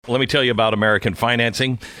Let me tell you about American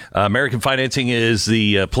Financing. American Financing is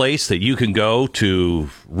the place that you can go to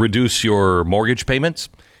reduce your mortgage payments.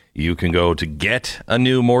 You can go to get a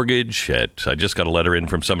new mortgage. I just got a letter in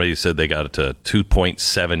from somebody who said they got it to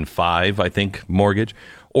 2.75, I think, mortgage.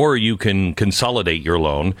 Or you can consolidate your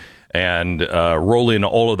loan and roll in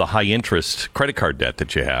all of the high-interest credit card debt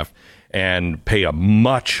that you have and pay a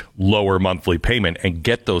much lower monthly payment and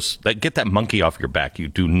get that monkey off your back. You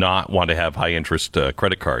do not want to have high-interest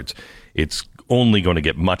credit cards. It's only going to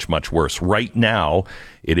get much, much worse. Right now,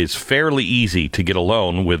 it is fairly easy to get a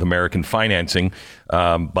loan with American Financing,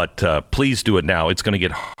 but please do it now. It's going to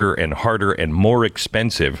get harder and more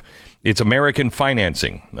expensive. It's American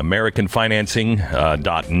Financing,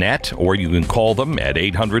 AmericanFinancing.net, or you can call them at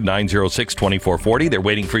 800-906-2440. They're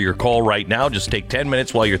waiting for your call right now. Just take 10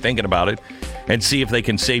 minutes while you're thinking about it and see if they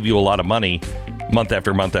can save you a lot of money month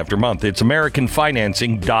after month after month. It's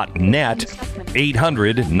AmericanFinancing.net,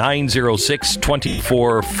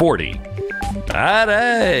 800-906-2440. All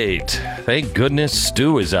right. Thank goodness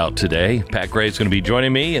Stu is out today. Pat Gray is going to be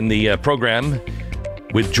joining me in the program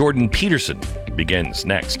with Jordan Peterson. Begins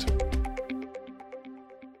next.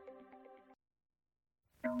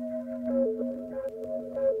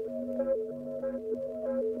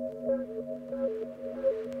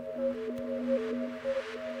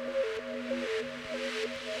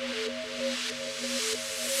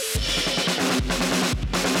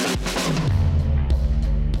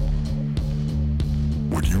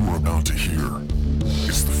 What you are about to hear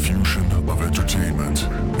is the fusion of entertainment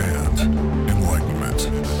and enlightenment.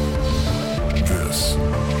 This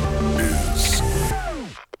is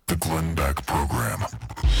the Glenn Beck Program.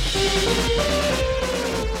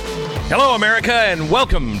 Hello, America, and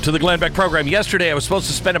welcome to the Glenn Beck Program. Yesterday, I was supposed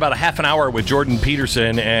to spend about a half an hour with Jordan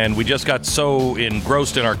Peterson, and we just got so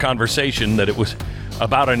engrossed in our conversation that it was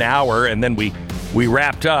about an hour, and then we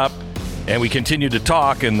wrapped up, and we continued to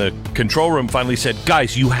talk, and the control room finally said,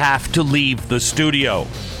 guys, you have to leave the studio.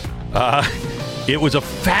 It was a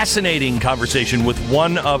fascinating conversation with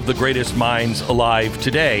one of the greatest minds alive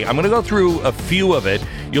today. I'm going to go through a few of it.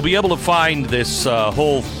 You'll be able to find this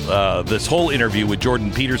whole interview with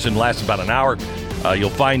Jordan Peterson. Lasts about an hour. You'll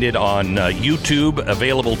find it on YouTube,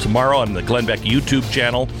 available tomorrow on the Glenn Beck YouTube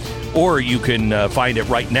channel, or you can find it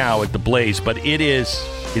right now at the Blaze. But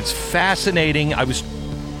it's fascinating. I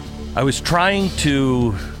was trying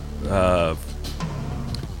to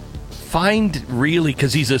find, really,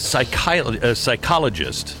 because he's a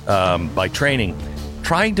psychologist by training,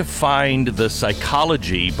 trying to find the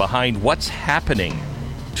psychology behind what's happening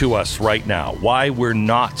to us right now, why we're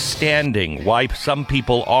not standing, why some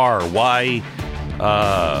people are,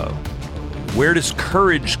 where does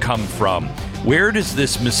courage come from? Where does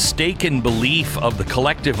this mistaken belief of the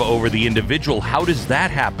collective over the individual, how does that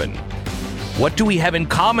happen? What do we have in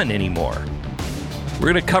common anymore?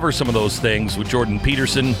 We're going to cover some of those things with Jordan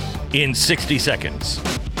Peterson in 60 seconds.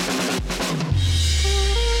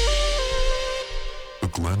 The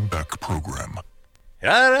Glenn Beck Program.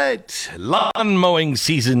 All right, lawn mowing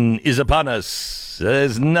season is upon us.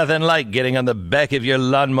 There's nothing like getting on the back of your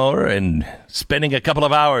lawnmower and spending a couple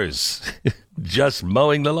of hours just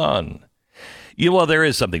mowing the lawn. Well, there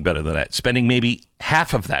is something better than that. Spending maybe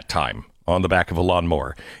half of that time on the back of a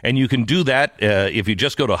lawnmower. And you can do that if you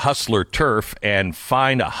just go to Hustler Turf and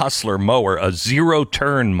find a Hustler mower, a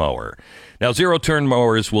zero-turn mower. Now, zero-turn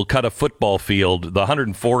mowers will cut a football field. The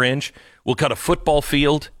 104-inch will cut a football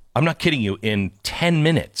field, I'm not kidding you, in 10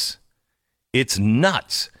 minutes. It's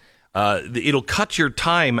nuts. It'll cut your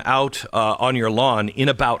time out on your lawn in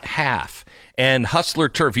about half. And Hustler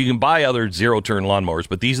Turf, you can buy other zero-turn lawnmowers,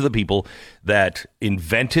 but these are the people that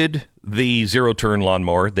invented the zero-turn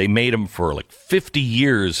lawnmower. They made them for like 50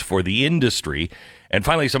 years for the industry. And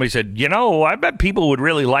finally somebody said, I bet people would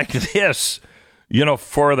really like this,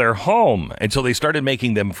 for their home. And so they started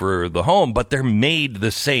making them for the home, but they're made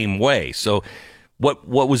the same way. So what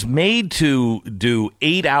was made to do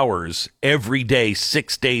 8 hours every day,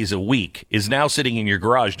 6 days a week, is now sitting in your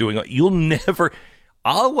garage doing, you'll never...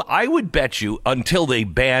 I would bet you, until they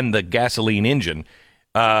ban the gasoline engine,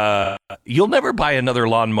 you'll never buy another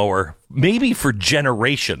lawnmower, maybe for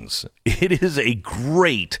generations. It is a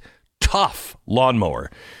great, tough lawnmower.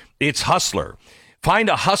 It's Hustler. Find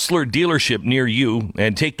a Hustler dealership near you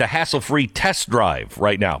and take the hassle-free test drive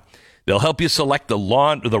right now. They'll help you select the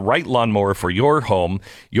right lawnmower for your home,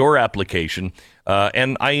 your application,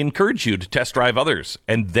 and I encourage you to test drive others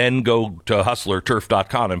and then go to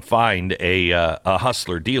hustlerturf.com and find a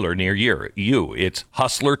Hustler dealer near you. It's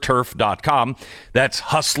hustlerturf.com. That's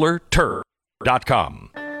hustlerturf.com.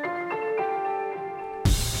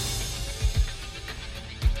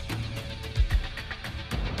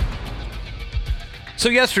 So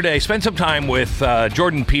yesterday, I spent some time with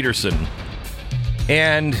Jordan Peterson,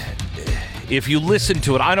 and if you listen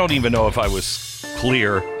to it, I don't even know if I was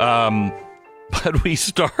clear, but we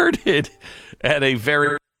started at a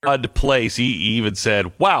very odd place. He even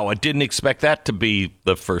said, wow, I didn't expect that to be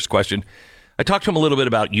the first question. I talked to him a little bit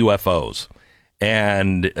about UFOs,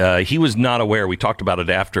 and he was not aware. We talked about it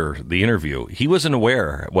after the interview. He wasn't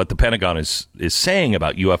aware what the Pentagon is saying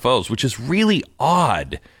about UFOs, which is really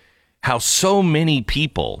odd. How so many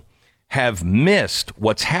people have missed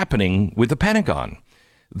what's happening with the Pentagon.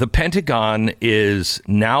 The Pentagon is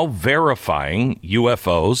now verifying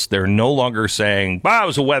UFOs. They're no longer saying, it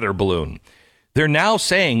was a weather balloon. They're now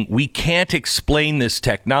saying, we can't explain this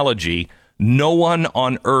technology. No one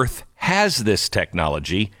on Earth has this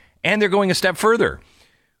technology. And they're going a step further.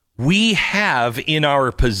 We have in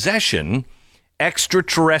our possession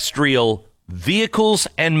extraterrestrial vehicles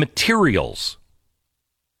and materials.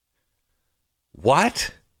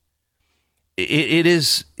 What? It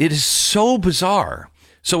is so bizarre.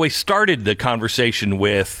 So I started the conversation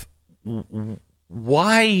with,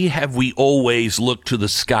 why have we always looked to the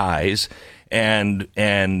skies and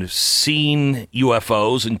seen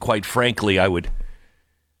UFOs? And quite frankly,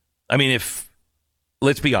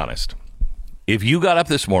 let's be honest. If you got up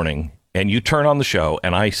this morning and you turn on the show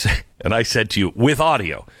and I said to you with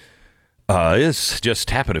audio, this just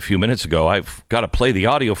happened a few minutes ago. I've got to play the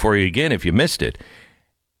audio for you again if you missed it.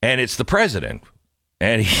 And it's the president.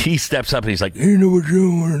 And he steps up and he's like, you know what you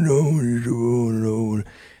want to know.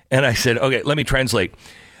 And I said, okay, let me translate.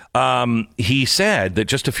 He said that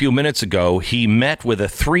just a few minutes ago, he met with a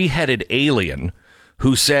 3-headed alien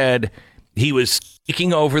who said he was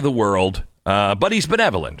taking over the world, but he's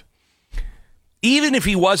benevolent. Even if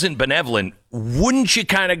he wasn't benevolent, wouldn't you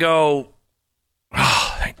kind of go,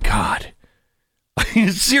 oh, thank God.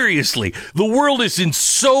 Seriously, the world is in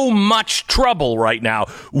so much trouble right now.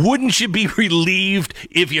 Wouldn't you be relieved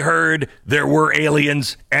if you heard there were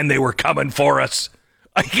aliens and they were coming for us?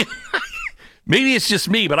 Maybe it's just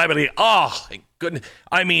me, but I believe, oh, thank goodness.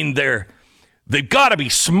 I mean, they've got to be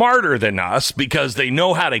smarter than us because they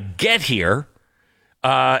know how to get here.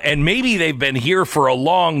 And maybe they've been here for a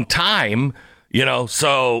long time,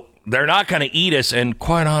 so they're not going to eat us. And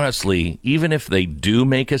quite honestly, even if they do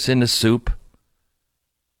make us into soup,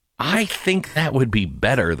 I think that would be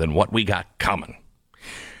better than what we got coming.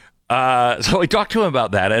 So I talked to him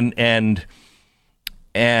about that, and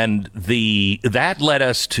that led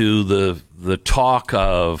us to the talk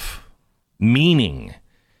of meaning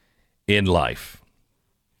in life.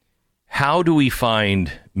 How do we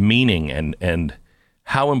find meaning, and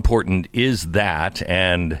how important is that,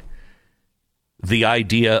 and the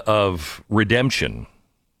idea of redemption?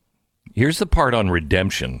 Here's the part on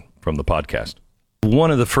redemption from the podcast.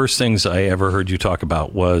 One of the first things I ever heard you talk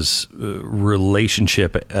about was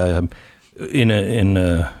relationship in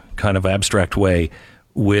a kind of abstract way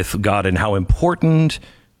with God, and how important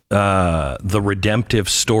the redemptive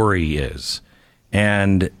story is.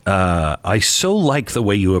 And I so like the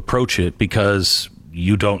way you approach it, because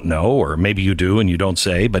you don't know, or maybe you do and you don't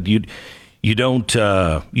say, but you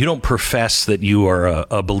don't profess that you are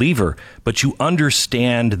a believer, but you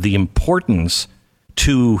understand the importance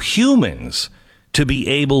to humans to be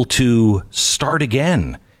able to start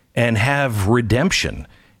again and have redemption.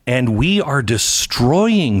 And we are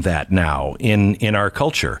destroying that now in our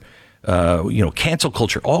culture. Cancel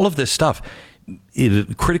culture, all of this stuff,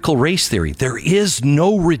 critical race theory. There is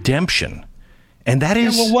no redemption. And that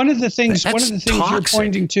is, one of the things toxic. You're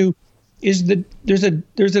pointing to is that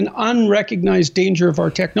there's an unrecognized danger of our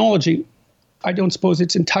technology. I don't suppose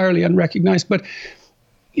it's entirely unrecognized, but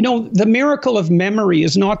the miracle of memory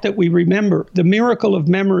is not that we remember. The miracle of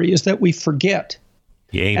memory is that we forget.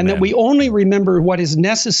 Amen. And that we only remember what is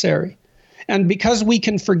necessary. And because we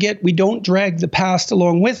can forget, we don't drag the past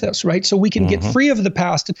along with us, right? So we can get free of the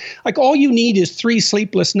past. Like, all you need is 3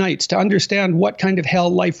 sleepless nights to understand what kind of hell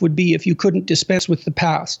life would be if you couldn't dispense with the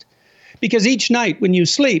past. Because each night when you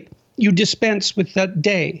sleep, you dispense with that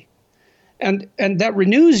day. And that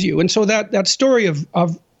renews you. And so that story of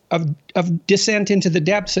descent into the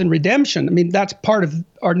depths and redemption, I mean, that's part of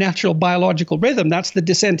our natural biological rhythm. That's the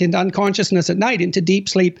descent into unconsciousness at night, into deep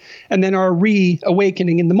sleep, and then our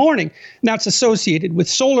reawakening in the morning. And that's associated with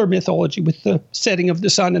solar mythology, with the setting of the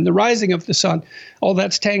sun and the rising of the sun. All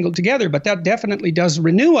that's tangled together, but that definitely does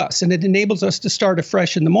renew us, and it enables us to start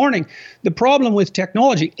afresh in the morning. The problem with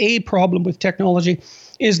technology,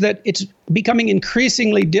 is that it's becoming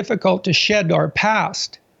increasingly difficult to shed our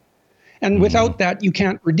past. And without that, you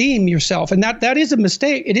can't redeem yourself. And that is a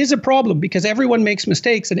mistake. It is a problem, because everyone makes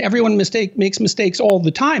mistakes, and everyone makes mistakes all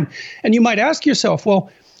the time. And you might ask yourself,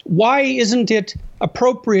 well, why isn't it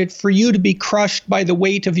appropriate for you to be crushed by the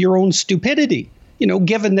weight of your own stupidity,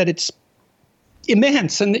 given that it's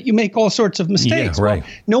immense and that you make all sorts of mistakes. Yeah, right.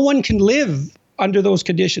 Well, no one can live under those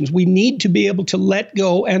conditions. We need to be able to let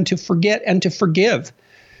go and to forget and to forgive.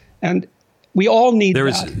 And we all need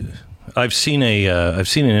that. I've seen an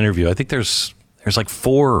interview. I think there's like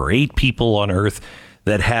 4 or 8 people on Earth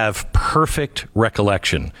that have perfect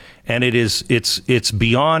recollection. And it's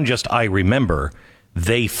beyond just I remember.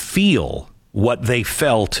 They feel what they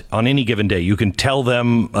felt on any given day. You can tell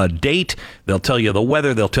them a date. They'll tell you the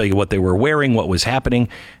weather. They'll tell you what they were wearing, what was happening.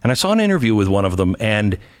 And I saw an interview with one of them,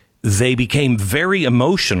 and they became very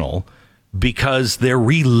emotional because they're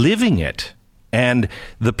reliving it. And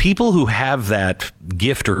the people who have that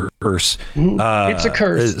gift or curse, it's a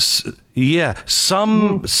curse.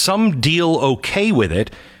 Some deal okay with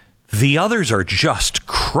it. The others are just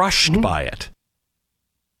crushed by it.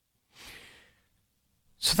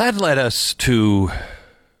 So that led us to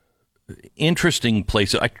interesting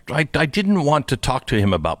places. I didn't want to talk to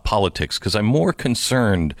him about politics because I'm more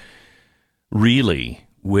concerned, really,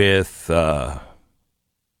 with.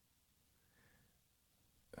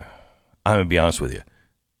 I'm going to be honest with you,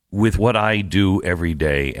 with what I do every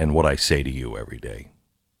day and what I say to you every day.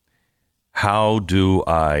 How do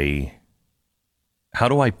I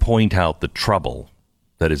point out the trouble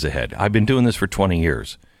that is ahead? I've been doing this for 20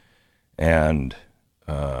 years, and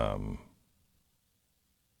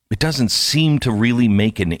it doesn't seem to really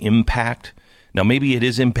make an impact. Now, maybe it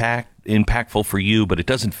is impactful for you, but it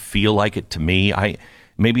doesn't feel like it to me.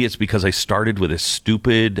 Maybe it's because I started with a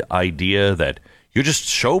stupid idea that you just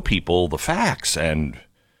show people the facts and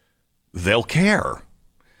they'll care.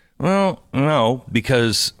 Well, no,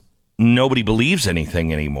 because nobody believes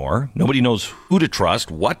anything anymore. Nobody knows who to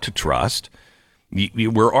trust, what to trust.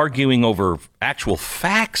 We're arguing over actual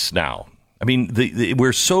facts now. I mean,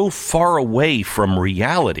 we're so far away from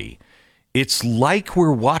reality. It's like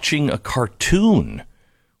we're watching a cartoon.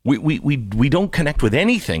 We don't connect with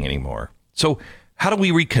anything anymore. So how do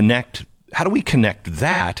we reconnect? How do we connect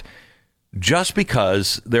that? Just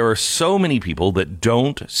because there are so many people that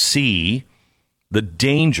don't see the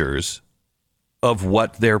dangers of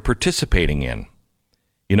what they're participating in.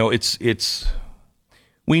 It's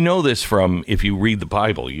we know this from, if you read the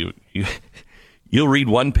Bible, you'll read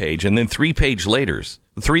one page and then 3 pages later,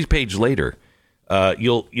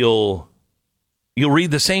 you'll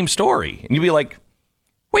read the same story and you'll be like,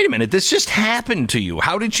 wait a minute, this just happened to you.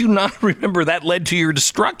 How did you not remember that led to your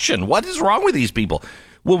destruction? What is wrong with these people?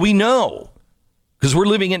 Well, we know because we're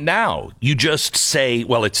living it now. You just say,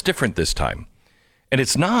 well, it's different this time. And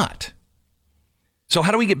it's not. So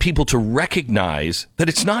how do we get people to recognize that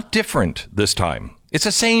it's not different this time? It's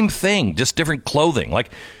the same thing, just different clothing.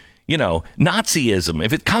 Like, Nazism,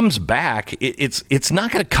 if it comes back, it's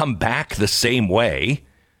not going to come back the same way.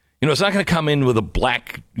 It's not going to come in with the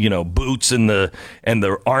black, boots and the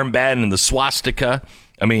armband and the swastika.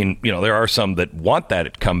 I mean, there are some that want that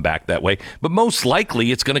to come back that way, but most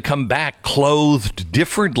likely it's going to come back clothed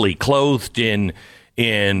differently, clothed in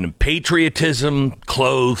patriotism,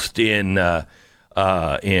 clothed in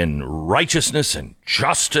righteousness and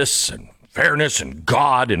justice and fairness and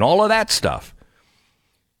God and all of that stuff.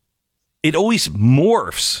 It always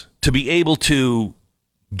morphs to be able to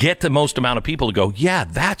get the most amount of people to go, yeah,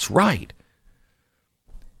 that's right.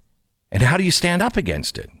 And how do you stand up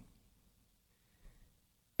against it?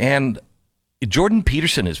 And Jordan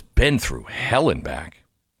Peterson has been through hell and back.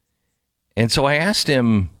 And so I asked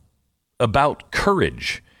him about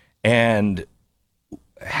courage and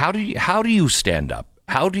how do you stand up?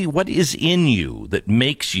 What is in you that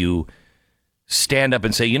makes you stand up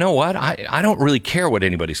and say, you know what? I don't really care what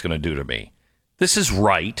anybody's going to do to me. This is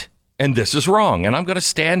right and this is wrong. And I'm going to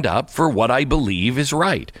stand up for what I believe is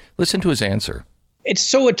right. Listen to his answer. It's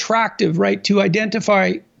so attractive, right,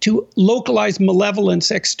 to localize malevolence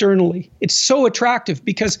externally. It's so attractive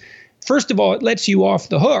because, first of all, it lets you off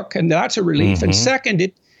the hook, and that's a relief. Mm-hmm. And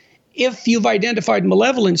second, if you've identified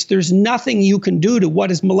malevolence, there's nothing you can do to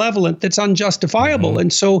what is malevolent that's unjustifiable. Mm-hmm.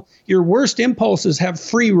 And so your worst impulses have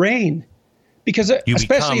free reign. Because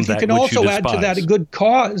especially if you can also add to that a good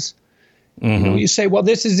cause, mm-hmm. You say, well,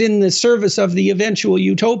 this is in the service of the eventual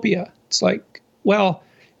utopia. It's like, well,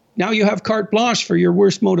 now you have carte blanche for your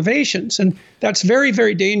worst motivations. And that's very,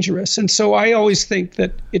 very dangerous. And so I always think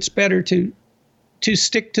that it's better to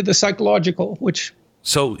stick to the psychological, which...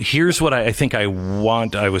 So here's what I think I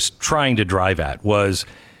was trying to drive at was,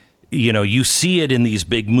 you see it in these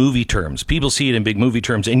big movie terms. People see it in big movie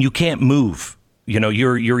terms and you can't move.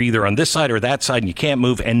 You're either on this side or that side and you can't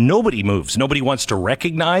move and nobody moves. Nobody wants to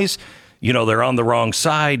recognize, they're on the wrong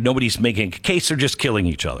side. Nobody's making a case. They're just killing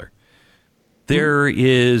each other. there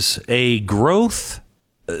is a growth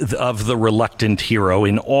of the reluctant hero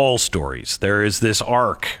in all stories. There is this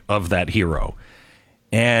arc of that hero.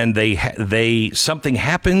 And they something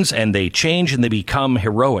happens and they change and they become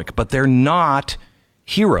heroic, but they're not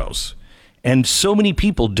heroes. And so many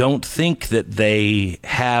people don't think that they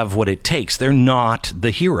have what it takes. They're not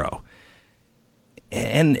the hero.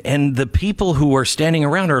 And the people who are standing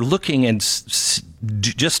around are looking and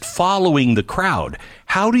just following the crowd.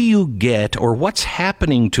 How do you get, or what's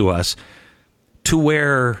happening to us to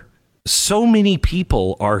where so many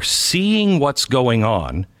people are seeing what's going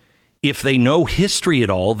on? If they know history at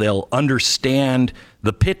all, they'll understand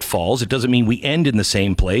the pitfalls. It doesn't mean we end in the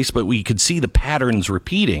same place, but we could see the patterns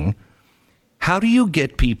repeating. How do you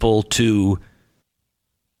get people to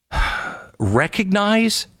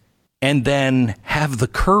recognize and then have the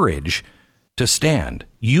courage to stand?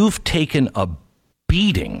 You've taken a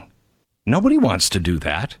beating. Nobody wants to do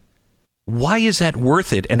that. Why is that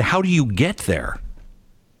worth it? And how do you get there?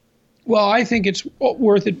 Well, I think it's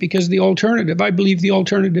worth it because the alternative, I believe the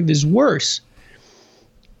alternative is worse.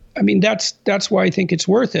 I mean, that's why I think it's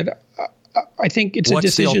worth it. I think it's a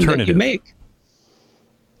decision that you make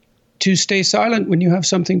to stay silent when you have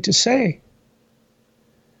something to say.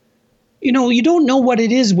 You know, you don't know what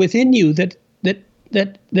it is within you that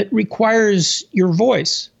requires your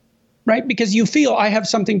voice. Right? Because you feel I have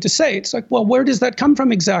something to say. It's like, well, where does that come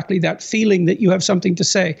from exactly, that feeling that you have something to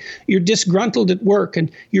say? You're disgruntled at work and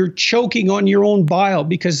you're choking on your own bile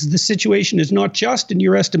because the situation is not just in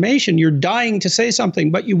your estimation. You're dying to say something,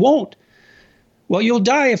 but you won't. Well, you'll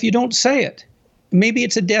die if you don't say it. Maybe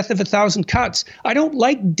it's a death of 1,000 cuts. I don't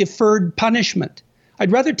like deferred punishment.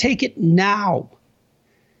 I'd rather take it now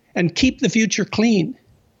and keep the future clean,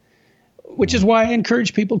 which is why I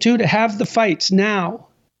encourage people to have the fights now.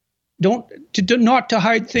 Not to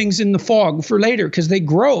hide things in the fog for later because they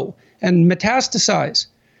grow and metastasize.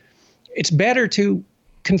 It's better to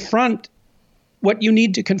confront what you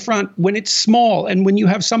need to confront when it's small and when you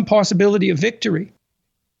have some possibility of victory.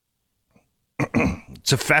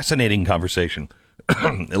 It's a fascinating conversation.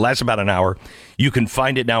 It lasts about an hour. You can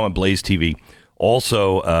find it now on Blaze TV.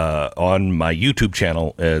 Also on my YouTube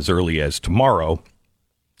channel as early as tomorrow.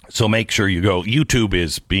 So make sure you go. YouTube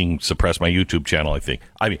is being suppressed, my YouTube channel, I think.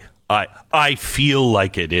 I mean, I feel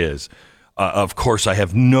like it is. Of course, I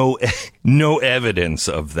have no evidence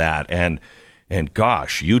of that, and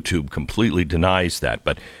gosh, YouTube completely denies that.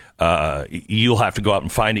 But you'll have to go out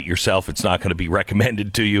and find it yourself. It's not going to be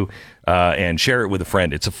recommended to you, and share it with a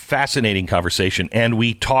friend. It's a fascinating conversation, and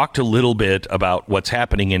we talked a little bit about what's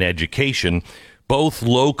happening in education, both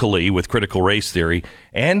locally with critical race theory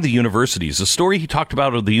and the universities. The story he talked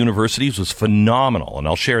about of the universities was phenomenal, and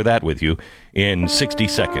I'll share that with you in 60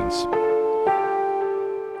 seconds.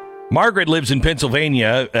 Margaret lives in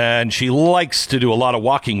Pennsylvania, and she likes to do a lot of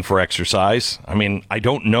walking for exercise. I mean, I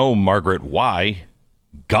don't know, Margaret, why.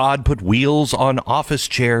 God put wheels on office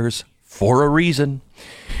chairs for a reason.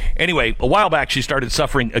 Anyway, a while back, she started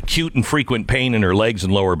suffering acute and frequent pain in her legs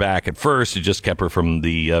and lower back. At first, it just kept her from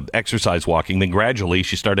the exercise walking. Then gradually,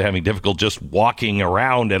 she started having difficulty just walking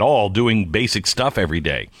around at all, doing basic stuff every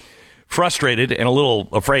day. Frustrated and a little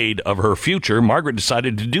afraid of her future, Margaret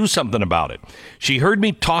decided to do something about it. She heard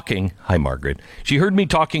me talking. Hi, Margaret. She heard me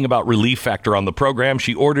talking about Relief Factor on the program.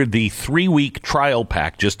 She ordered the 3-week trial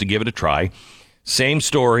pack just to give it a try. Same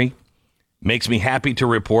story. Makes me happy to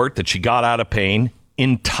report that she got out of pain,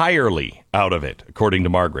 entirely out of it, according to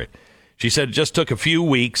Margaret. She said it just took a few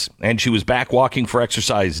weeks, and she was back walking for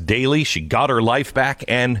exercise daily. She got her life back,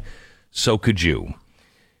 and so could you.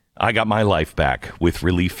 I got my life back with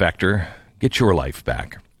Relief Factor. Get your life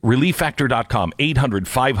back. ReliefFactor.com,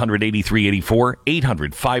 800-500-8384,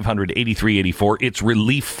 800-500-8384. It's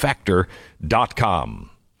ReliefFactor.com.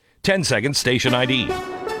 10 seconds, station ID.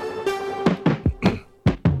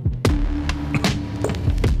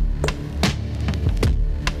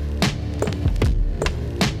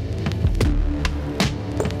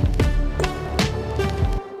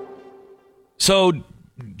 So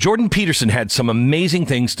Jordan Peterson had some amazing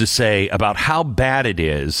things to say about how bad it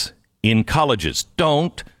is in colleges.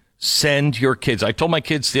 Don't send your kids. I told my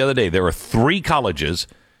kids the other day, there are 3 colleges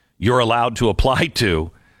you're allowed to apply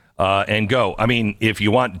to and go. I mean, if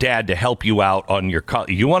you want dad to help you out on your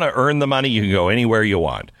you want to earn the money, you can go anywhere you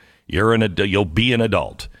want. You'll be an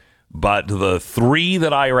adult. But the 3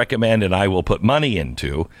 that I recommend and I will put money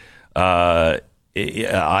into,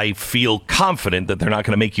 I feel confident that they're not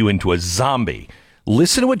going to make you into a zombie.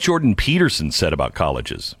 Listen to what Jordan Peterson said about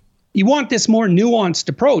colleges. You want this more nuanced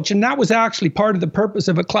approach, and that was actually part of the purpose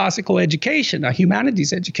of a classical education. A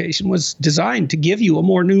humanities education was designed to give you a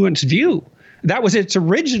more nuanced view That was its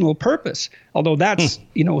original purpose, although that's,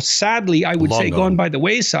 sadly, I would say, gone by the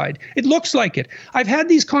wayside. It looks like it. I've had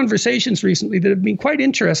these conversations recently that have been quite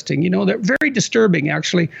interesting. They're very disturbing,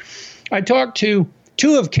 actually. I talked to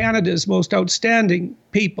two of Canada's most outstanding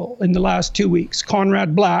people in the last 2 weeks,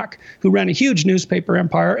 Conrad Black, who ran a huge newspaper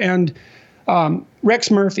empire, and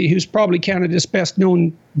Rex Murphy, who's probably Canada's best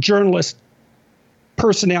known journalist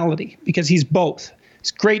personality, because he's both.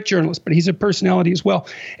 He's a great journalist, but he's a personality as well.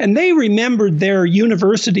 And they remembered their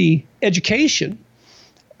university education.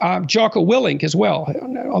 Jocko Willink as well.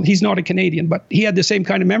 He's not a Canadian, but he had the same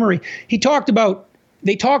kind of memory. They talked about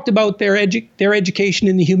their education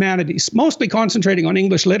in the humanities, mostly concentrating on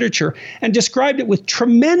English literature, and described it with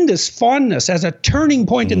tremendous fondness as a turning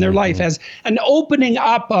point in their life, as an opening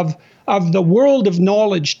up of the world of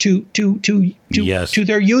knowledge to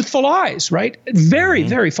their youthful eyes, right? Very,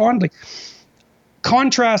 very fondly.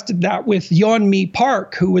 Contrasted that with Yeonmi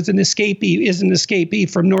Park, who is an escapee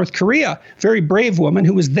from North Korea, very brave woman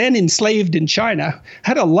who was then enslaved in China,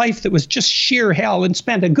 had a life that was just sheer hell, and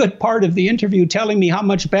spent a good part of the interview telling me how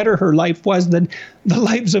much better her life was than the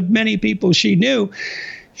lives of many people she knew.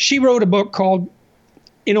 She wrote a book called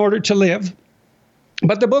In Order to Live,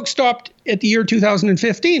 but the book stopped at the year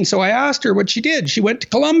 2015. So I asked her what she did. She went to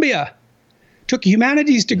Columbia, took a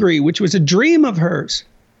humanities degree, which was a dream of hers.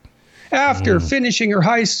 After finishing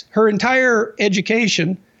her entire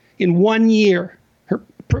education in 1 year, her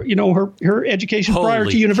education prior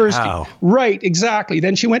to university. Cow. Right, exactly.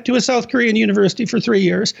 Then she went to a South Korean university for 3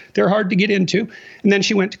 years. They're hard to get into. And then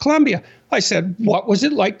she went to Columbia. I said, what was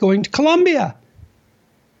it like going to Columbia?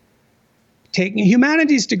 Taking a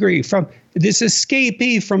humanities degree from this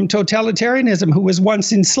escapee from totalitarianism who was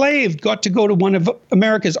once enslaved, got to go to one of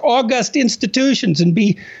America's august institutions and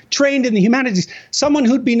be trained in the humanities. Someone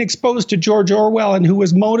who'd been exposed to George Orwell and who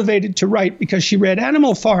was motivated to write because she read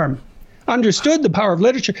Animal Farm, understood the power of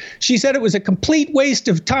literature. She said it was a complete waste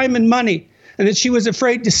of time and money, and that she was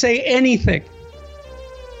afraid to say anything.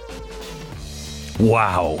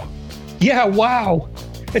 Wow. Yeah, wow.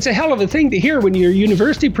 It's a hell of a thing to hear when you're a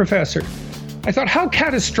university professor. I thought, how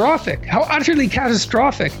catastrophic, how utterly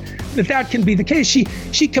catastrophic that can be the case.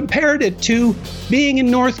 She compared it to being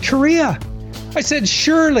in North Korea. I said,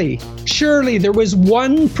 surely there was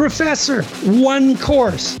one professor, one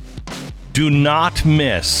course. Do not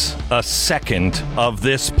miss a second of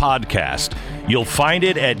this podcast. You'll find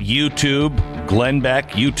it at YouTube, Glenn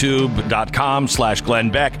Beck, youtube.com/Glenn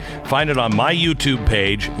Beck. Find it on my YouTube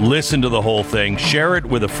page. Listen to the whole thing. Share it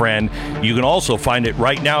with a friend. You can also find it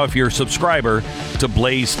right now if you're a subscriber to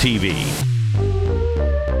Blaze TV.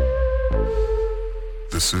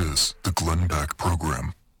 This is the Glenn Beck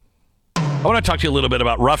Program. I want to talk to you a little bit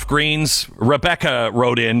about rough greens. Rebecca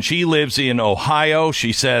wrote in. She lives in Ohio.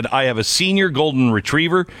 She said, I have a senior golden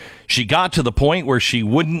retriever. She got to the point where she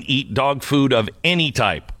wouldn't eat dog food of any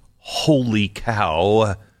type. Holy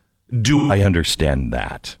cow. Do I understand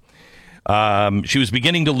that? She was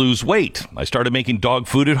beginning to lose weight. I started making dog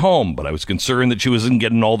food at home, but I was concerned that she wasn't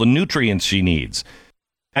getting all the nutrients she needs.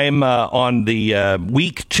 I'm on the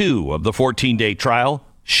week 2 of the 14-day trial.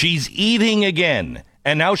 She's eating again.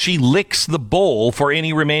 And now she licks the bowl for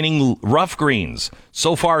any remaining rough greens.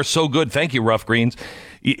 So far, so good. Thank you, rough greens.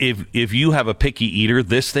 If you have a picky eater,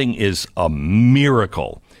 this thing is a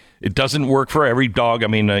miracle. It doesn't work for every dog. I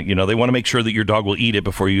mean, they want to make sure that your dog will eat it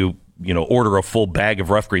before you order a full bag of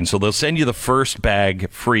rough greens. So they'll send you the first bag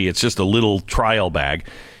free. It's just a little trial bag.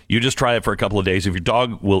 You just try it for a couple of days. If your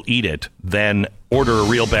dog will eat it, then order a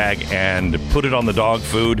real bag and put it on the dog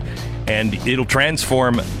food, and it'll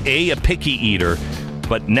transform a picky eater.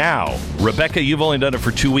 But now, Rebecca, you've only done it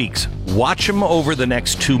for 2 weeks. Watch them over the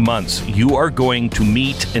next 2 months. You are going to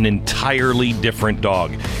meet an entirely different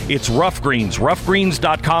dog. It's Rough Greens.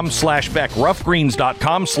 Roughgreens.com/Beck.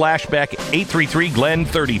 Roughgreens.com/Beck.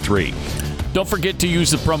 833-GLEN-33. Don't forget to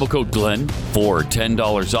use the promo code Glenn for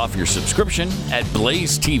 $10 off your subscription at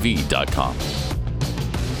blazetv.com.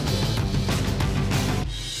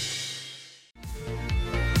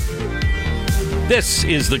 This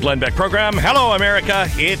is the Glenn Beck Program. Hello, America.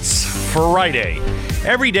 It's Friday.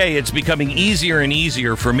 Every day it's becoming easier and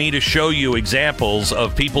easier for me to show you examples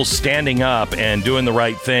of people standing up and doing the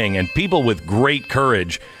right thing, and people with great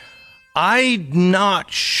courage. I'm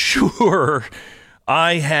not sure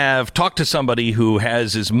I have talked to somebody who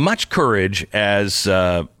has as much courage as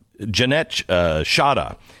Jeanette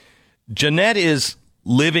Schade. Jeanette is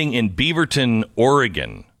living in Beaverton,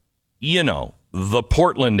 Oregon, the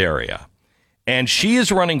Portland area. And she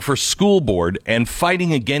is running for school board and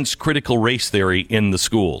fighting against critical race theory in the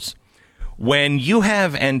schools. When you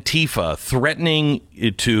have Antifa threatening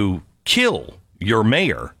to kill your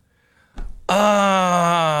mayor,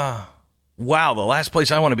 Wow, the last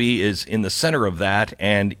place I want to be is in the center of that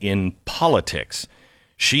and in politics.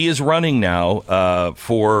 She is running now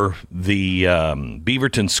for the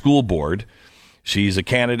Beaverton School Board. She's a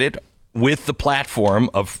candidate with the platform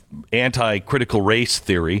of anti-critical race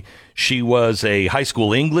theory. She was a high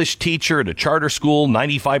school English teacher at a charter school,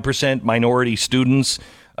 95% minority students.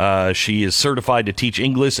 She is certified to teach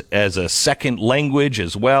English as a second language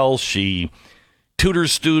as well. She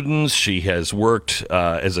tutors students. She has worked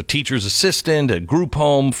as a teacher's assistant at group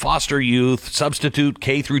home, foster youth, substitute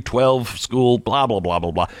K through 12 school, blah, blah, blah,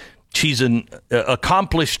 blah, blah. She's an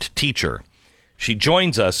accomplished teacher. She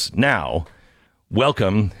joins us now.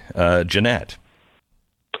 Welcome, Jeanette.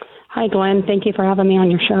 Hi, Glenn. Thank you for having me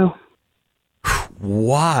on your show.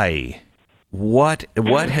 Why? What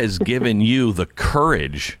has given you the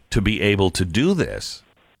courage to be able to do this?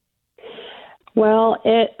 Well,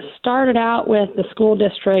 it started out with the school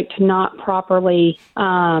district not properly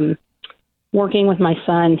working with my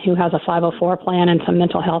son, who has a 504 plan and some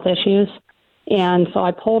mental health issues. And so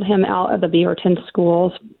I pulled him out of the Beaverton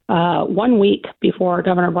schools 1 week before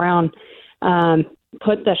Governor Brown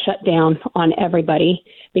put the shutdown on everybody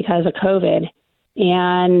because of COVID.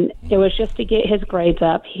 And it was just to get his grades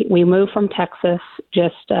up. We moved from Texas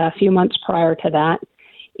just a few months prior to that.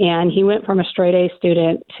 And he went from a straight A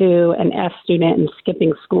student to an F student and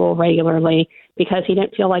skipping school regularly because he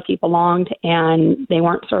didn't feel like he belonged and they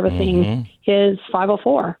weren't servicing his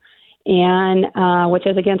 504, and which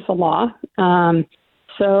is against the law.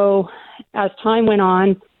 So as time went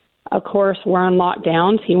on, of course, we're on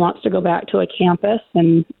lockdowns. He wants to go back to a campus,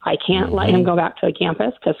 and I can't let him go back to a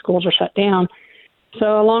campus because schools are shut down.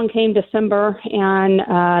 So along came December, and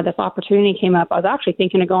this opportunity came up. I was actually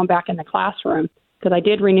thinking of going back in the classroom because I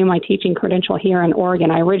did renew my teaching credential here in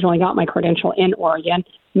Oregon. I originally got my credential in Oregon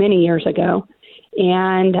many years ago,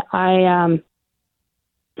 and I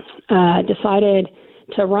decided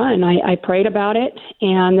to run. I prayed about it,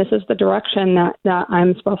 and this is the direction that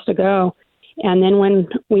I'm supposed to go. And then when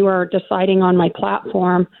we were deciding on my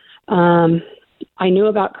platform, I knew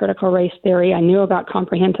about critical race theory. I knew about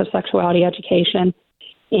comprehensive sexuality education.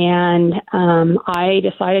 And I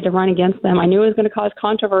decided to run against them. I knew it was going to cause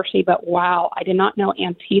controversy, but wow, I did not know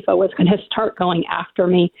Antifa was going to start going after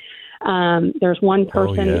me. There's one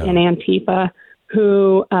person in Antifa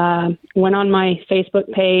who went on my Facebook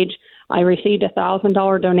page. I received a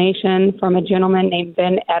 $1,000 donation from a gentleman named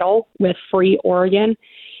Ben Edel with Free Oregon.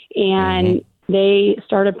 And they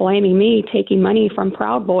started blaming me taking money from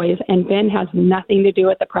Proud Boys, and Ben has nothing to do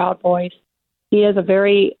with the Proud Boys. He is a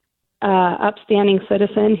very upstanding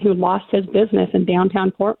citizen who lost his business in downtown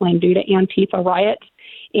Portland due to Antifa riots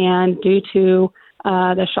and due to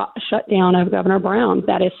the shutdown of Governor Brown.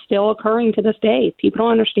 That is still occurring to this day. People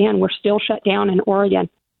don't understand we're still shut down in Oregon,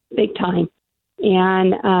 big time.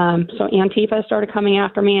 And so Antifa started coming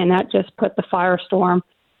after me, and that just put the firestorm.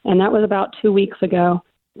 And that was about 2 weeks ago.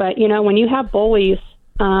 But, you know, when you have bullies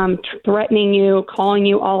threatening you, calling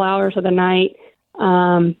you all hours of the night,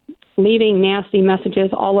 leaving nasty messages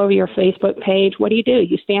all over your Facebook page, what do?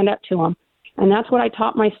 You stand up to them. And that's what I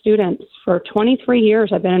taught my students. For 23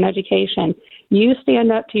 years, I've been in education. You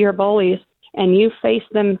stand up to your bullies and you face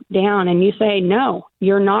them down and you say, no,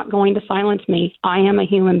 you're not going to silence me. I am a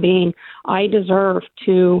human being. I deserve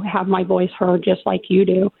to have my voice heard just like you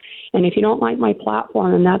do. And if you don't like my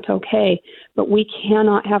platform, then that's okay. But we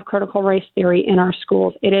cannot have critical race theory in our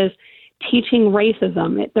schools. It is teaching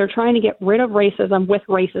racism. They're trying to get rid of racism with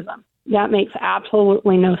racism. That makes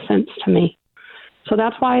absolutely no sense to me. So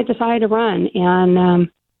that's why I decided to run. And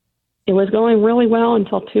it was going really well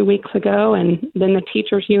until 2 weeks ago. And then the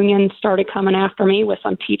teachers union started coming after me with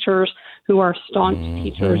some teachers who are staunch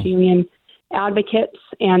teachers union advocates.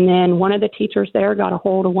 And then one of the teachers there got a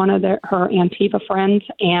hold of one of her Antifa friends.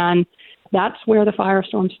 And that's where the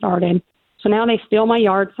firestorm started. So now they steal my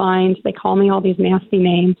yard signs. They call me all these nasty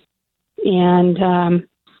names. And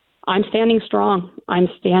I'm standing strong. I'm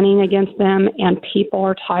standing against them, and people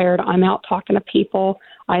are tired. I'm out talking to people,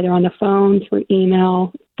 either on the phone, through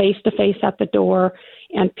email, face-to-face at the door,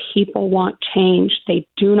 and people want change. They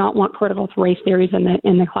do not want critical race theories in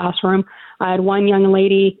the classroom. I had one young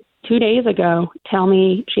lady 2 days ago tell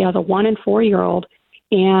me she has a 1- and 4-year-old,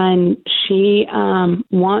 and she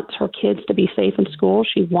wants her kids to be safe in school.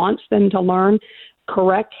 She wants them to learn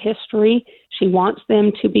correct history. She wants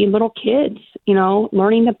them to be little kids, you know,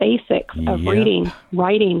 learning the basics of reading,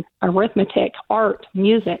 writing, arithmetic, art,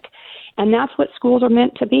 music. And that's what schools are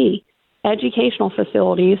meant to be, educational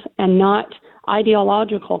facilities and not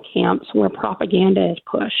ideological camps where propaganda is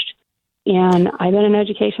pushed. And I've been in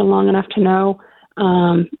education long enough to know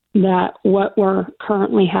that what we're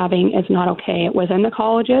currently having is not okay. It was in the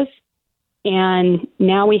colleges, and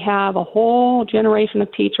now we have a whole generation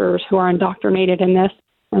of teachers who are indoctrinated in this,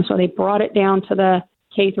 and so they brought it down to the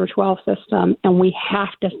K through 12 system, and we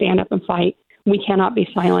have to stand up and fight. We cannot be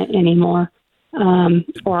silent anymore,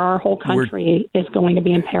 or our whole country is going to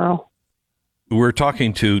be in peril. We're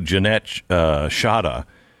talking to Jeanette Schade.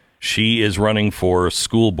 She is running for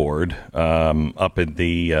school board up in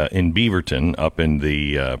Beaverton, up in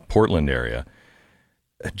the Portland area.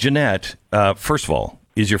 Jeanette, first of all,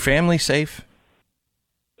 is your family safe?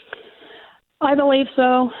 I believe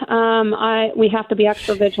so. We have to be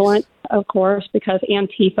extra vigilant, of course, because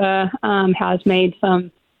Antifa has made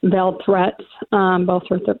some veiled threats, both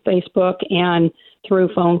through Facebook and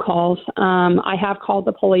through phone calls. I have called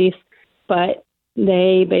the police, but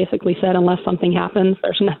they basically said unless something happens,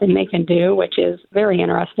 there's nothing they can do, which is very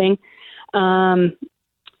interesting.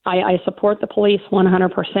 I support the police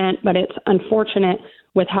 100%, but it's unfortunate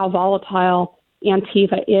with how volatile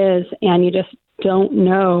Antifa is, and you just don't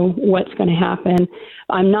know what's going to happen.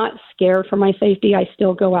 I'm not scared for my safety. I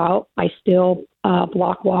still go out. I still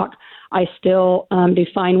block walk. I still do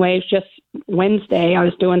sign waves. Just Wednesday, I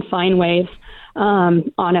was doing sign waves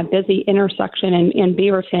on a busy intersection in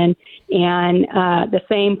Beaverton, and the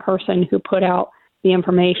same person who put out the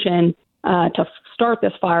information to start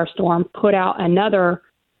this firestorm put out another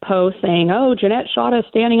post saying, "Oh, Jeanette Schade is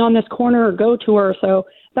standing on this corner, go to her." So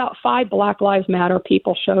about 5 Black Lives Matter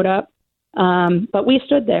people showed up, but we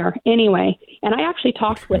stood there anyway. And I actually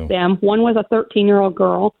talked with them. One was a 13-year-old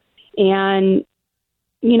girl, and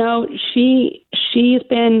you know, she's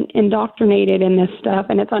been indoctrinated in this stuff,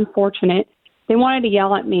 and it's unfortunate. They wanted to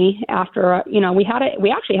yell at me after, we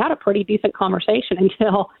actually had a pretty decent conversation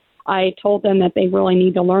until I told them that they really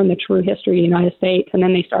need to learn the true history of the United States. And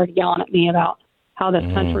then they started yelling at me about how this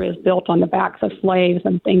country is built on the backs of slaves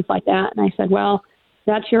and things like that. And I said, well,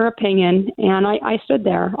 that's your opinion. And I stood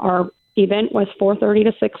there. Our event was 4:30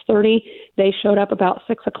 to 6:30. They showed up about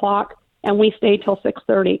 6 o'clock, and we stayed till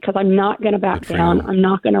 6:30 because I'm not going to back down. I'm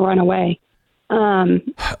not going to run away. There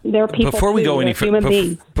are people before we go any human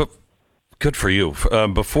beings. Good for you.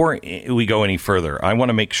 Before we go any further, I want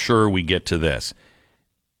to make sure we get to this.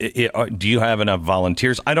 Do you have enough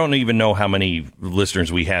volunteers? I don't even know how many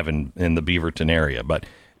listeners we have in the Beaverton area, but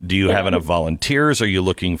do you have enough volunteers? Are you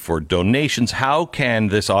looking for donations? How can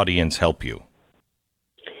this audience help you?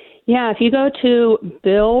 Yeah, if you go to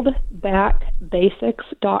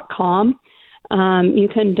buildbackbasics.com, you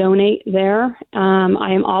can donate there.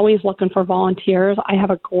 I am always looking for volunteers. I have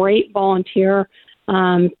a great volunteer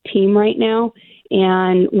team right now,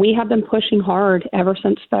 and we have been pushing hard ever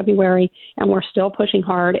since February, and we're still pushing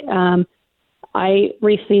hard. I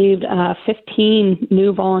received 15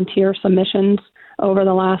 new volunteer submissions over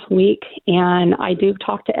the last week, and I do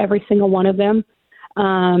talk to every single one of them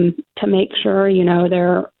to make sure,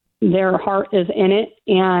 their heart is in it,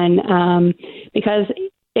 and because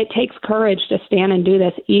it takes courage to stand and do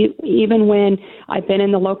this, even when I've been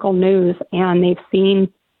in the local news and they've seen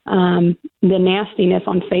the nastiness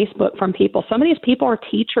on Facebook from people. Some of these people are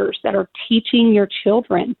teachers that are teaching your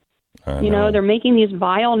children. They're making these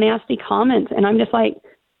vile, nasty comments. And I'm just like,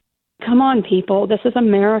 come on, people, this is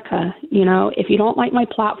America. If you don't like my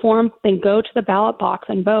platform, then go to the ballot box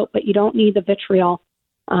and vote, but you don't need the vitriol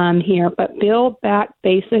here. But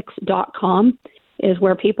buildbackbasics.com is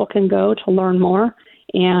where people can go to learn more.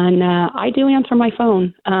 And I do answer my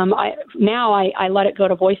phone. I let it go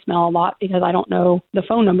to voicemail a lot because I don't know the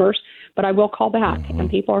phone numbers, but I will call back. Mm-hmm. And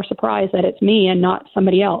people are surprised that it's me and not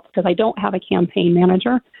somebody else because I don't have a campaign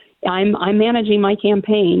manager. I'm managing my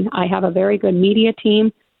campaign. I have a very good media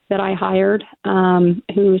team that I hired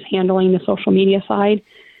who's handling the social media side.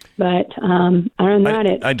 But other than that,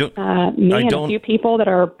 it's me and a few people that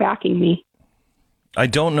are backing me. I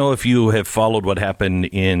don't know if you have followed what happened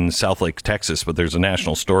in Southlake, Texas, but there's a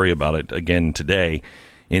national story about it again today.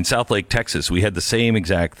 In Southlake, Texas, we had the same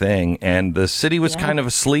exact thing, and the city was kind of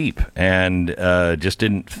asleep and just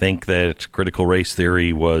didn't think that critical race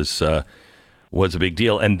theory was a big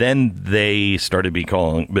deal. And then they started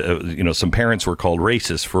calling, some parents were called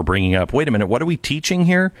racist for bringing up, wait a minute, what are we teaching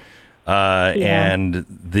here? And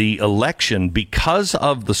the election, because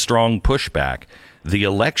of the strong pushback, the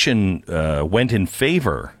election went in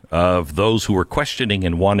favor of those who were questioning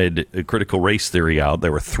and wanted critical race theory out.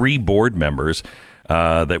 There were 3 board members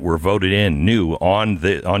that were voted in new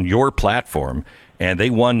on your platform, and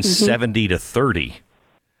they won 70-30.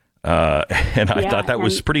 And I thought that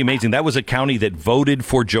was pretty amazing. That was a county that voted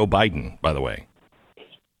for Joe Biden, by the way.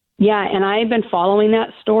 Yeah, and I've been following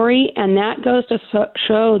that story, and that goes to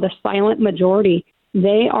show the silent majority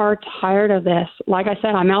They are tired of this. Like I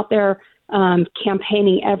said, I'm out there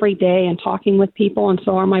campaigning every day and talking with people, and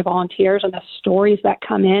so are my volunteers, and the stories that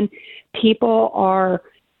come in. People are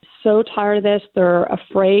so tired of this. They're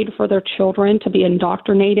afraid for their children to be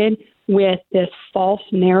indoctrinated with this false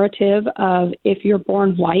narrative of, if you're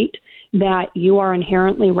born white, that you are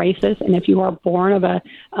inherently racist, and if you are born of a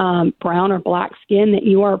brown or black skin, that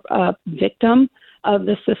you are a victim of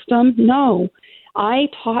the system. No. I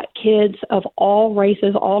taught kids of all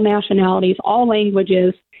races, all nationalities, all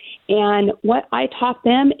languages, and what I taught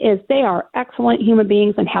them is they are excellent human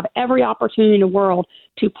beings and have every opportunity in the world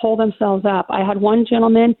to pull themselves up. I had one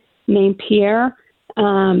gentleman named Pierre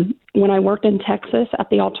when I worked in Texas at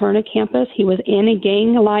the Alterna campus. He was in a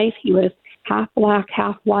gang life. He was half black,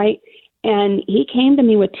 half white, and he came to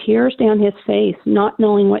me with tears down his face, not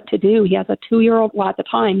knowing what to do. He has a 2-year-old, well, at the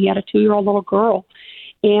time, he had a 2-year-old little girl.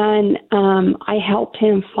 And I helped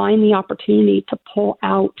him find the opportunity to pull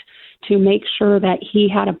out, to make sure that he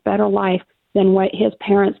had a better life than what his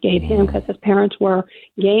parents gave him, because his parents were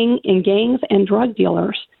gangs and drug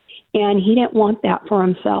dealers. And he didn't want that for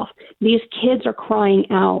himself. These kids are crying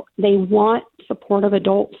out. They want supportive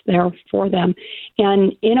adults there for them.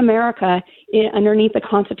 And in America, underneath the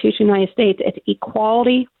Constitution of the United States, it's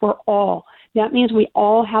equality for all. That means we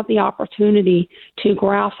all have the opportunity to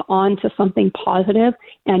grasp onto something positive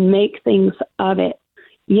and make things of it.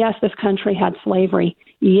 Yes, this country had slavery.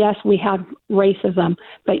 Yes, we had racism.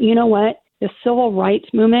 But you know what? The civil rights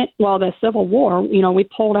movement, well, the Civil War, we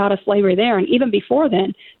pulled out of slavery there. And even before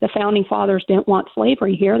then, the founding fathers didn't want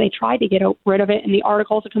slavery here. They tried to get rid of it in the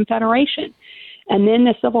Articles of Confederation. And then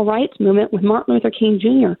the civil rights movement with Martin Luther King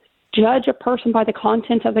Jr., judge a person by the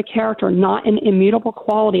content of the character, not an immutable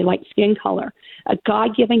quality like skin color, a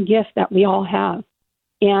God-given gift that we all have.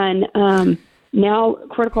 And now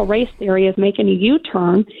critical race theory is making a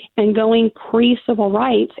U-turn and going pre-civil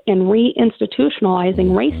rights and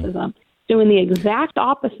reinstitutionalizing racism, doing the exact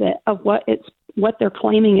opposite of what they're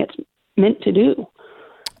claiming it's meant to do.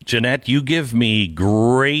 Jeanette, you give me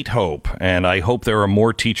great hope, and I hope there are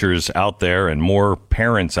more teachers out there and more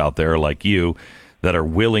parents out there like you that are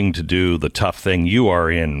willing to do the tough thing. You are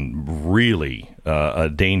in really a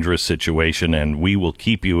dangerous situation, and we will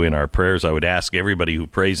keep you in our prayers. I would ask everybody who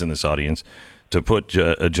prays in this audience to put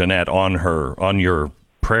Jeanette on your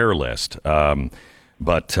prayer list.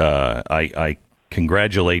 But I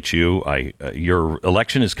congratulate you. Your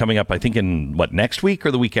election is coming up, I think, in next week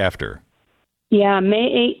or the week after? Yeah,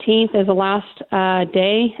 May 18th is the last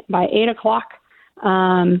day by 8 o'clock.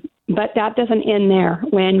 But that doesn't end there.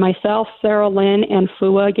 When myself, Sarah Lynn, and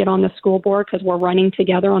Fua get on the school board, because we're running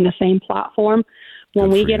together on the same platform, when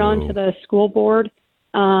we get onto the school board,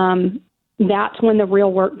 that's when the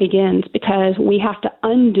real work begins, because we have to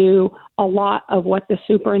undo a lot of what the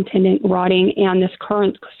superintendent Rodding and this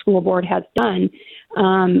current school board has done.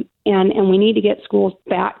 And we need to get schools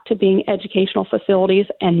back to being educational facilities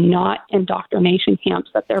and not indoctrination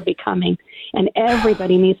camps that they're becoming. And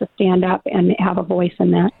everybody needs to stand up and have a voice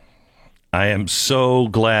in that. I am so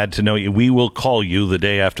glad to know you. We will call you the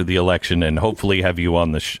day after the election and hopefully have you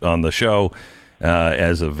on the show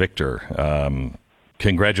as a victor.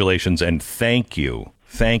 Congratulations and thank you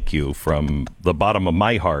from the bottom of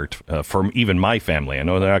my heart, from even my family. I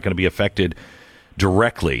know they're not going to be affected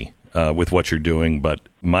directly with what you're doing, but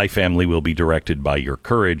my family will be directed by your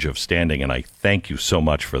courage of standing, and I thank you so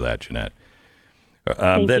much for that, Jeanette.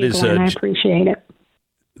 Thank you, Glenn. I appreciate it.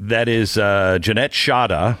 That is Jeanette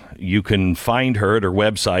Schade. You can find her at her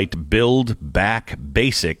website,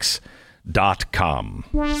 buildbackbasics.com.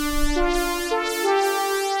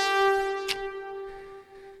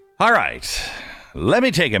 All right. Let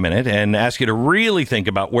me take a minute and ask you to really think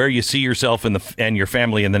about where you see yourself and your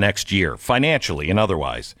family in the next year, financially and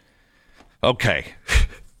otherwise. Okay.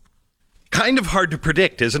 Kind of hard to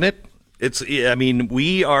predict, isn't it? That's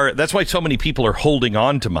why so many people are holding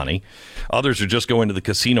on to money. Others are just going to the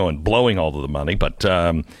casino and blowing all of the money. But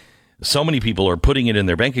so many people are putting it in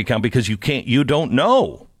their bank account because you don't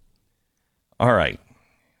know. All right.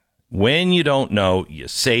 When you don't know, you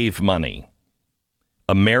save money.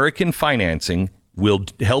 American financing will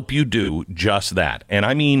help you do just that. And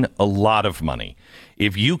I mean a lot of money.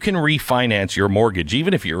 If you can refinance your mortgage,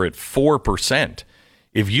 even if you're at 4%,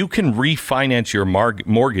 if you can refinance your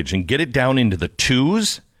mortgage and get it down into the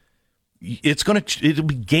 2s, it'll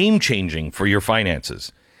be game changing for your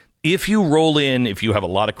finances. If you have a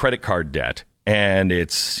lot of credit card debt and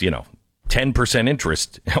it's, 10%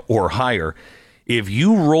 interest or higher, if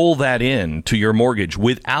you roll that in to your mortgage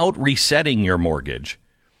without resetting your mortgage,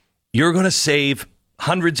 you're going to save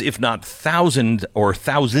hundreds, if not thousands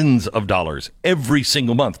of dollars every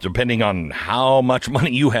single month, depending on how much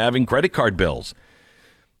money you have in credit card bills.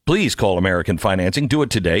 Please call American Financing. Do it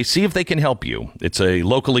today. See if they can help you. It's a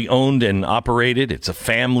locally owned and operated. It's a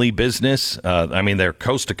family business. They're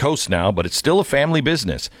coast to coast now, but it's still a family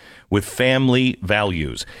business with family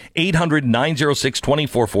values.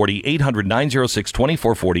 800-906-2440,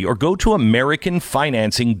 800-906-2440, or go to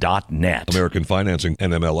AmericanFinancing.net. American Financing,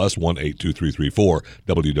 NMLS 182334,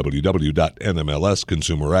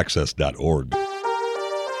 www.nmlsconsumeraccess.org.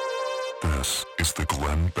 This is the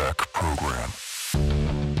Glenn Beck Program.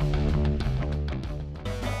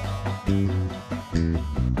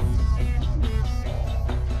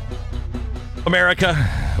 America,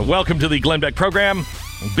 welcome to the Glenn Beck Program.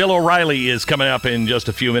 Bill O'Reilly is coming up in just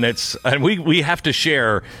a few minutes, and we have to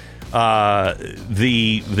share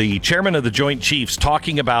the chairman of the Joint Chiefs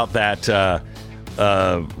talking about that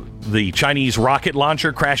the Chinese rocket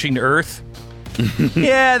launcher crashing to Earth.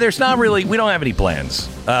 Yeah, we don't have any plans.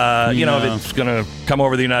 If it's going to come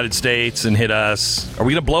over the United States and hit us, are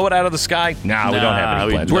we going to blow it out of the sky? We don't have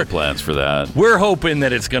any plans. No plans for that. We're hoping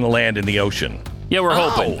that it's going to land in the ocean. Yeah, we're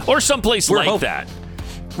hoping. Or someplace that.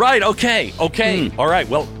 Right, okay. All right,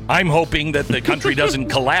 well, I'm hoping that the country doesn't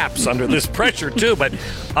collapse under this pressure, too, but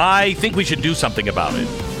I think we should do something about it.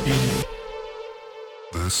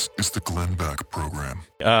 This is the Glenn Beck Program.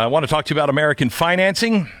 I want to talk to you about American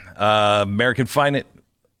Financing. I'm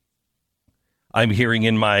hearing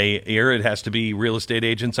in my ear it has to be real estate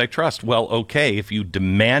agents I trust. Well, okay, if you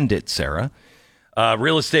demand it, Sarah.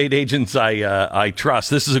 Real estate agents I trust.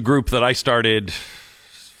 This is a group that I started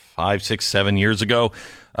 5, 6, 7 years ago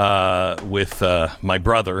with my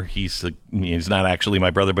brother. He's not actually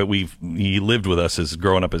my brother, but he lived with us as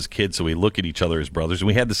growing up as kids, so we look at each other as brothers. And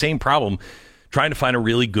we had the same problem trying to find a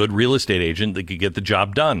really good real estate agent that could get the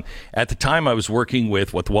job done. At the time, I was working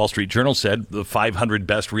with what the Wall Street Journal said, the 500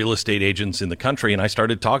 best real estate agents in the country, and I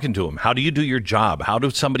started talking to them. How do you do your job? How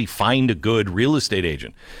does somebody find a good real estate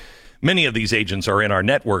agent? Many of these agents are in our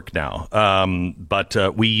network now, but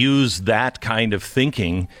we use that kind of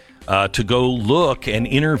thinking to go look and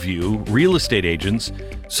interview real estate agents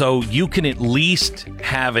so you can at least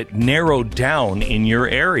have it narrowed down in your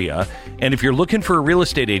area. And if you're looking for a real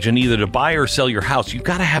estate agent, either to buy or sell your house, you've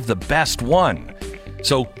got to have the best one.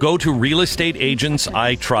 So go to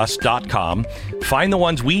realestateagentsitrust.com, find the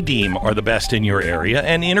ones we deem are the best in your area,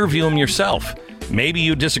 and interview them yourself. Maybe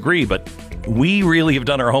you disagree, but we really have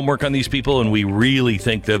done our homework on these people, and we really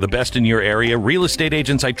think they're the best in your area.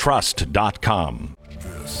 realestateagentsitrust.com.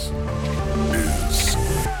 This is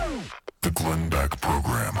the Glenn Beck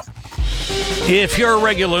Program. If you're a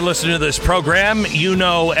regular listener to this program, you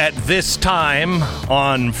know at this time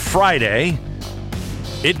on Friday,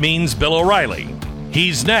 it means Bill O'Reilly.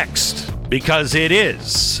 He's next because it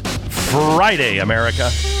is Friday,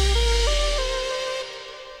 America.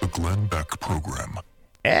 The Glenn Beck Program.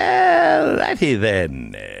 Alrighty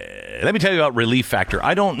then. Let me tell you about Relief Factor.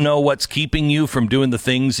 I don't know what's keeping you from doing the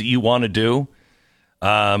things that you want to do.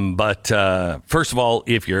 But first of all,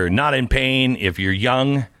 if you're not in pain, if you're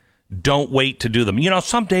young, don't wait to do them.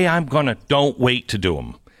 Someday don't wait to do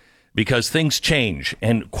them because things change.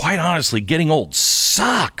 And quite honestly, getting old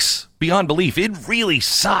sucks beyond belief. It really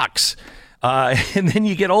sucks. And then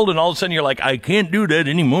you get old and all of a sudden you're like, I can't do that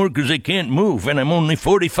anymore because I can't move and I'm only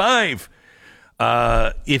 45.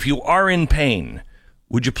 If you are in pain,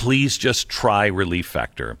 would you please just try Relief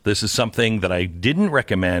Factor? This is something that I didn't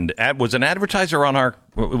recommend. Was an advertiser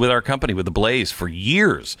with our company, with the Blaze, for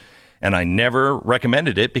years, and I never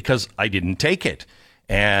recommended it because I didn't take it.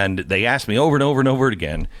 And they asked me over and over and over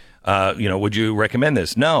again, would you recommend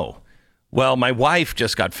this? No. Well, my wife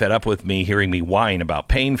just got fed up with me hearing me whine about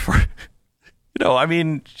pain for,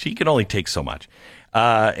 she can only take so much.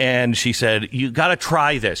 And she said, you got to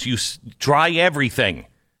try this. You try everything.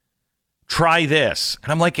 Try this.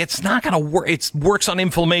 And I'm like, it's not going to work. It works on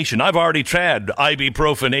inflammation. I've already tried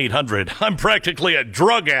ibuprofen 800. I'm practically a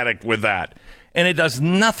drug addict with that. And it does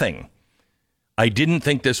nothing. I didn't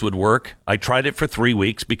think this would work. I tried it for 3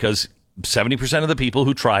 weeks because 70% of the people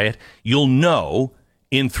who try it, you'll know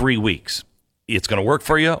in 3 weeks. It's going to work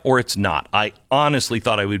for you or it's not. I honestly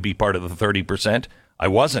thought I would be part of the 30%. I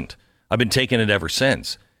wasn't. I've been taking it ever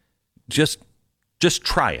since. Just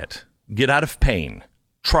try it. Get out of pain.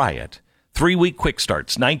 Try it. 3-week quick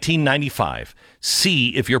starts, $19.95.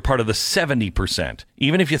 See if you're part of the 70%.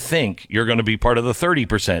 Even if you think you're going to be part of the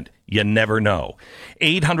 30%, you never know.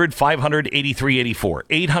 800-500-8384.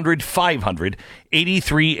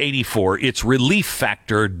 800-500-8384. It's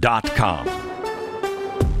relieffactor.com.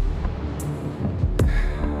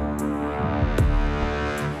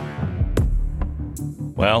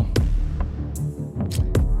 Well,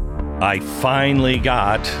 I finally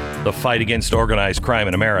got The Fight Against Organized Crime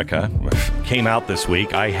in America. Came out this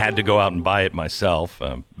week. I had to go out and buy it myself.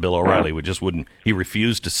 Bill O'Reilly he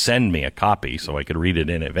refused to send me a copy so I could read it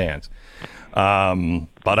in advance.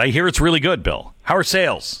 But I hear it's really good, Bill. How are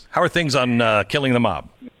sales? How are things on Killing the Mob?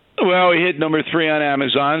 Well, we hit number 3 on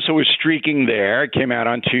Amazon, so we're streaking there. It came out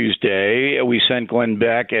on Tuesday. We sent Glenn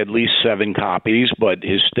Beck at least 7 copies, but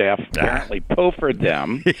his staff apparently pilfered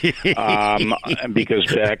them because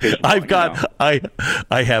Beck is.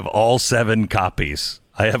 I have all 7 copies.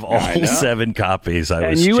 I have all 7 copies.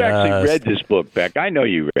 You actually read this book, Beck. I know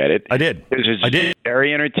you read it. I did. I did.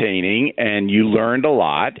 Very entertaining, and you learned a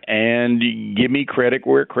lot. And give me credit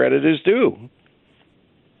where credit is due.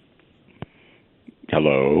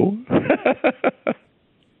 Hello.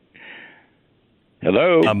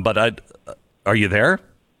 Hello. But are you there?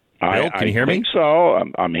 Bill, can you hear me? I think so.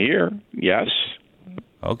 I'm here. Yes.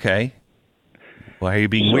 Okay. Why are you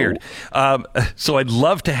being weird? So I'd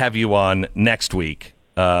love to have you on next week.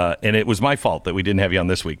 And it was my fault that we didn't have you on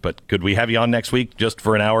this week. But could we have you on next week just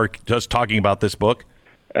for an hour, just talking about this book?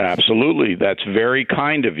 Absolutely. That's very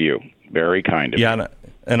kind of you. Very kind of you. Yeah,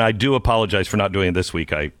 and I do apologize for not doing it this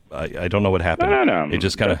week. I don't know what happened. No. It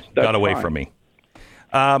just kind of got away from me.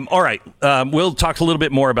 All right. We'll talk a little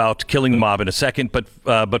bit more about Killing the Mob in a second.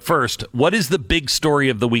 But first, what is the big story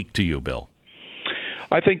of the week to you, Bill?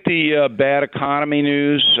 I think the bad economy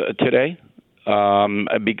news today,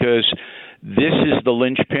 because this is the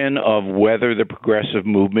linchpin of whether the progressive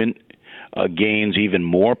movement gains even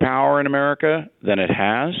more power in America than it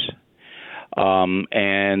has.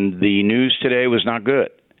 And the news today was not good.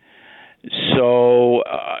 So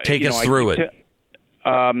take us through it.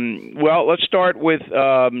 Well, let's start with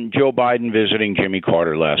Joe Biden visiting Jimmy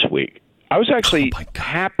Carter last week. I was actually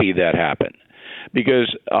happy that happened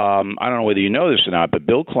because I don't know whether you know this or not, but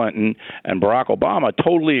Bill Clinton and Barack Obama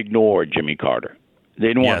totally ignored Jimmy Carter. They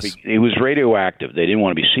didn't want to be. He was radioactive. They didn't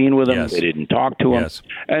want to be seen with him. Yes. They didn't talk to him. Yes.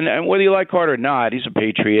 And whether you like Carter or not, he's a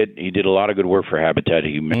patriot. He did a lot of good work for Habitat of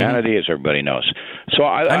Humanity, as everybody knows. So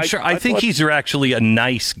I think he's actually a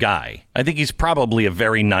nice guy. I think he's probably a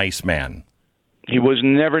very nice man. He was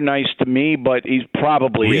never nice to me, but he's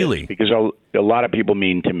probably really is, because a lot of people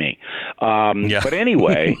mean to me. But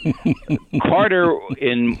anyway, Carter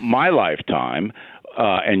in my lifetime.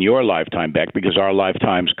 And your lifetime, Beck, because our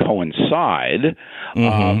lifetimes coincide,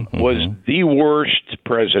 was the worst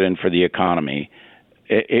president for the economy.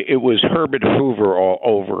 It was Herbert Hoover all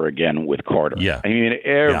over again with Carter. Yeah. I mean,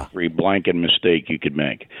 every blanket mistake you could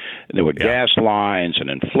make. There were gas lines and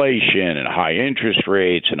inflation and high interest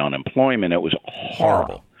rates and unemployment. It was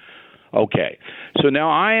horrible. Okay. So now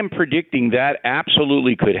I am predicting that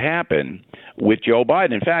absolutely could happen with Joe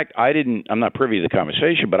Biden. In fact, I'm not privy to the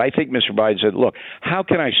conversation, but I think Mr. Biden said, look, how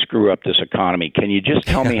can I screw up this economy? Can you just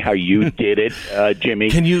tell me how you did it, Jimmy?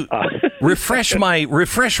 Can you refresh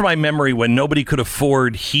my memory when nobody could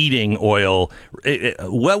afford heating oil? It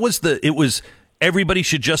was everybody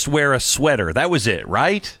should just wear a sweater. That was it,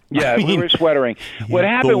 right? Yeah, we were sweatering. What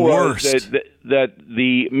happened was that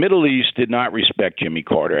the Middle East did not respect Jimmy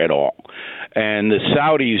Carter at all. And the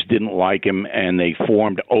Saudis didn't like him, and they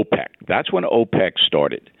formed OPEC. That's when OPEC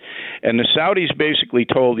started. And the Saudis basically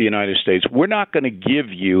told the United States, we're not going to give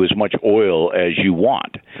you as much oil as you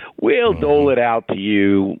want. We'll dole it out to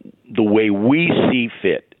you the way we see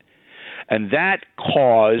fit. And that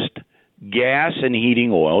caused gas and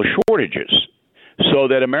heating oil shortages. So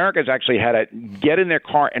that Americans actually had to get in their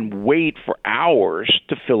car and wait for hours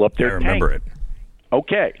to fill up their tank. I remember it.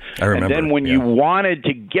 Okay. I remember. And then when you wanted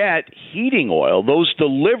to get heating oil, those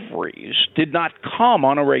deliveries did not come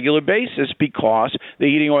on a regular basis because the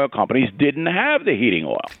heating oil companies didn't have the heating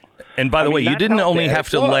oil. And by the way, you didn't only have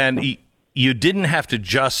to land. You didn't have to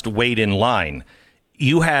just wait in line.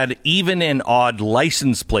 You had even and odd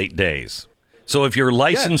license plate days. So if your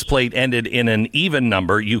license plate ended in an even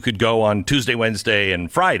number, you could go on Tuesday, Wednesday, and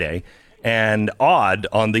Friday, and odd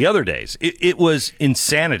on the other days. It was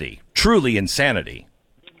insanity, truly insanity.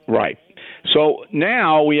 Right. So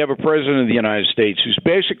now we have a president of the United States who's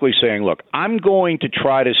basically saying, look, I'm going to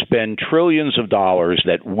try to spend trillions of dollars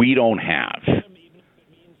that we don't have.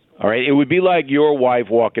 All right. It would be like your wife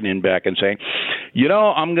walking in back and saying, you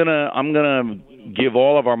know, I'm gonna give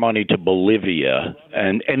all of our money to Bolivia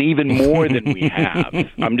and even more than we have.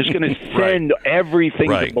 I'm just going to send everything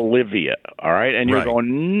to Bolivia. All right. And you're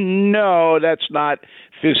going, no, that's not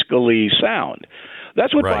fiscally sound.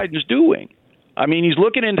 That's what Biden's doing. I mean, he's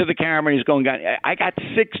looking into the camera and he's going, I got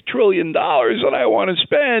 $6 trillion that I want to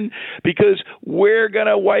spend because we're going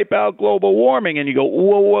to wipe out global warming. And you go,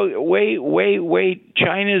 whoa, wait.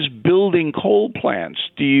 China's building coal plants.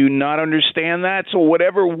 Do you not understand that? So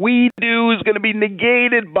whatever we do is going to be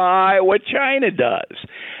negated by what China does.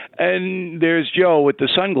 And there's Joe with the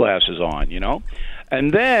sunglasses on,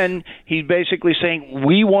 And then he's basically saying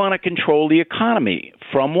we want to control the economy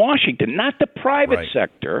from Washington, not the private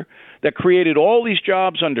sector that created all these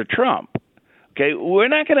jobs under Trump. Okay, we're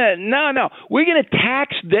not going to, no. We're going to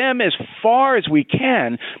tax them as far as we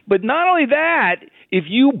can. But not only that, if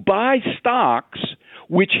you buy stocks,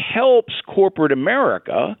 which helps corporate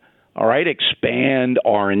America, all right, expand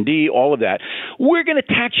R&D, all of that, we're going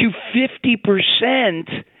to tax you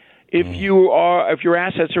 50% if your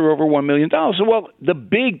assets are over $1 million. So, well, the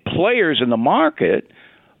big players in the market,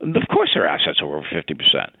 of course their assets are over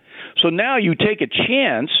 50%. So now you take a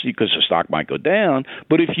chance because the stock might go down,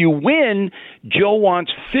 but if you win, Joe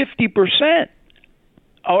wants 50%.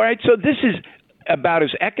 All right, so this is about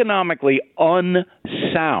as economically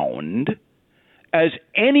unsound as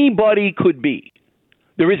anybody could be.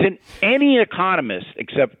 There isn't any economist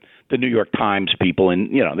except the New York Times people,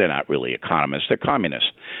 and they're not really economists, they're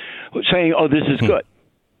communists, saying, oh, this is good.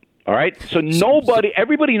 All right, so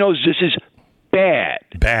everybody knows this is bad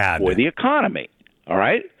for the economy. All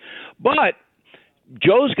right. But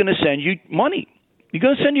Joe's going to send you money. He's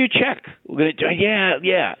going to send you a check. We're going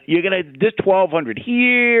to, you're going to this $1,200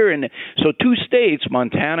 here, and so 2 states,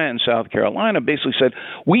 Montana and South Carolina, basically said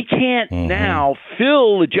we can't now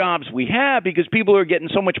fill the jobs we have because people are getting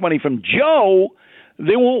so much money from Joe,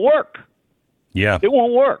 they won't work. Yeah, it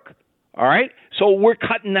won't work. All right, so we're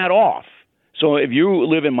cutting that off. So if you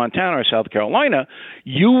live in Montana or South Carolina,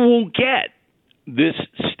 you won't get this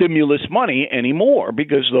stimulus money anymore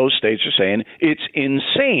because those states are saying it's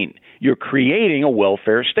insane. You're creating a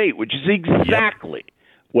welfare state, which is exactly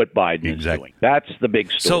what Biden is doing. That's the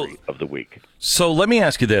big story of the week. So let me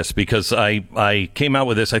ask you this, because I came out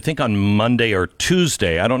with this, I think, on Monday or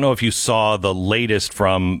Tuesday. I don't know if you saw the latest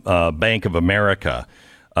from Bank of America,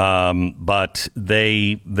 but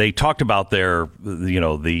they talked about their,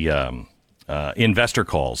 the investor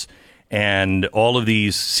calls. And all of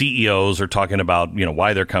these CEOs are talking about,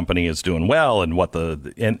 why their company is doing well and what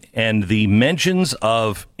and the mentions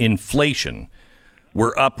of inflation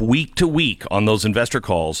were up week to week on those investor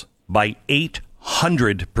calls by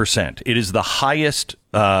 800%. It is the highest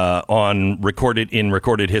in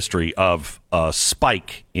recorded history of a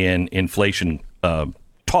spike in inflation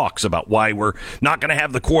talks about why we're not going to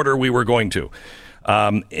have the quarter we were going to.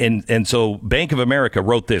 And so Bank of America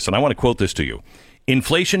wrote this, and I want to quote this to you.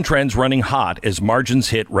 Inflation trends running hot as margins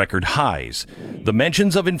hit record highs. The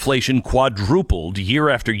mentions of inflation quadrupled year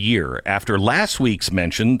after year after last week's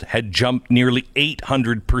mention had jumped nearly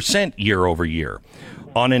 800% year over year.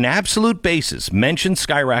 On an absolute basis, mentions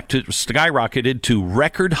skyrocketed to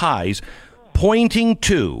record highs, pointing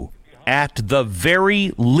to, at the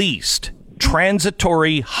very least,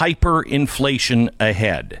 transitory hyperinflation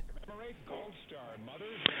ahead.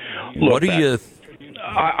 What do you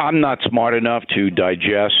I'm not smart enough to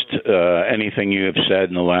digest anything you have said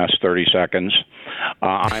in the last 30 seconds.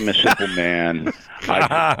 I'm a simple man.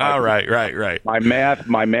 Right. My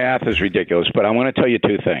math is ridiculous, but I want to tell you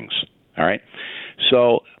 2 things. All right.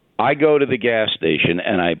 So I go to the gas station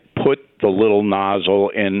and I put the little nozzle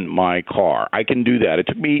in my car. I can do that. It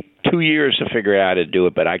took me 2 years to figure out how to do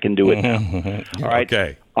it, but I can do it now. All right.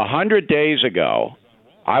 Okay. 100 days ago,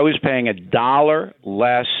 I was paying $1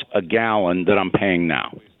 less a gallon than I'm paying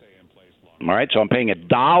now. All right, so I'm paying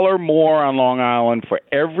 $1 more on Long Island for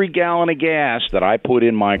every gallon of gas that I put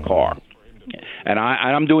in my car. And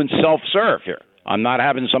I'm doing self-serve here. I'm not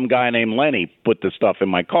having some guy named Lenny put the stuff in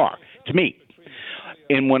my car. It's me.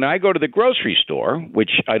 And when I go to the grocery store,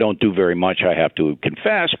 which I don't do very much, I have to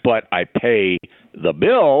confess, but I pay the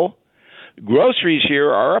bill, groceries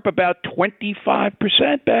here are up about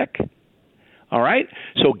 25%, Beck. All right?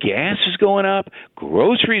 So gas is going up.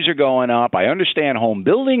 Groceries are going up. I understand home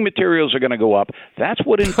building materials are going to go up. That's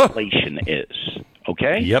what inflation is.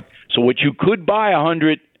 Okay? Yep. So what you could buy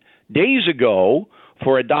 100 days ago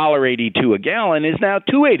for $1.82 a gallon is now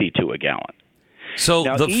 $2.82 a gallon. So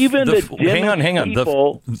now, hang on.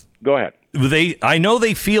 People, go ahead. I know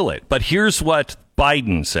they feel it, but here's what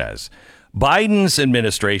Biden says. Biden's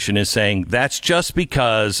administration is saying that's just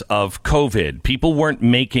because of COVID. People weren't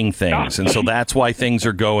making things, and so that's why things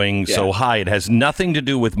are going so high. It has nothing to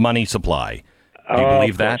do with money supply. Do you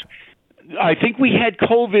believe that? I think we had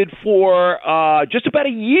COVID for just about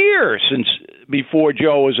a year before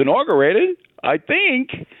Joe was inaugurated, I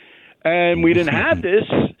think. And we didn't have this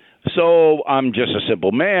So I'm just a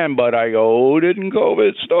simple man, but I go, didn't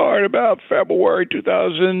COVID start about February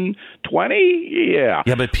 2020? Yeah.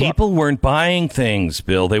 Yeah, but people weren't buying things,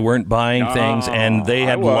 Bill. They weren't buying things, and they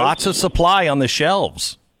had lots of supply on the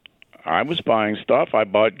shelves. I was buying stuff. I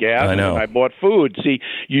bought gas. I know. And I bought food. See,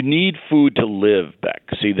 you need food to live, Beck.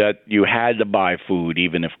 See, that you had to buy food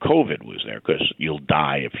even if COVID was there, because you'll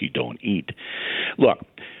die if you don't eat. Look,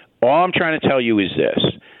 all I'm trying to tell you is this.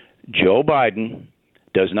 Joe Biden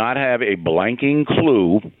does not have a blanking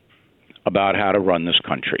clue about how to run this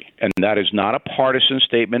country. And that is not a partisan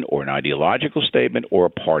statement or an ideological statement or a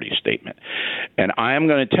party statement. And I am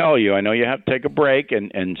going to tell you, I know you have to take a break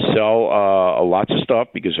and sell lots of stuff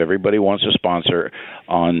because everybody wants to sponsor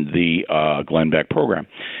on the Glenn Beck program.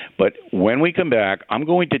 But when we come back, I'm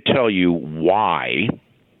going to tell you why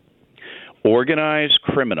organized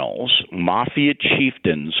criminals, mafia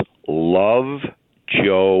chieftains, love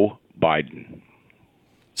Joe Biden.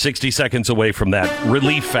 60 seconds away from that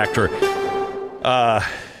relief factor.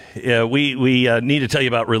 We need to tell you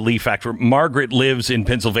about relief factor. Margaret lives in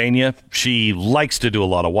Pennsylvania. She likes to do a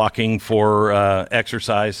lot of walking for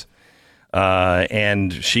exercise.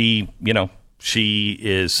 And she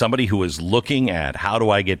is somebody who is looking at how do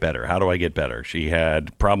I get better? How do I get better? She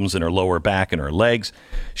had problems in her lower back and her legs.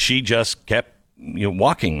 She just kept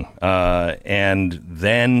walking. And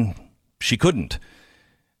then she couldn't.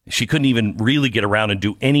 She couldn't even really get around and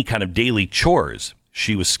do any kind of daily chores.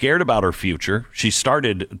 She was scared about her future. She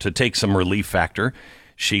started to take some relief factor.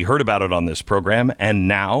 She heard about it on this program, and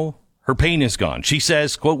now her pain is gone. She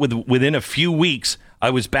says, quote, within a few weeks, I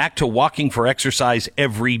was back to walking for exercise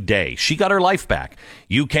every day. She got her life back.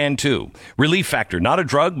 You can too. Relief Factor, not a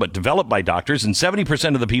drug, but developed by doctors, and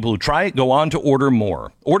 70% of the people who try it go on to order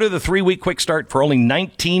more. Order the 3-week quick start for only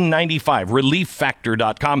 $19.95.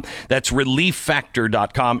 ReliefFactor.com. That's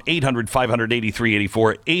ReliefFactor.com.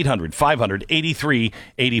 800-500-8384.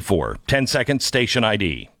 800-500-8384. 10 seconds, station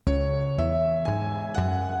ID.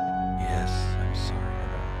 Yes, I'm sorry.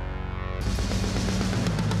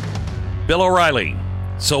 Bill O'Reilly.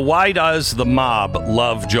 So why does the mob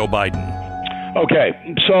love Joe Biden?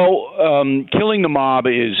 Okay, so killing the mob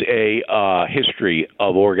is a history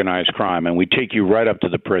of organized crime, and we take you right up to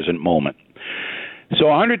the present moment. So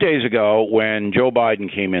 100 days ago, when Joe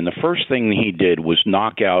Biden came in, the first thing he did was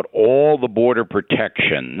knock out all the border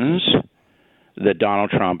protections that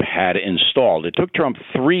Donald Trump had installed. It took Trump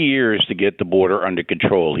 3 years to get the border under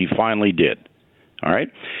control. He finally did. All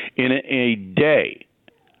right? In a day,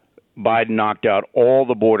 Biden knocked out all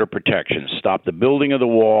the border protections, stopped the building of the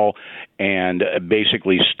wall, and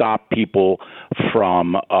basically stopped people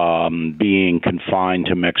from being confined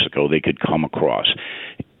to Mexico. They could come across.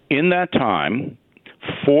 In that time,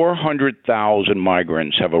 400,000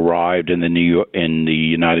 migrants have arrived in the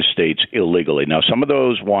United States illegally. Now, some of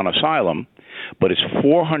those want asylum, but it's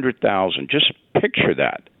 400,000. Just picture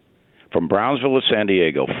that. From Brownsville to San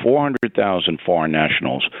Diego, 400,000 foreign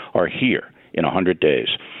nationals are here in 100 days.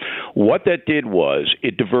 What that did was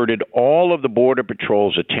it diverted all of the Border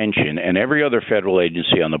Patrol's attention and every other federal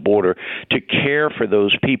agency on the border to care for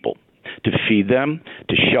those people, to feed them,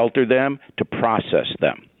 to shelter them, to process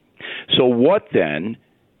them. So what then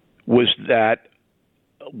was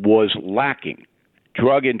lacking?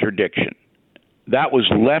 Drug interdiction. That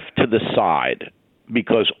was left to the side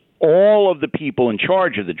because all of the people in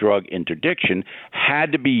charge of the drug interdiction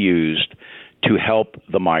had to be used to help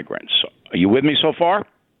the migrants. Are you with me so far?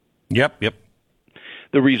 Yep.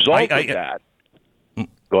 The result of that...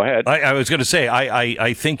 Go ahead. I was going to say,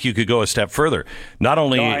 I think you could go a step further. Not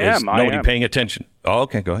only is nobody paying attention. Oh,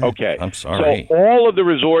 okay, go ahead. Okay. I'm sorry. So all of the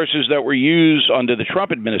resources that were used under the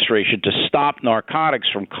Trump administration to stop narcotics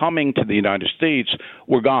from coming to the United States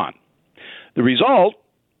were gone. The result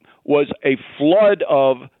was a flood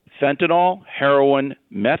of fentanyl, heroin,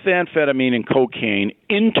 methamphetamine, and cocaine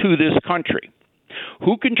into this country.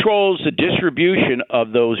 Who controls the distribution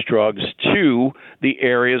of those drugs to the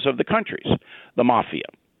areas of the countries? The mafia.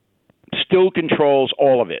 Still controls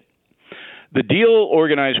all of it. The deal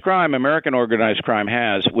American organized crime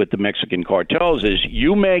has with the Mexican cartels is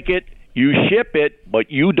you make it, you ship it,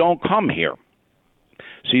 but you don't come here.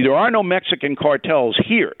 See, there are no Mexican cartels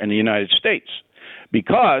here in the United States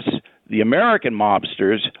because the American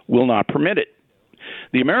mobsters will not permit it.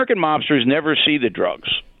 The American mobsters never see the drugs.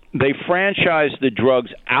 They franchise the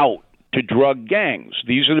drugs out to drug gangs.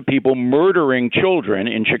 These are the people murdering children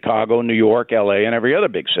in Chicago, New York, L.A., and every other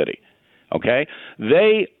big city. Okay?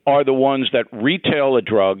 They are the ones that retail the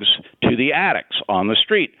drugs to the addicts on the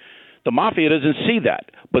street. The mafia doesn't see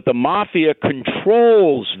that, but the mafia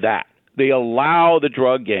controls that. They allow the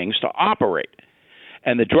drug gangs to operate.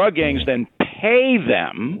 And the drug gangs then pay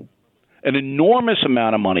them an enormous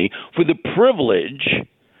amount of money for the privilege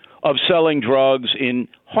of selling drugs in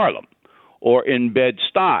Harlem or in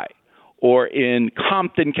Bed-Stuy or in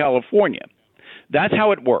Compton, California. That's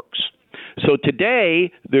how it works. So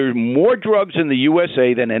today, there's more drugs in the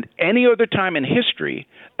USA than at any other time in history,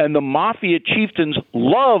 and the mafia chieftains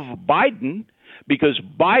love Biden because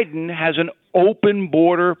Biden has an open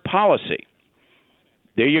border policy.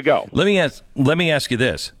 There you go. Let me ask you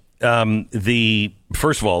this.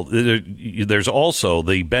 First of all, there's also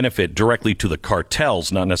the benefit directly to the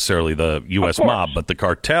cartels, not necessarily the U.S. mob, but the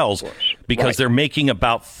cartels, because they're making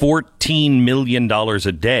about $14 million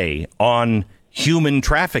a day on human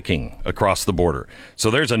trafficking across the border. So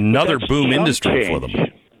there's another boom industry for them.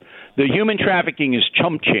 The human trafficking is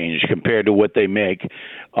chump change compared to what they make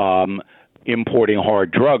importing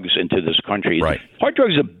hard drugs into this country. Right. Hard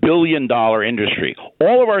drugs is a $1 billion industry.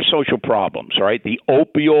 All of our social problems, right? The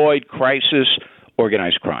opioid crisis,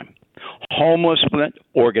 organized crime. Homelessness,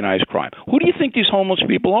 organized crime. Who do you think these homeless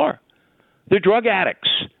people are? They're drug addicts.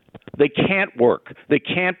 They can't work. They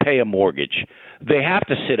can't pay a mortgage. They have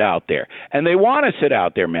to sit out there. And they want to sit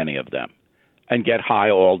out there, many of them, and get high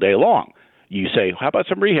all day long. You say, how about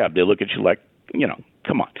some rehab? They look at you like,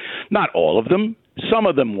 come on. Not all of them. Some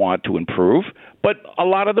of them want to improve, but a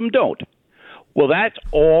lot of them don't. Well, that's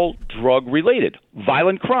all drug-related.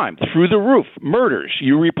 Violent crime, through the roof. Murders,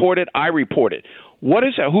 you report it, I report it. What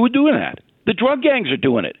is that? Who's doing that? The drug gangs are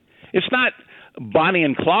doing it. It's not Bonnie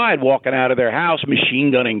and Clyde walking out of their house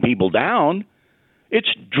machine gunning people down. It's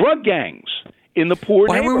drug gangs in the poor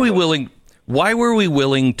neighborhoods. Why were we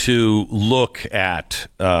willing to look at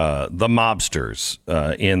the mobsters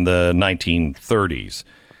in the 1930s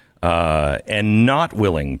and not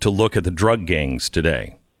willing to look at the drug gangs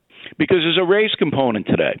today? Because there's a race component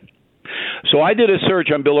today. So I did a search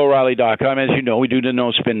on BillO'Reilly.com. As you know, we do the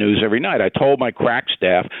No Spin News every night. I told my crack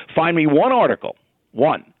staff, find me one article,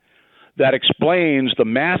 that explains the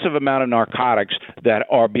massive amount of narcotics that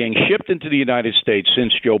are being shipped into the United States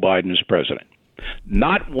since Joe Biden is president.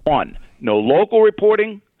 Not one. No local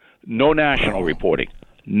reporting, no national reporting.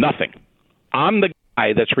 Nothing. I'm the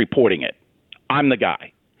guy that's reporting it. I'm the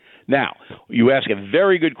guy. Now, you ask a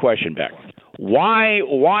very good question, Beck. Why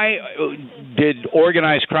did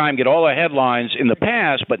organized crime get all the headlines in the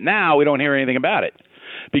past, but now we don't hear anything about it?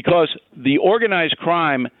 Because the organized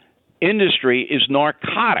crime industry is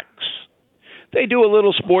narcotics. They do a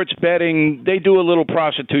little sports betting. They do a little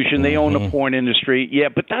prostitution. They own the porn industry. Yeah,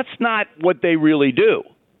 but that's not what they really do.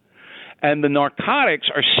 And the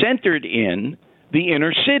narcotics are centered in the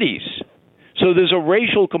inner cities. So there's a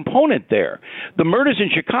racial component there. The murders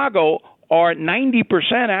in Chicago are 90%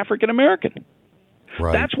 African American.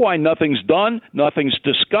 Right. That's why nothing's done, nothing's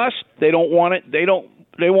discussed. They don't want it.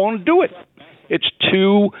 They won't do it. It's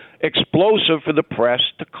too explosive for the press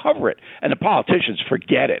to cover it. And the politicians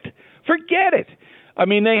forget it. Forget it. I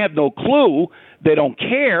mean, they have no clue. They don't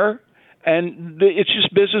care. And it's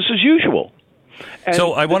just business as usual. And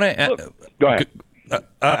so I want to go ahead.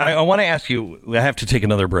 I want to ask you, I have to take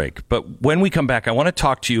another break, but when we come back, I want to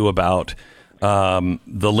talk to you about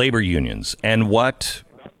the labor unions and what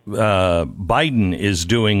Biden is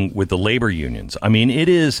doing with the labor unions. I mean,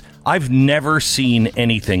 I've never seen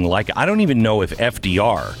anything like it. I don't even know if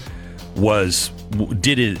FDR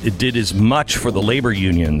did as much for the labor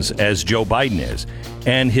unions as Joe Biden is.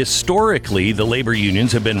 And historically, the labor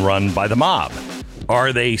unions have been run by the mob.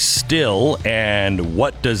 Are they still, and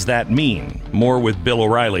what does that mean? More with Bill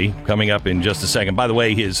O'Reilly coming up in just a second. By the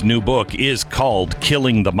way, his new book is called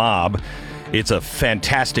Killing the Mob. It's a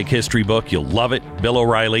fantastic history book. You'll love it. Bill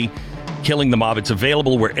O'Reilly, Killing the Mob. It's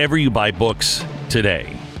available wherever you buy books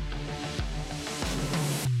today.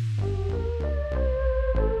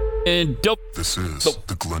 And This is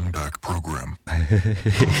the Glenn Beck Program.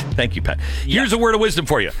 Thank you, Pat. Here's a word of wisdom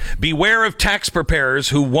for you. Beware of tax preparers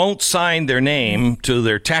who won't sign their name to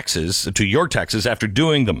your taxes after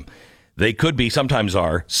doing them. They could be, sometimes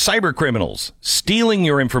are, cyber criminals stealing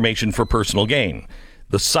your information for personal gain.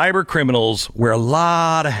 The cyber criminals wear a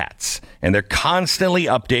lot of hats, and they're constantly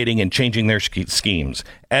updating and changing their schemes.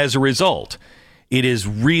 As a result, it is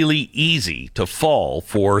really easy to fall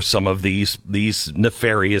for some of these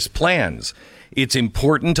nefarious plans. It's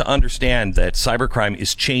important to understand that cybercrime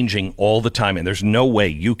is changing all the time, and there's no way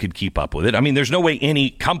you could keep up with it. I mean, there's no way any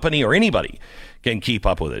company or anybody can keep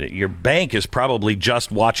up with it. Your bank is probably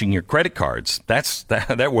just watching your credit cards.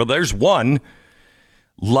 Well, there's one.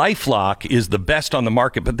 LifeLock is the best on the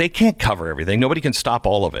market, but they can't cover everything. Nobody can stop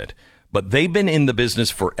all of it. But they've been in the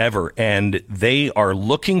business forever, and they are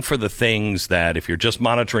looking for the things that if you're just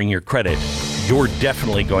monitoring your credit, you're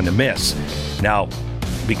definitely going to miss. Now,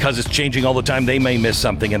 because it's changing all the time, they may miss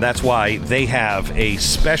something, and that's why they have a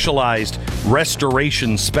specialized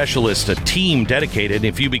restoration specialist, a team dedicated.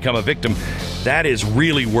 If you become a victim, that is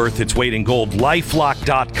really worth its weight in gold.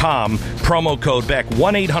 LifeLock.com, promo code Beck,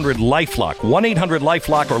 1-800-LifeLock,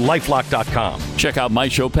 1-800-LifeLock or LifeLock.com. Check out my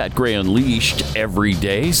show, Pat Gray Unleashed, every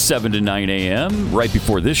day, 7 to 9 a.m., right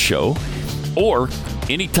before this show, or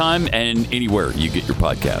anytime and anywhere you get your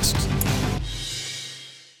podcasts.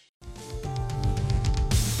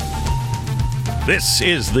 This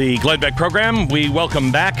is the Glenn Beck program. We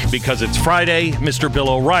welcome back, because it's Friday, Mr. Bill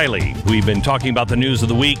O'Reilly. We've been talking about the news of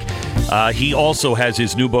the week. He also has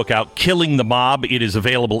his new book out, Killing the Mob. It is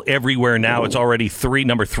available everywhere now. It's already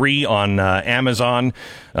number 3 on Amazon,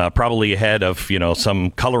 probably ahead of some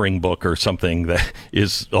coloring book or something that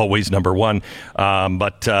is always number 1.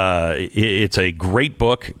 But it's a great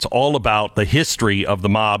book. It's all about the history of the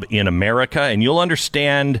mob in America, and you'll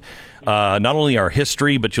understand not only our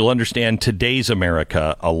history, but you'll understand today's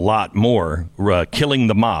America a lot more. Killing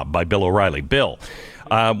the Mob by Bill O'Reilly. Bill,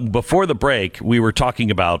 before the break, we were talking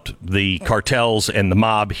about the cartels and the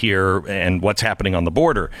mob here and what's happening on the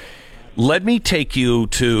border. Let me take you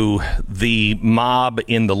to the mob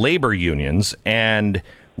in the labor unions, and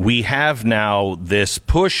we have now this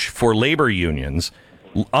push for labor unions,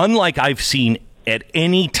 unlike I've seen at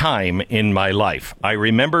any time in my life. I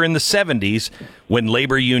remember in the 70s when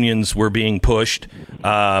labor unions were being pushed,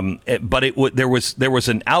 but there was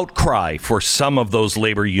an outcry for some of those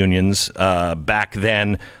labor unions back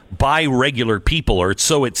then by regular people, or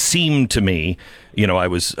so it seemed to me. I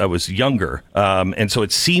was younger, and so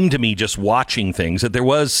it seemed to me, just watching things, that there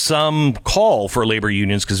was some call for labor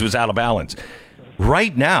unions because it was out of balance.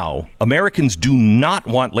 Right now, Americans do not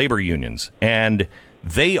want labor unions, and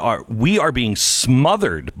we are being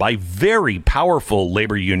smothered by very powerful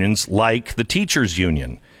labor unions like the teachers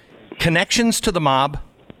union. Connections to the mob?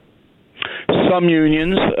 Some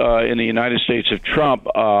unions in the United States of Trump,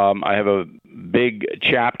 I have a big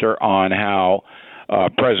chapter on how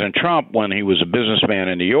President Trump, when he was a businessman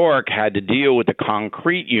in New York, had to deal with the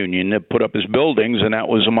concrete union that put up his buildings, and that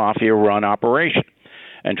was a mafia-run operation.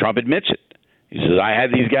 And Trump admits it. He says, I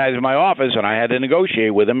had these guys in my office, and I had to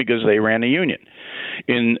negotiate with them because they ran the union.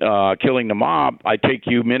 In Killing the Mob, I take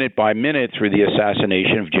you minute by minute through the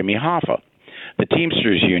assassination of Jimmy Hoffa, the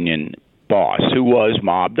Teamsters Union boss, who was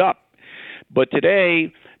mobbed up. But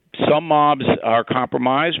today, some mobs are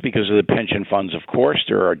compromised because of the pension funds, of course.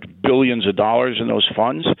 There are billions of dollars in those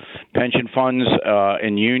funds. Pension funds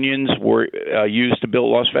and unions were used to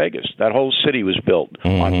build Las Vegas. That whole city was built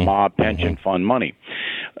on mob pension fund money.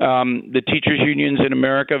 The teachers' unions in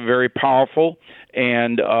America, very powerful.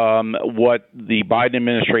 And what the Biden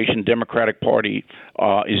administration, Democratic Party,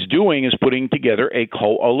 is doing is putting together a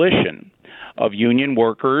coalition of union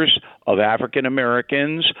workers, of African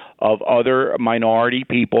Americans, of other minority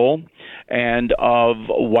people, and of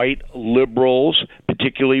white liberals,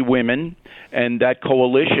 particularly women. And that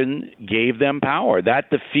coalition gave them power. That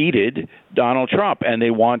defeated Donald Trump, and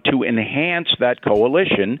they want to enhance that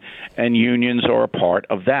coalition, and unions are a part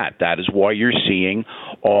of that. That is why you're seeing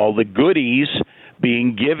all the goodies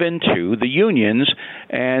being given to the unions,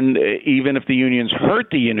 and even if the unions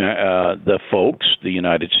hurt the folks, the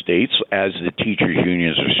United States, as the teachers'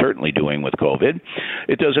 unions are certainly doing with COVID,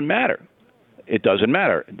 it doesn't matter. It doesn't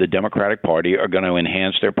matter. The Democratic Party are going to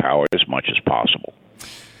enhance their power as much as possible.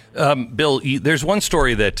 Bill, there's one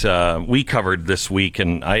story that we covered this week,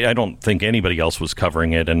 and I don't think anybody else was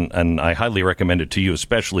covering it, and I highly recommend it to you,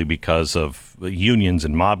 especially because of unions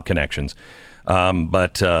and mob connections.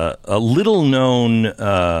 But a little-known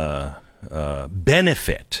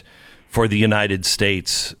benefit for the United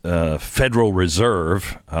States Federal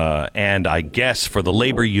Reserve, and I guess for the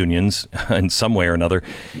labor unions in some way or another,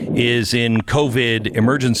 is in COVID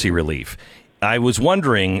emergency relief. I was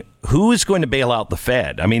wondering, who is going to bail out the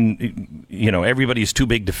Fed? I mean, everybody's too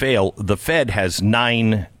big to fail. The Fed has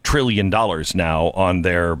 $9 trillion now on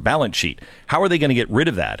their balance sheet. How are they going to get rid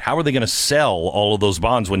of that? How are they going to sell all of those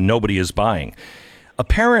bonds when nobody is buying?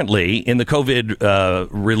 Apparently, in the COVID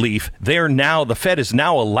relief, the Fed is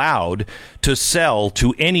now allowed to sell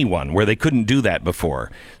to anyone where they couldn't do that before.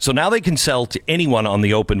 So now they can sell to anyone on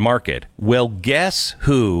the open market. Well, guess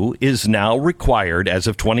who is now required as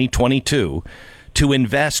of 2022 to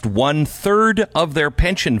invest 1/3 of their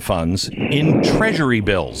pension funds in Treasury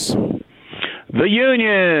bills? The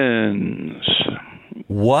unions.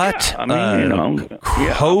 What?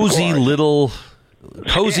 Yeah, cozy little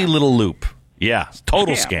loop. Yeah,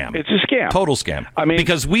 total scam. It's a scam. Total scam. I mean,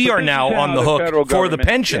 because we are now on the hook for the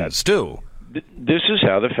pensions, too. This is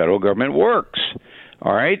how the federal government works.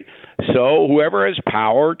 All right? So whoever has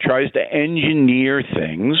power tries to engineer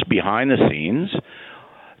things behind the scenes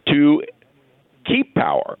to keep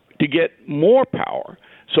power, to get more power.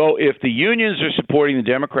 So if the unions are supporting the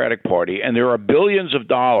Democratic Party and there are billions of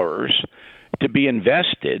dollars to be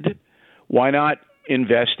invested, why not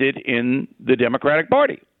invest it in the Democratic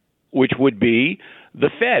Party, which would be the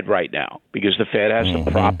Fed right now, because the Fed has to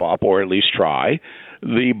prop up, or at least try,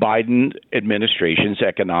 the Biden administration's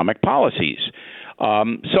economic policies.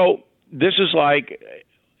 So this is like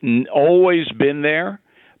always been there,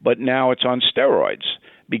 but now it's on steroids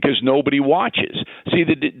because nobody watches. See,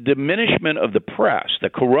 the diminishment of the press, the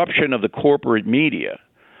corruption of the corporate media,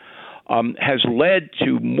 has led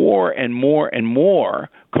to more and more and more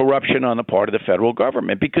corruption on the part of the federal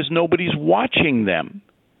government because nobody's watching them.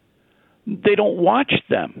 They don't watch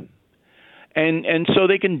them. And so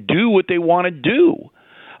they can do what they want to do.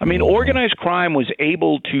 I mean, organized crime was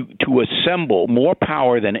able to assemble more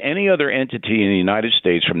power than any other entity in the United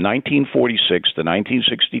States from 1946 to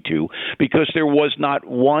 1962 because there was not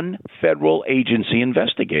one federal agency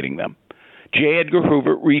investigating them. J. Edgar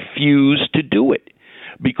Hoover refused to do it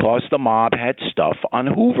because the mob had stuff on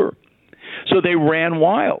Hoover. So they ran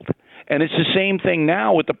wild. And it's the same thing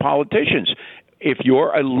now with the politicians. If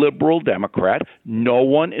you're a liberal Democrat, no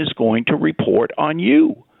one is going to report on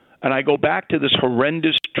you. And I go back to this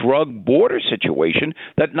horrendous drug border situation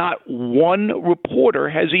that not one reporter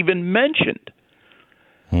has even mentioned.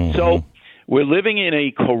 So we're living in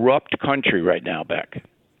a corrupt country right now, Beck.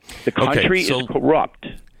 The country is corrupt.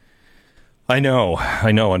 I know,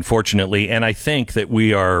 unfortunately, and I think that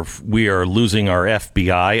we are losing our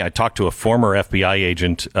FBI. I talked to a former FBI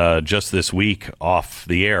agent just this week off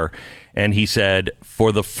the air, and he said,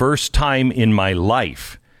 for the first time in my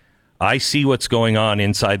life, I see what's going on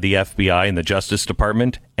inside the FBI and the Justice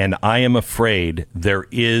Department, and I am afraid there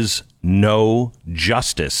is no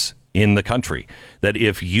justice in the country. That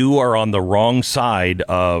if you are on the wrong side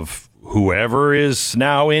of whoever is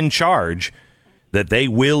now in charge, that they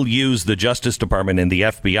will use the Justice Department and the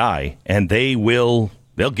FBI, and they'll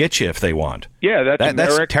get you if they want. Yeah,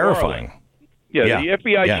 that's terrifying. Garland. Yeah, the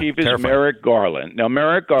FBI chief is terrifying. Merrick Garland. Now,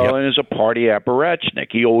 Merrick Garland is a party apparatchik.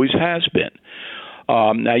 He always has been.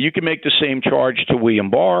 Now, you can make the same charge to William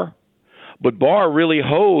Barr, but Barr really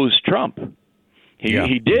hosed Trump.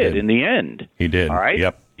 He did in the end. He did. All right?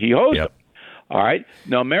 Yep. He hosed him. All right?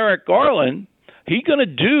 Now, Merrick Garland, he's going to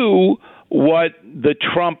do what the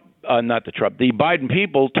Biden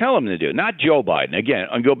people tell him to do. Not Joe Biden. Again,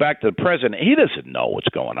 I'll go back to the president. He doesn't know what's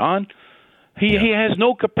going on. He has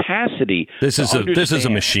no capacity. This is a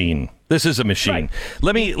machine. This is a machine.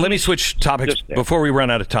 Right. Let me switch topics before we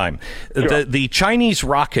run out of time. Sure. The Chinese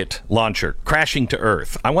rocket launcher crashing to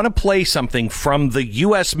Earth. I want to play something from the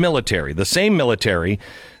U.S. military, the same military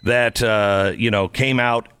that came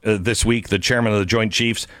out this week. The chairman of the Joint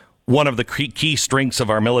Chiefs. One of the key strengths of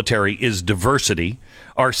our military is diversity.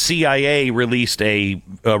 Our CIA released a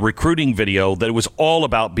recruiting video that was all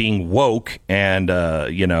about being woke and, a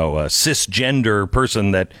cisgender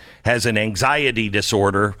person that has an anxiety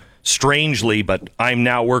disorder, strangely, but I'm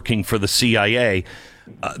now working for the CIA.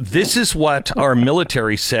 This is what our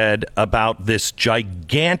military said about this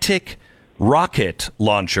gigantic rocket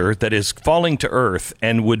launcher that is falling to Earth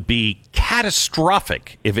and would be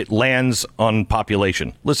catastrophic if it lands on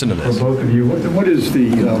population. Listen to this. For both of you, what is the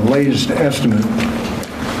latest estimate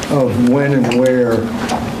of when and where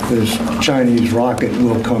this Chinese rocket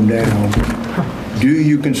will come down? Do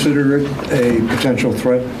you consider it a potential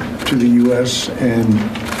threat to the U.S., and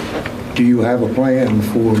do you have a plan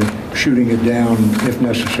for shooting it down if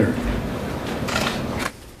necessary?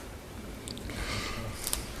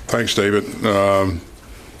 Thanks, David. The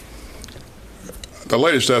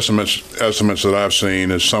latest estimates that I've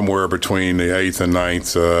seen is somewhere between the 8th and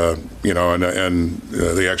 9th, and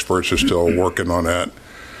the experts are still working on that.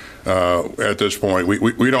 At this point,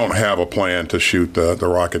 we don't have a plan to shoot the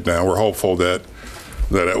rocket down. We're hopeful that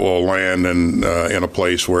it will land in a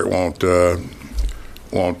place where it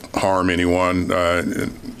won't harm anyone,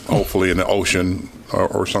 hopefully in the ocean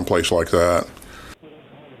or someplace like that.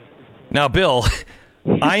 Now, Bill,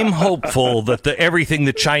 I'm hopeful that everything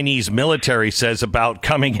the Chinese military says about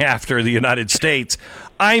coming after the United States,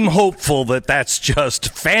 I'm hopeful that that's just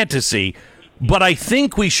fantasy, but I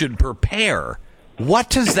think we should prepare. What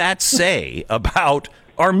does that say about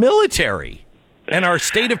our military and our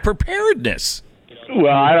state of preparedness?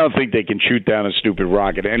 Well, I don't think they can shoot down a stupid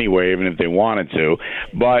rocket anyway, even if they wanted to.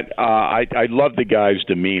 But I love the guy's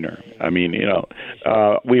demeanor. I mean,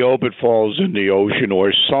 we hope it falls in the ocean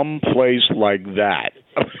or someplace like that.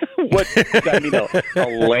 What? I mean,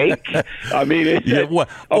 a lake? I mean,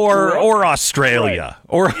 or Australia, right.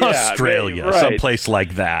 or Australia, right. someplace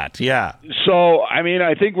like that. Yeah. So, I mean,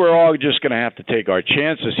 I think we're all just going to have to take our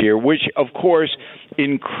chances here, which, of course,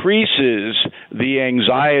 increases the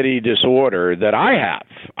anxiety disorder that I have.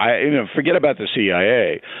 Forget about the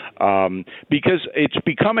CIA, because it's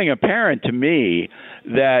becoming apparent to me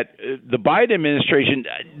that the Biden administration,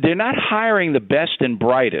 they're not hiring the best and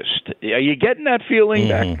brightest. Are you getting that feeling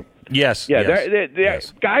back? Yes. Yeah,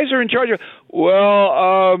 yes. Guys are in charge of, we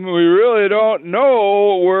really don't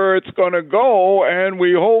know where it's going to go, and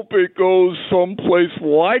we hope it goes someplace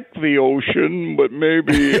like the ocean, but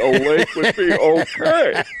maybe a lake would be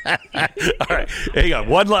okay. All right. Hang on.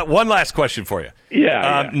 One last question for you.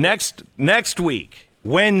 Yeah. Next week,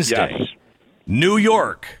 Wednesday, yes. New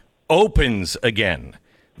York opens again.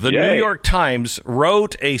 The New York Times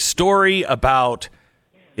wrote a story about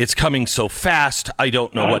it's coming so fast, I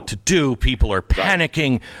don't know what to do. People are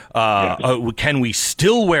panicking. Can we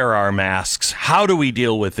still wear our masks? How do we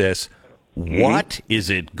deal with this? What is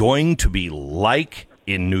it going to be like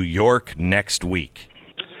in New York next week?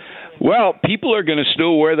 Well, people are going to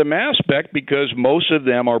still wear the mask back because most of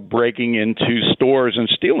them are breaking into stores and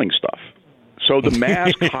stealing stuff. So the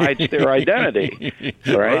mask hides their identity,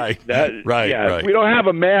 right? Right. We don't have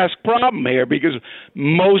a mask problem here because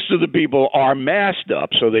most of the people are masked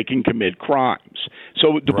up so they can commit crimes.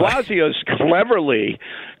 So de Blasio is cleverly,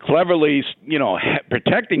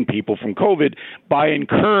 protecting people from COVID by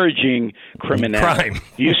encouraging criminality. Crime.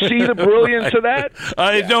 Do you see the brilliance of that?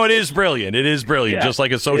 No, it is brilliant. It is brilliant, just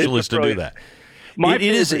like a socialist to do that. It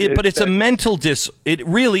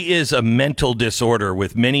really is a mental disorder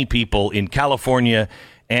with many people in California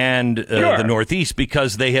and the Northeast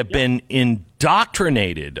because they have been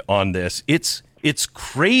indoctrinated on this. It's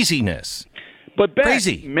craziness. But Beck,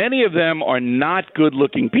 crazy. Many of them are not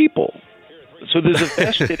good-looking people. So there's a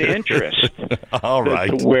vested interest All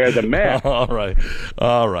right. to wear the mask.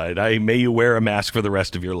 All right. May you wear a mask for the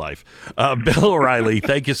rest of your life. Bill O'Reilly,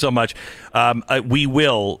 thank you so much. We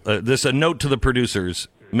will, this is a note to the producers,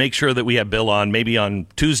 make sure that we have Bill on maybe on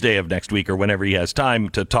Tuesday of next week or whenever he has time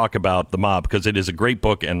to talk about The Mob, because it is a great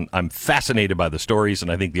book and I'm fascinated by the stories,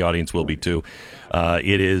 and I think the audience will be too.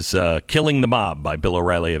 It is Killing the Mob by Bill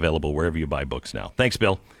O'Reilly, available wherever you buy books now. Thanks,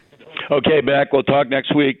 Bill. Okay, Beck, we'll talk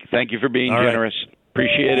next week. Thank you for being generous.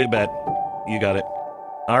 Appreciate it. You bet. You got it.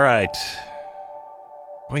 All right.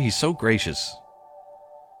 Boy, he's so gracious.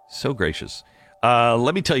 So gracious.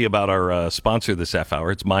 Let me tell you about our sponsor this half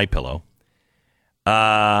hour. It's MyPillow.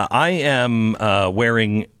 I am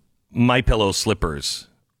wearing MyPillow slippers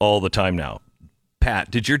all the time now.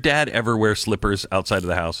 Pat, did your dad ever wear slippers outside of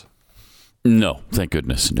the house? No, thank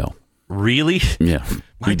goodness, no. Really? Yeah.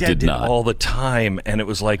 My dad did all the time, and it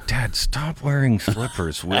was like, Dad, stop wearing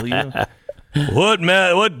slippers, will you?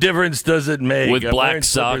 What difference does it make? With black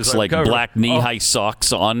socks, like black knee-high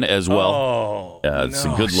socks on as well. It's a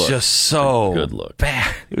good look. It's just so good look.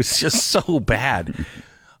 Bad. It was just so bad.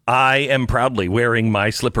 I am proudly wearing my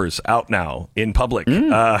slippers out now in public.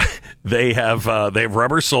 They have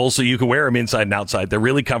rubber soles, so you can wear them inside and outside. They're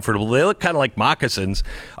really comfortable. They look kind of like moccasins.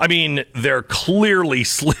 I mean, they're clearly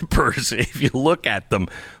slippers if you look at them.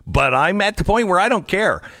 But I'm at the point where I don't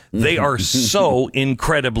care. They are so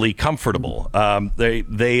incredibly comfortable.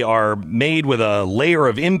 They are made with a layer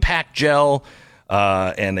of impact gel.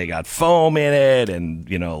 And they got foam in it and,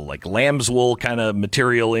 like lamb's wool kind of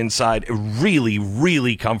material inside. Really,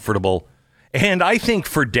 really comfortable. And I think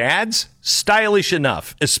for dads, stylish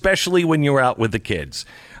enough, especially when you're out with the kids.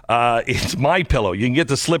 It's MyPillow. You can get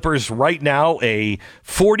the slippers right now, a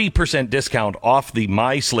 40% discount off the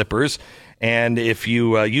My Slippers. And if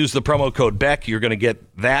you use the promo code Beck, you're going to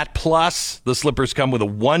get that. Plus, the slippers come with a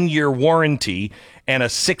 1-year warranty and a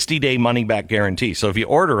 60-day money-back guarantee. So if you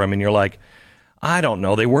order them and you're like, I don't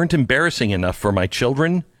know, they weren't embarrassing enough for my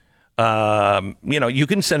children, you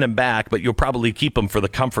can send them back, but you'll probably keep them for the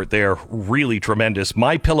comfort. They're really tremendous.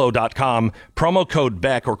 MyPillow.com, promo code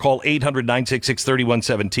Beck, or call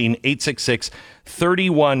 800-966-3117,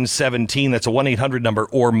 866-3117. That's a 1-800 number,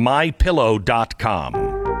 or MyPillow.com.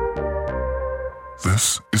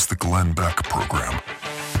 This is the Glenn Beck Program.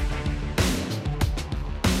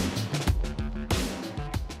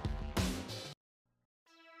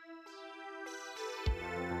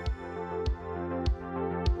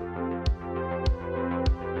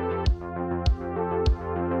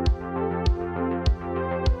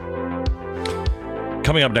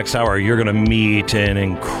 Coming up next hour, you're going to meet an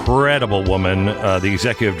incredible woman, the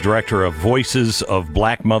executive director of Voices of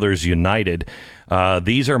Black Mothers United.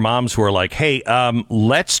 These are moms who are like, hey,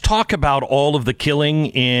 let's talk about all of the killing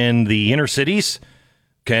in the inner cities.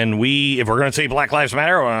 Can we, if we're going to say Black Lives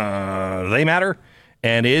Matter, they matter?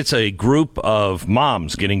 And it's a group of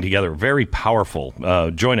moms getting together. Very powerful.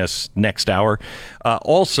 Join us next hour.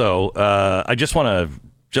 Also, I just want to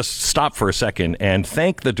just stop for a second and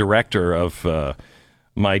thank the director of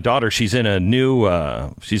my daughter. She's in a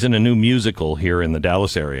new musical here in the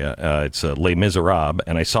Dallas area. It's Les Miserables,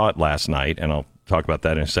 and I saw it last night, and I'll talk about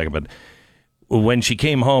that in a second. But when she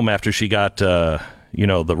came home after she got the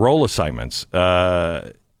role assignments,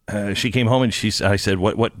 she came home and I said,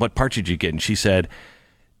 what part did you get? And she said,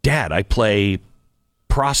 Dad, I play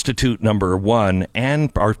prostitute number 1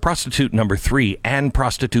 or prostitute number 3 and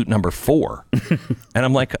prostitute number 4. And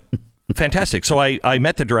I'm like, fantastic. So I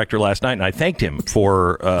met the director last night and I thanked him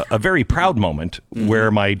for a very proud moment where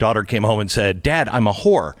my daughter came home and said, Dad, I'm a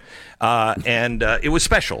whore. And it was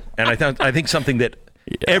special. And I think something that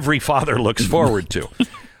every father looks forward to.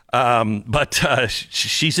 But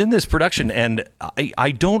she's in this production, and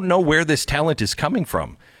I don't know where this talent is coming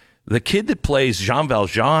from. The kid that plays Jean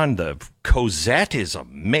Valjean, the Cosette is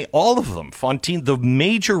all of them, Fantine, the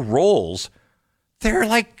major roles, they're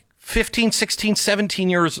like 15, 16, 17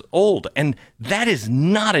 years old. And that is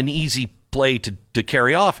not an easy play to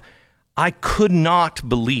carry off. I could not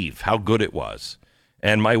believe how good it was.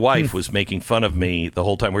 And my wife was making fun of me the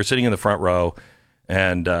whole time. We were sitting in the front row,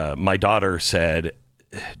 and my daughter said,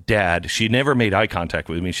 Dad, she never made eye contact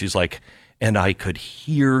with me. She's like, and I could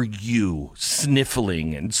hear you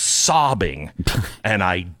sniffling and sobbing, and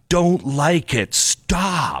I don't like it.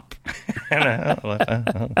 Stop. Okay.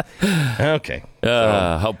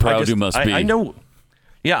 How proud you must be. I know.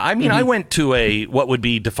 Yeah, I mean, I went to what would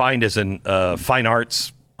be defined as an fine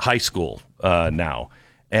arts high school now,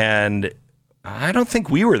 and I don't think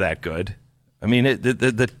we were that good. I mean,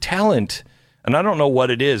 the talent, and I don't know what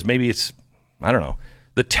it is. Maybe it's, I don't know.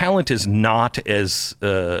 The talent is not as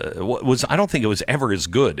I don't think it was ever as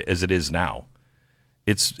good as it is now.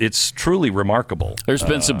 It's truly remarkable. There's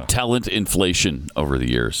been some talent inflation over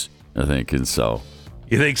the years, I think, and so.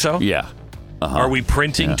 You think so? Yeah. Are we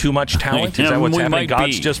printing too much talent? Is that what's happening?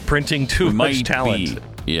 God's just printing too much talent.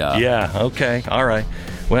 Yeah. Yeah. Okay. All right.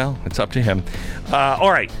 Well, it's up to him.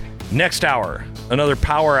 All right. Next hour, another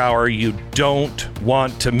power hour you don't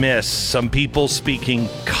want to miss. Some people speaking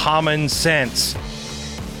common sense.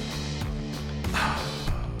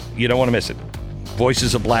 You don't want to miss it.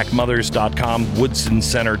 VoicesOfBlackMothers.com,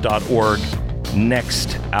 WoodsonCenter.org.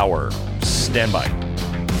 Next hour. Stand by.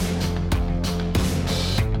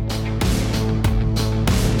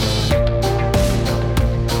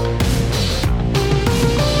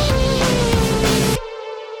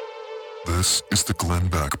 This is the Glenn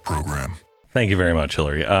Beck Program. Thank you very much,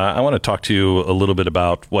 Hillary. I want to talk to you a little bit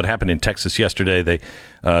about what happened in Texas yesterday. They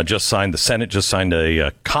the Senate just signed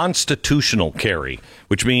a constitutional carry,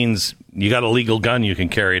 which means you got a legal gun, you can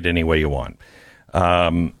carry it any way you want.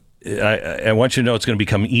 I want you to know it's going to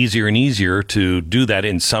become easier and easier to do that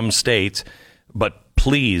in some states, but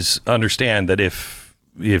please understand that if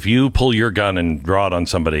you pull your gun and draw it on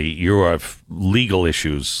somebody, you have legal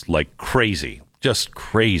issues like crazy, just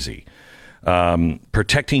crazy.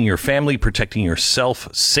 Protecting your family, protecting yourself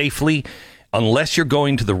safely. Unless you're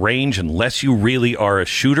going to the range, unless you really are a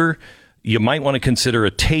shooter, you might want to consider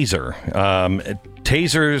a taser.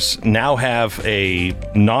 Tasers now have a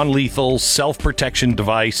non-lethal self-protection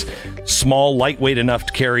device, small, lightweight enough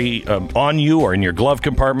to carry on you or in your glove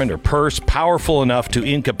compartment or purse, powerful enough to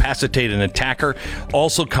incapacitate an attacker.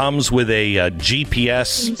 Also comes with a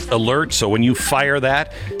GPS alert, so when you fire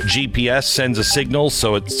that, GPS sends a signal,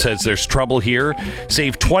 so it says there's trouble here.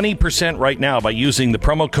 Save 20% right now by using the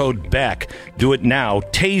promo code BECK. Do it now.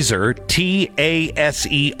 Taser, TASER.com.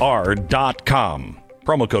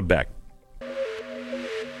 Promo code BECK.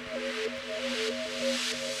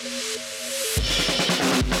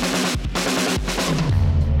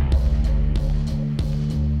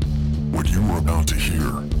 What you are about to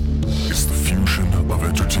hear is the fusion of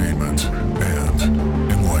entertainment and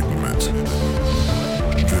enlightenment.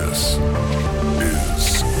 This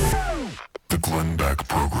is the Glenn Beck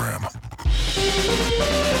Program.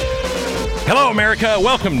 Hello, America.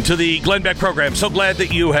 Welcome to the Glenn Beck Program. So glad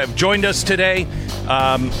that you have joined us today.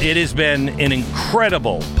 It has been an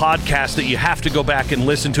incredible podcast that you have to go back and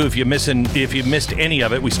listen to if you missed any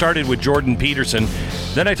of it. We started with Jordan Peterson.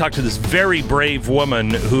 Then I talked to this very brave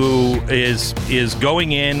woman who is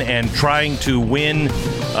going in and trying to win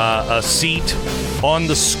a seat on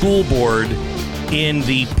the school board in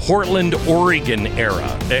the Portland, Oregon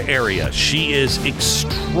area. She is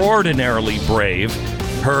extraordinarily brave.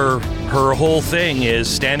 Her whole thing is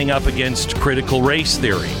standing up against critical race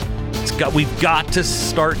theory. We've got to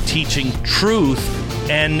start teaching truth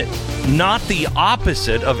and not the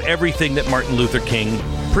opposite of everything that Martin Luther King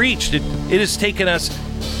preached. It has taken us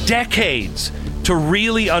decades to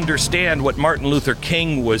really understand what Martin Luther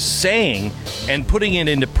King was saying and putting it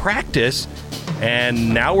into practice,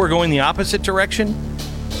 and now we're going the opposite direction.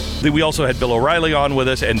 We also had Bill O'Reilly on with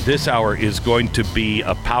us, and this hour is going to be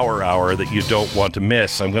a power hour that you don't want to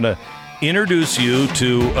miss. I'm going to introduce you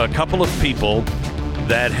to a couple of people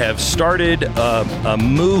that have started a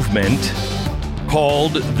movement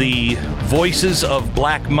called the Voices of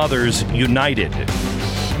Black Mothers United.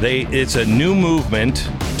 It's a new movement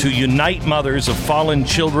to unite mothers of fallen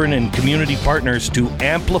children and community partners to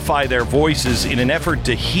amplify their voices in an effort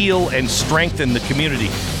to heal and strengthen the community.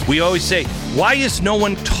 We always say, why is no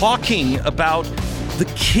one talking about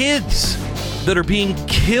the kids that are being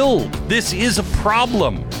killed? This is a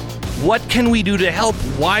problem. What can we do to help?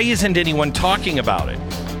 Why isn't anyone talking about it?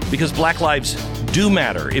 Because Black lives do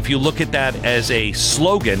matter. If you look at that as a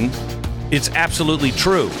slogan, it's absolutely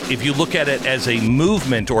true. If you look at it as a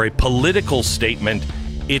movement or a political statement,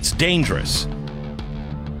 it's dangerous.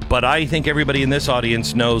 But I think everybody in this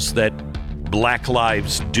audience knows that Black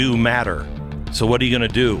lives do matter. So what are you going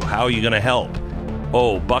to do? How are you going to help?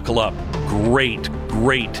 Oh, buckle up. Great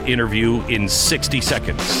interview in 60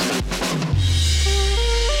 seconds.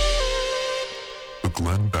 The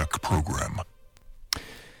Glenn Beck Program.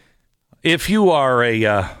 If you are a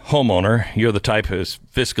homeowner, you're the type who's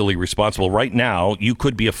fiscally responsible right now, you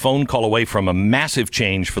could be a phone call away from a massive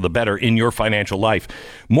change for the better in your financial life.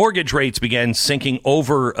 Mortgage rates began sinking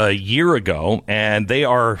over a year ago, and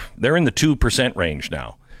they're in the 2% range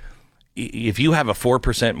now. If you have a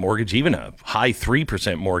 4% mortgage, even a high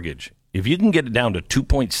 3% mortgage, if you can get it down to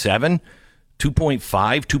 2.7, 2.5,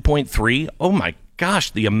 2.3, oh my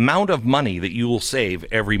gosh, the amount of money that you will save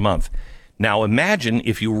every month. Now imagine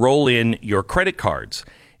if you roll in your credit cards.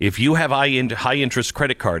 If you have high interest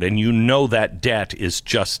credit card and you know that debt is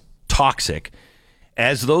just toxic,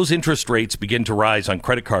 as those interest rates begin to rise on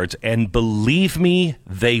credit cards, and believe me,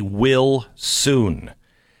 they will soon,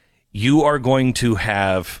 you are going to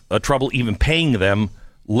have trouble even paying them,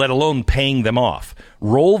 let alone paying them off.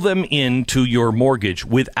 Roll them into your mortgage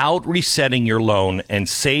without resetting your loan and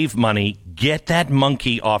save money. Get that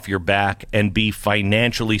monkey off your back and be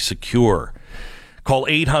financially secure. Call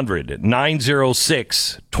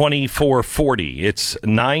 800-906-2440. It's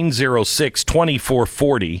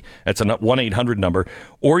 906-2440. That's a 1-800 number.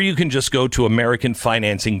 Or you can just go to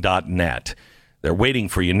AmericanFinancing.net. They're waiting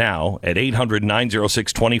for you now at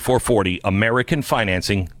 800-906-2440,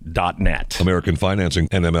 AmericanFinancing.net. American Financing,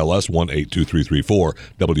 NMLS 182334,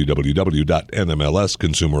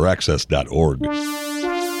 www.nmlsconsumeraccess.org.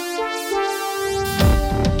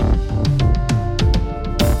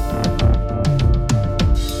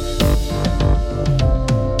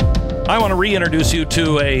 I want to reintroduce you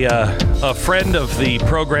to a friend of the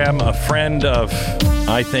program, a friend of,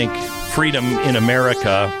 I think, freedom in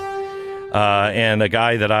America, and a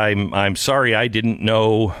guy that I'm sorry I didn't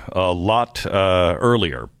know a lot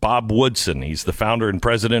earlier. Bob Woodson. He's the founder and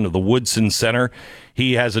president of the Woodson Center.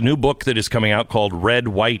 He has a new book that is coming out called Red,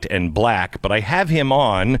 White, and Black. But I have him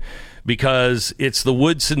on because it's the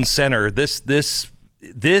Woodson Center. This is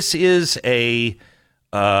a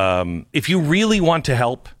if you really want to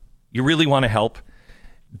help. You really want to help,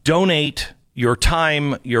 donate your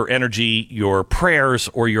time, your energy, your prayers,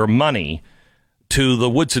 or your money to the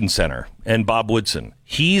Woodson Center and Bob Woodson.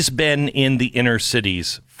 He's been in the inner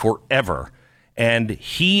cities forever, and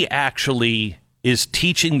he actually is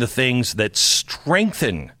teaching the things that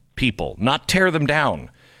strengthen people, not tear them down.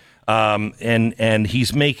 And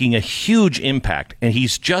he's making a huge impact, and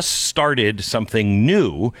he's just started something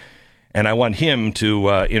new. And I want him to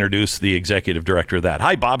introduce the executive director of that.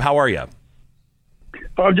 Hi, Bob. How are you?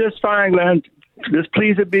 I'm just fine, Glenn. Just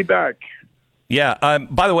pleased to be back. Yeah.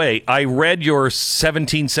 By the way, I read your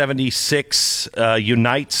 1776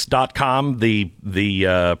 unites.com, the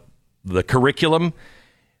curriculum.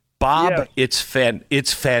 Bob, yes.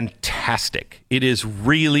 It's fantastic. It is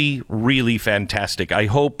really, really fantastic. I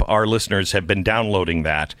hope our listeners have been downloading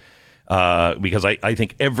that. Because I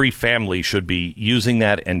think every family should be using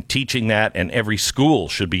that and teaching that, and every school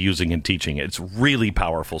should be using and teaching it. It's really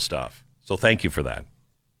powerful stuff. So thank you for that.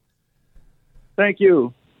 Thank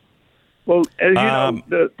you. Well, as you know,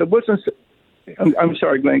 the Woodson... I'm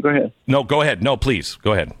sorry, Glenn, go ahead. No, go ahead. No, please,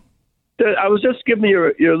 go ahead. I was just giving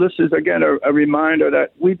your listeners, again, a reminder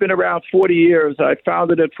that we've been around 40 years. I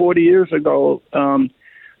founded it 40 years ago.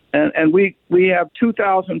 And we have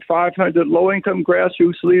 2,500 low-income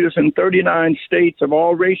grassroots leaders in 39 states of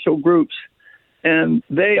all racial groups, and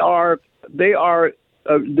they are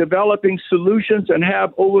developing solutions and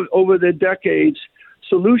have over the decades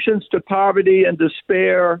solutions to poverty and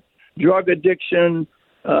despair, drug addiction,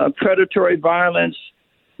 predatory violence.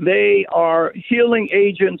 They are healing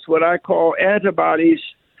agents, what I call antibodies,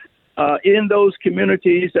 in those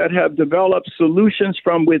communities that have developed solutions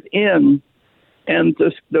from within. And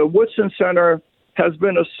the Woodson Center has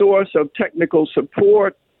been a source of technical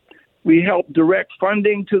support. We help direct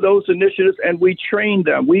funding to those initiatives, and we train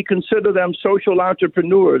them. We consider them social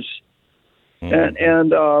entrepreneurs.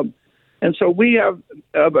 And so we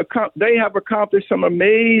they have accomplished some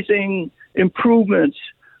amazing improvements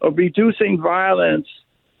of reducing violence,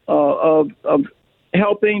 of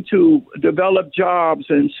helping to develop jobs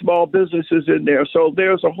and small businesses in there. So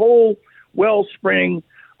there's a whole wellspring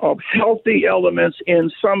of healthy elements in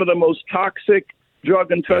some of the most toxic,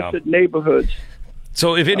 drug-infested neighborhoods.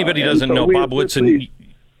 So if anybody doesn't know, Bob Woodson,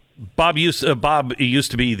 Bob used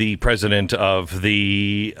to be the president of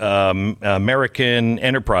the American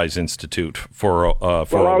Enterprise Institute for a while.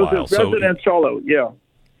 I was a resident fellow,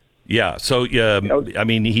 Yeah. So, I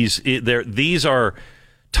mean, he's there. These are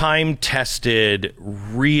time-tested,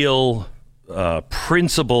 real,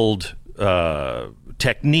 principled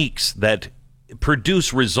techniques that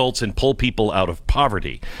produce results and pull people out of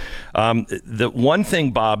poverty. The one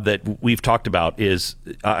thing, Bob, that we've talked about is,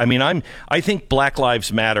 I think Black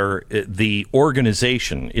Lives Matter, the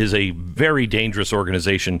organization, is a very dangerous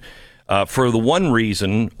organization for the one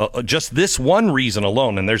reason, just this one reason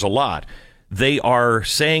alone, and there's a lot. They are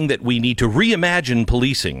saying that we need to reimagine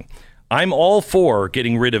policing. I'm all for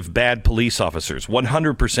getting rid of bad police officers,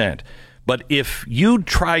 100%. But if you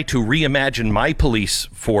try to reimagine my police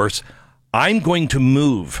force, I'm going to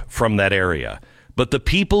move from that area. But the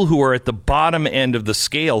people who are at the bottom end of the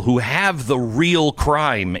scale, who have the real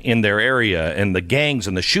crime in their area and the gangs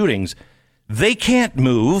and the shootings, they can't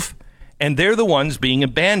move, and they're the ones being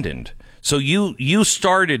abandoned. So you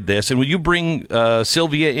started this, and will you bring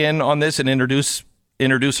Sylvia in on this and introduce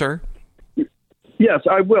her? Yes,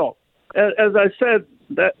 I will. As I said,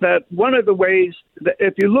 that one of the ways that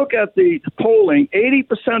if you look at the polling,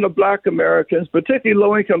 80% of Black Americans, particularly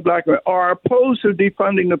low-income Black Americans, are opposed to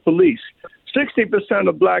defunding the police. 60%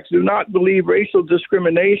 of Blacks do not believe racial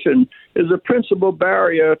discrimination is a principal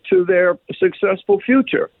barrier to their successful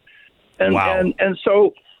future. And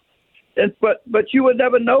but you would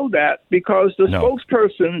never know that because the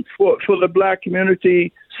spokesperson for the Black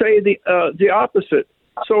community say the opposite.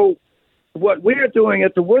 So what we're doing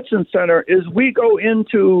at the Woodson Center is we go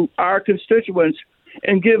into our constituents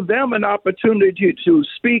and give them an opportunity to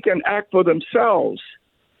speak and act for themselves.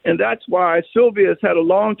 And that's why Sylvia's had a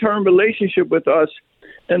long-term relationship with us.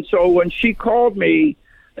 And so when she called me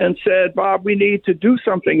and said, Bob, we need to do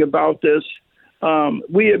something about this,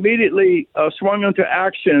 we immediately swung into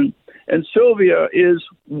action. And Sylvia is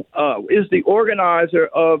the organizer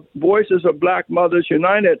of Voices of Black Mothers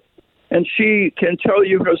United. And she can tell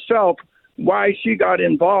you herself why she got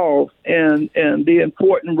involved and the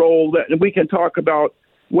important role that, and we can talk about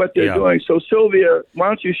what they're doing. So Sylvia, why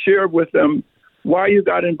don't you share with them why you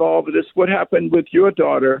got involved with this, what happened with your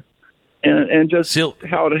daughter, and just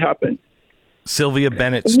how it happened. Sylvia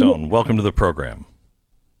Bennett-Stone, welcome to the program.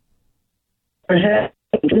 Good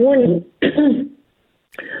morning.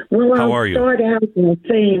 Well, how are you? I'll start out by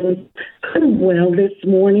saying I'm well this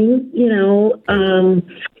morning.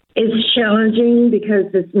 It's challenging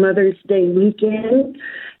because it's Mother's Day weekend,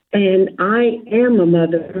 and I am a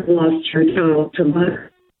mother who lost her child to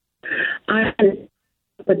murder. I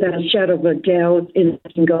without a shadow of a doubt, and I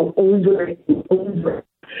can go over and over.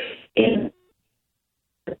 And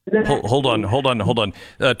hold on.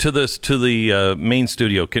 To the main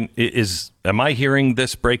studio. Am I hearing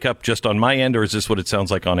this break up just on my end, or is this what it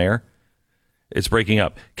sounds like on air? It's breaking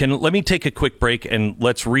up. Let me take a quick break and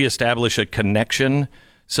let's reestablish a connection,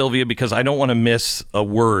 Sylvia, because I don't want to miss a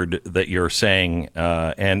word that you're saying.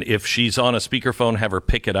 And if she's on a speakerphone, have her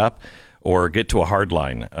pick it up or get to a hard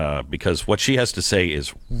line, because what she has to say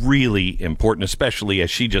is really important, especially,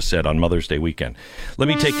 as she just said, on Mother's Day weekend. Let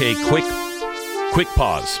me take a quick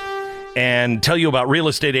pause and tell you about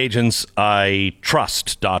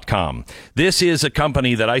realestateagentsitrust.com. This is a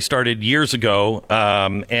company that I started years ago,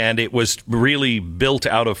 and it was really built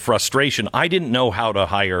out of frustration. I didn't know how to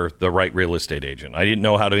hire the right real estate agent. I didn't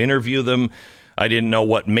know how to interview them. I didn't know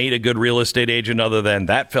what made a good real estate agent other than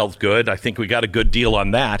that felt good. I think we got a good deal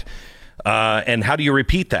on that. And how do you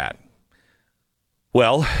repeat that?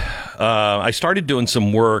 Well, I started doing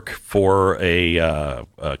some work for a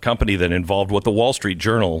company that involved what the Wall Street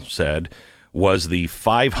Journal said was the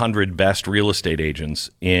 500 best real estate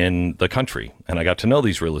agents in the country. And I got to know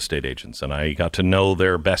these real estate agents, and I got to know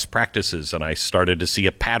their best practices, and I started to see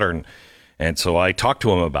a pattern. And so I talked to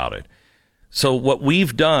them about it. So what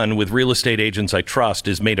we've done with Real Estate Agents I Trust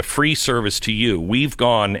is made a free service to you. We've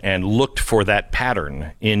gone and looked for that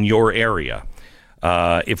pattern in your area.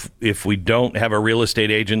 If we don't have a real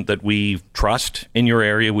estate agent that we trust in your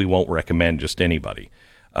area, we won't recommend just anybody.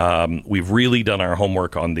 We've really done our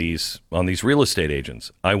homework on these real estate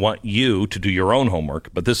agents. I want you to do your own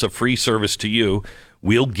homework, but this is a free service to you.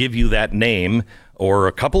 We'll give you that name, or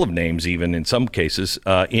a couple of names even in some cases,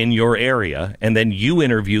 in your area, and then you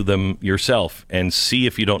interview them yourself and see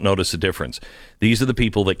if you don't notice a difference. These are the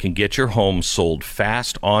people that can get your home sold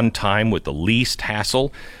fast, on time, with the least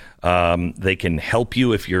hassle. They can help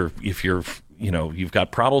you if you've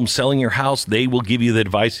got problems selling your house. They will give you the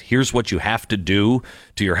advice. Here's what you have to do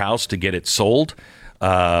to your house to get it sold,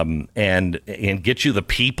 and get you the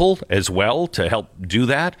people as well to help do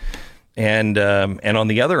that. And on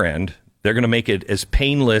the other end, they're going to make it as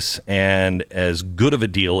painless and as good of a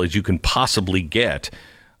deal as you can possibly get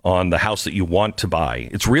on the house that you want to buy.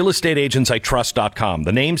 It's realestateagentsitrust.com.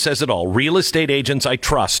 The name says it all.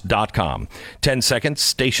 realestateagentsitrust.com. 10 seconds,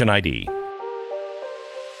 station ID.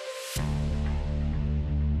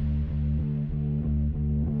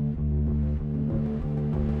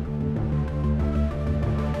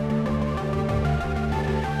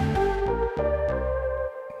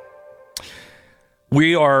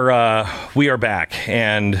 We are back,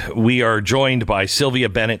 and we are joined by Sylvia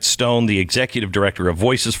Bennett-Stone, the executive director of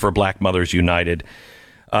Voices for Black Mothers United.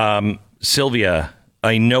 Sylvia,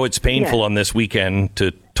 I know it's painful on this weekend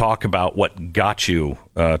to talk about what got you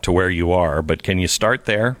to where you are, but can you start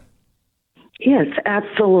there? Yes,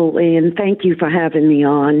 absolutely, and thank you for having me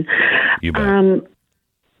on. You bet.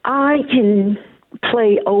 I can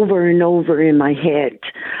play over and over in my head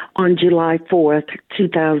on July 4th,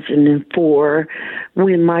 2004,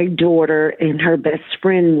 when my daughter and her best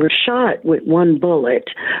friend were shot with one bullet,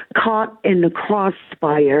 caught in the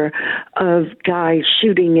crossfire of guys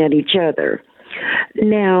shooting at each other.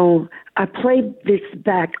 Now, I played this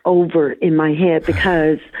back over in my head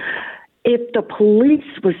because if the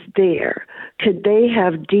police was there, could they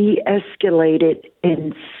have de-escalated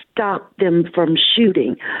and stopped them from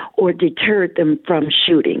shooting or deterred them from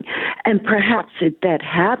shooting? And perhaps if that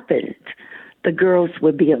happened, the girls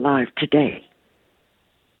would be alive today.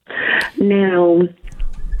 Now,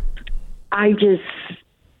 I just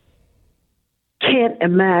can't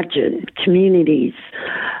imagine communities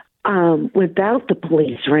without the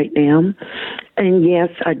police right now. And yes,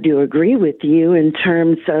 I do agree with you in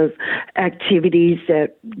terms of activities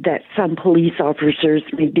that some police officers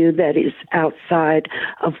may do that is outside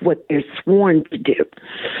of what they're sworn to do.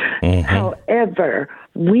 Mm-hmm. However,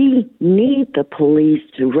 we need the police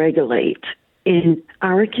to regulate in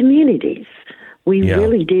our communities. We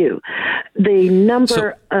really do. The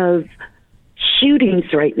number of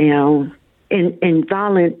shootings right now and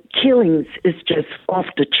violent killings is just off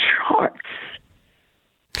the charts.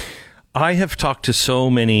 I have talked to so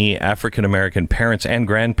many African-American parents and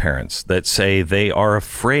grandparents that say they are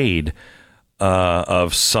afraid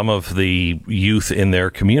of some of the youth in their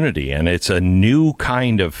community. And it's a new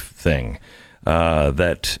kind of thing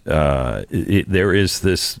that there is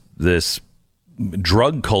this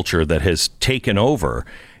drug culture that has taken over.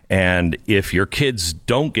 And if your kids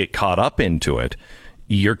don't get caught up into it,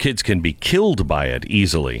 your kids can be killed by it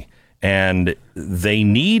easily. And they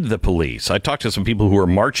need the police. I talked to some people who were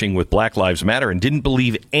marching with Black Lives Matter and didn't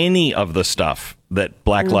believe any of the stuff that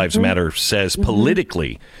Black Lives Matter says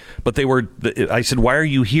politically. But I said, why are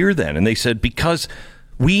you here then? And they said, because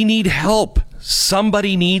we need help.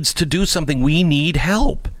 Somebody needs to do something. We need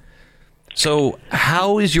help. So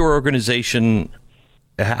how is your organization,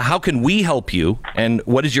 how can we help you? And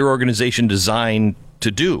what is your organization designed to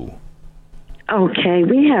do? Okay,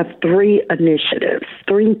 we have three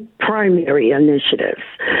primary initiatives,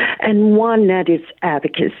 and one that is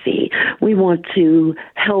advocacy. We want to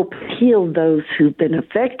help heal those who've been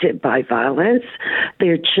affected by violence.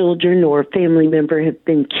 Their children or family member have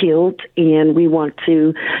been killed, and we want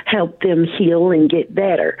to help them heal and get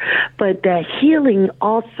better. But that healing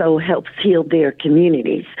also helps heal their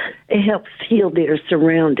communities. It helps heal their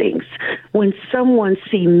surroundings. When someone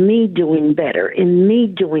sees me doing better and me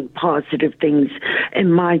doing positive things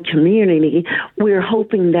in my community, we're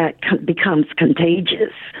hoping that becomes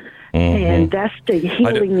contagious. Mm-hmm. And that's the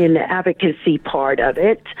healing and the advocacy part of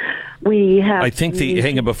it. We have. I think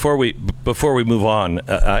hang on, before we move on,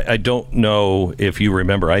 I don't know if you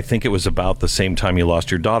remember. I think it was about the same time you lost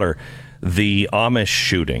your daughter, the Amish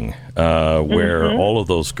shooting, where all of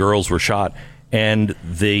those girls were shot. And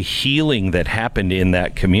the healing that happened in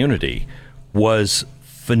that community was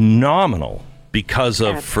phenomenal because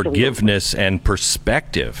of forgiveness and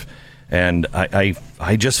perspective. And I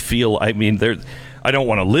just feel, I mean, I don't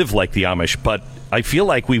want to live like the Amish, but I feel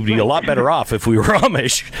like we'd be a lot better off if we were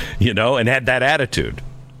Amish, and had that attitude.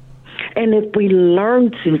 And if we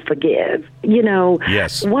learn to forgive,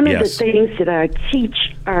 yes, one of the things that I teach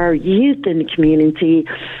our youth in the community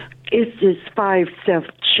is this 5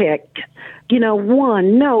 self-check.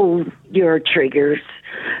 One, know your triggers.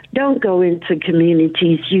 Don't go into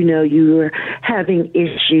communities you're having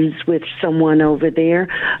issues with someone over there.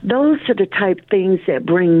 Those are the type things that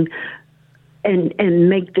bring and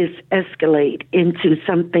make this escalate into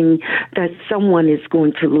something that someone is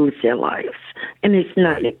going to lose their lives. And it's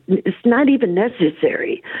not even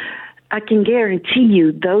necessary. I can guarantee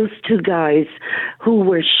you those 2 guys who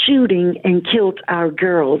were shooting and killed our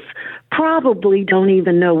girls probably don't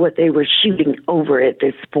even know what they were shooting over at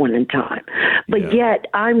this point in time. But yet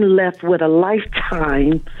I'm left with a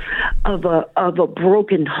lifetime of a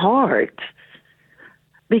broken heart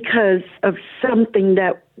because of something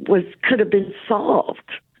that could have been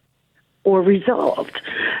solved or resolved.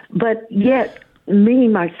 But yet me,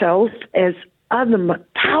 myself, as other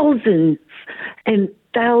thousands and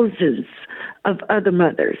thousands of other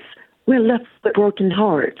mothers, we're left with broken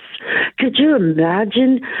hearts. Could you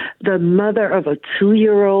imagine the mother of a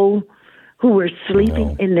 2-year-old who were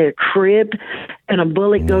sleeping in their crib and a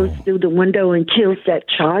bullet goes through the window and kills that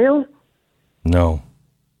child? No,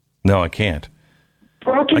 I can't.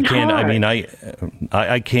 Broken heart. I mean,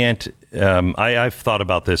 I can't. I've thought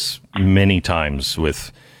about this many times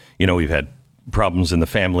with, we've had problems in the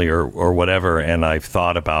family or whatever, and I've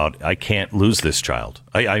thought about, I can't lose this child.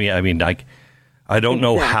 I don't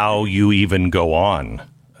know how you even go on,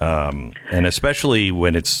 and especially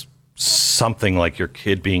when it's something like your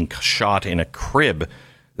kid being shot in a crib.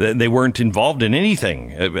 They weren't involved in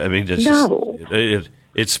anything. I mean,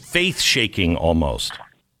 it's faith shaking almost.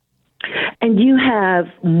 And you have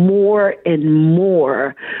more and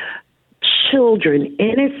more children,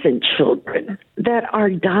 innocent children, that are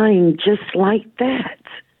dying just like that.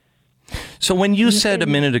 So when you said a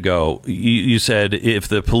minute ago, you said if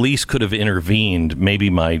the police could have intervened, maybe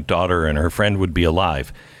my daughter and her friend would be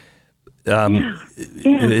alive.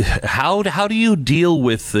 How do you deal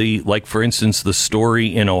with for instance, the story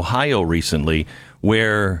in Ohio recently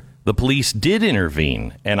where the police did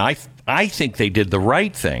intervene, and I think they did the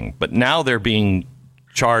right thing, but now they're being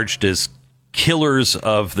charged as killers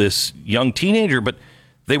of this young teenager, but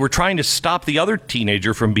they were trying to stop the other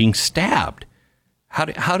teenager from being stabbed.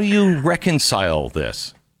 How do you reconcile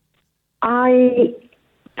this? I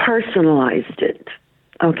personalized it.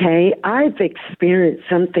 Okay, I've experienced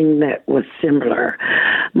something that was similar.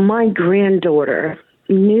 My granddaughter,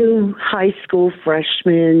 new high school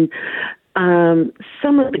freshman,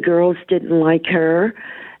 some of the girls didn't like her,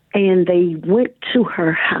 and they went to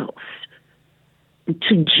her house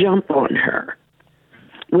to jump on her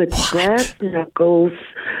with brass knuckles,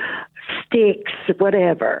 sticks,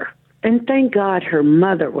 whatever. And thank God her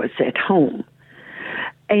mother was at home.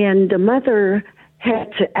 And the mother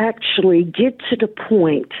had to actually get to the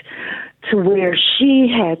point to where she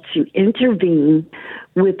had to intervene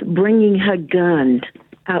with bringing her gun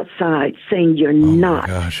outside, saying, "You're not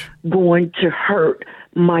going to hurt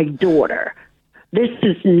my daughter. This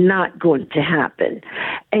is not going to happen."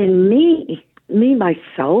 And me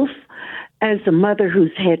myself, as a mother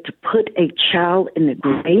who's had to put a child in the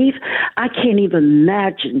grave, I can't even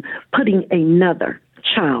imagine putting another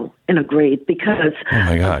child in a grave because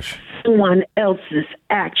of someone else's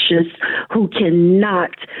actions who cannot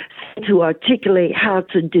to articulate how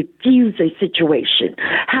to diffuse a situation,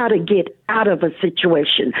 how to get out of a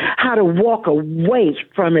situation, how to walk away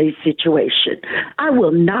from a situation. I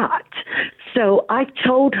will not. So I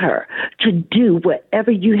told her to do whatever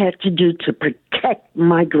you have to do to protect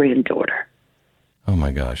my granddaughter. Oh,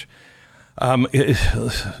 my gosh.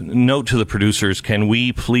 Note to the producers, can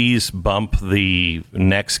we please bump the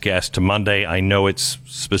next guest to Monday? I know it's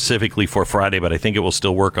specifically for Friday, but I think it will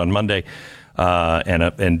still work on Monday.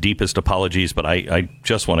 And deepest apologies, but I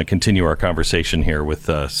just want to continue our conversation here with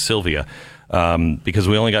Sylvia because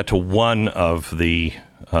we only got to one of the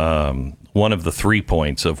 3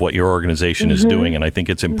 points of what your organization is doing, and I think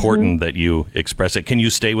it's important that you express it. Can you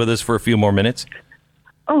stay with us for a few more minutes?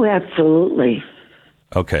 Oh, absolutely.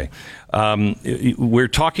 Okay. We're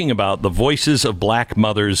talking about the Voices of Black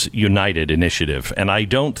Mothers United initiative, and I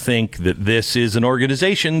don't think that this is an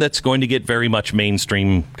organization that's going to get very much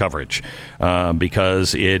mainstream coverage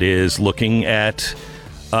because it is looking at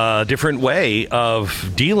a different way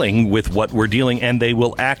of dealing with what we're dealing, and they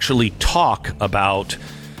will actually talk about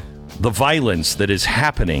the violence that is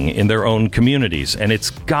happening in their own communities, and it's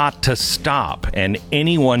got to stop. And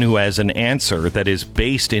anyone who has an answer that is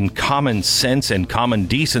based in common sense and common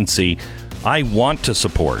decency, I want to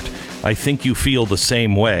support. I think you feel the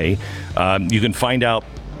same way. You can find out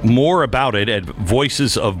more about it at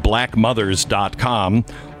voicesofblackmothers.com,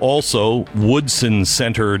 also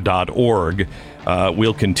woodsoncenter.org.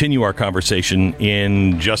 We'll continue our conversation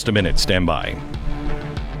in just a minute. Stand by.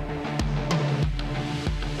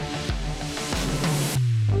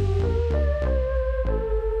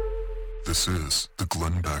 This is the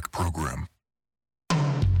Glenn Beck Program.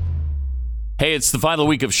 Hey, it's the final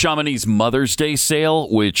week of Chamonix's Mother's Day sale,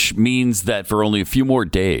 which means that for only a few more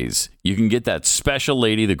days, you can get that special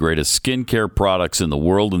lady the greatest skincare products in the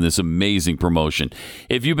world in this amazing promotion.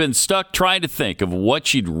 If you've been stuck trying to think of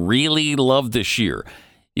what you'd really love this year,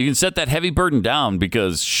 you can set that heavy burden down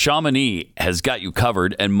because Chamonix has got you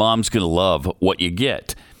covered, and Mom's going to love what you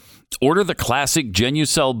get. Order the classic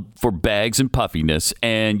Genucel for bags and puffiness,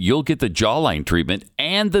 and you'll get the jawline treatment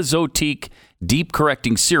and the Zotique Deep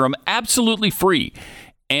Correcting Serum absolutely free.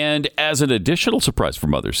 And as an additional surprise for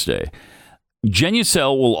Mother's Day,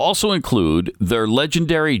 Genucel will also include their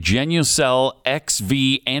legendary Genucel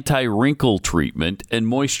XV anti-wrinkle treatment and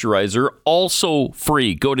moisturizer, also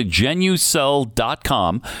free. Go to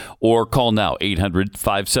Genucel.com or call now,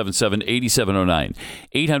 800-577-8709.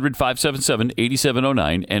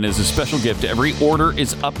 800-577-8709. And as a special gift, every order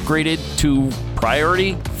is upgraded to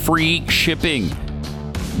priority free shipping.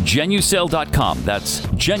 Genucel.com. That's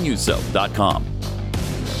Genucel.com.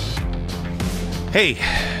 Hey,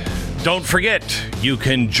 don't forget, you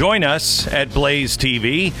can join us at Blaze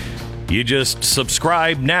TV. You just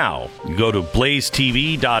subscribe now. You go to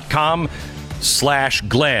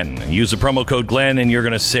blazetv.com/Glenn. Use the promo code Glenn and you're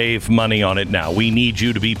going to save money on it now. We need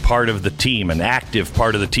you to be part of the team, an active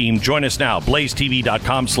part of the team. Join us now,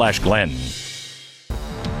 blazetv.com/Glenn.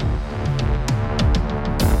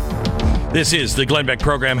 This is the Glenn Beck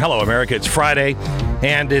Program. Hello, America. It's Friday,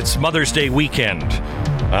 and it's Mother's Day weekend.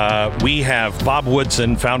 We have Bob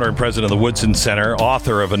Woodson, founder and president of the Woodson Center,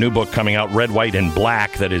 author of a new book coming out, Red, White, and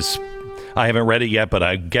Black, that is, I haven't read it yet, but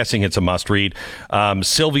I'm guessing it's a must-read.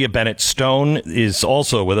 Sylvia Bennett-Stone is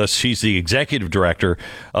also with us. She's the executive director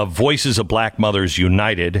of Voices of Black Mothers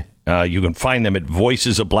United. You can find them at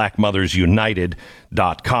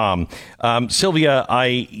voicesofblackmothersunited.com. Sylvia,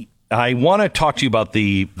 I want to talk to you about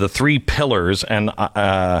the three pillars, and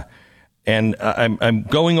I'm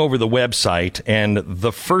going over the website, and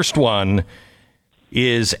the first one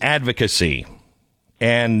is advocacy,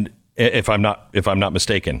 and if I'm not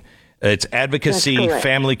mistaken, it's advocacy,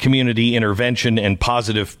 family, community intervention, and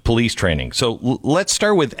positive police training. So let's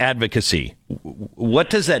start with advocacy. What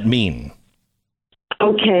does that mean?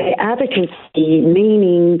 Okay, advocacy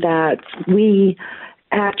meaning that we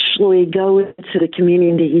actually go into the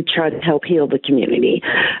community, try to help heal the community.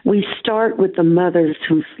 We start with the mothers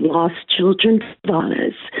who've lost children to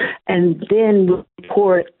violence, and then we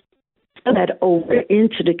report that over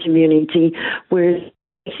into the community where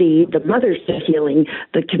see the mothers are healing,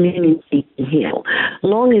 the community can heal.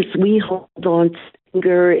 Long as we hold on to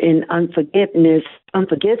anger and unforgiveness, and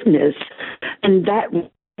that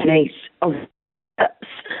resonates of us,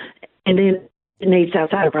 and then resonates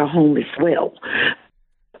outside of our home as well.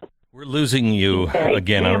 We're losing you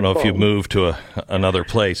again. I don't know if you've moved to another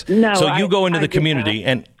place. No, so you go into the community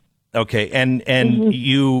and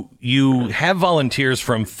you have volunteers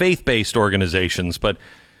from faith-based organizations, but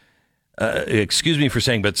excuse me for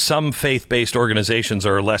saying, but some faith-based organizations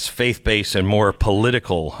are less faith-based and more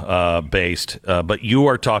political based. But you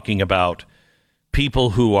are talking about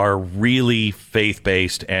people who are really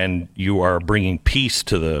faith-based, and you are bringing peace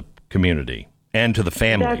to the community and to the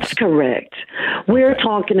families. That's correct. We're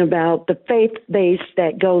talking about the faith base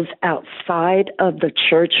that goes outside of the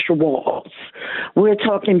church walls. We're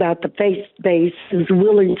talking about the faith base who's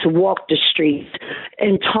willing to walk the streets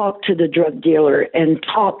and talk to the drug dealer and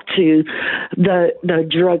talk to the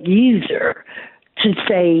drug user to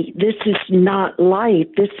say, this is not life,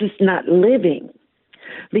 this is not living,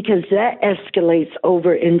 because that escalates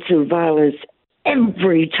over into violence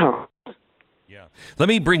every time. Yeah. Let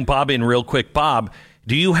me bring Bob in real quick. Bob,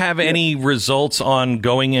 do you have any results on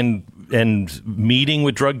going and meeting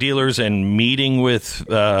with drug dealers and meeting with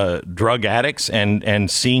drug addicts and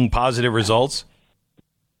seeing positive results?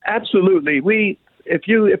 Absolutely. If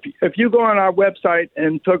you go on our website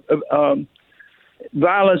and took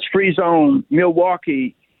Violence Free Zone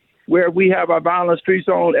Milwaukee, where we have our Violence Free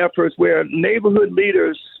Zone efforts, where neighborhood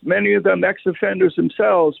leaders, many of them ex-offenders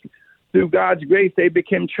themselves, through God's grace, they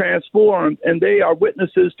became transformed, and they are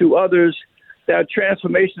witnesses to others that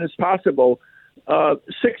transformation is possible.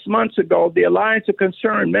 6 months ago, the Alliance of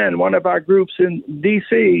Concerned Men, one of our groups in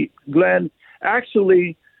D.C., Glenn,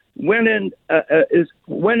 actually went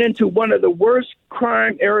into one of the worst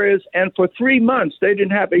crime areas, and for 3 months they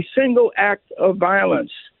didn't have a single act of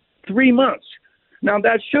violence. 3 months. Now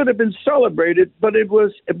that should have been celebrated, but it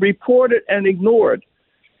was reported and ignored.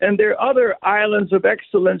 And there are other islands of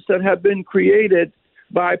excellence that have been created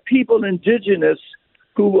by people indigenous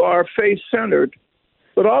who are faith-centered.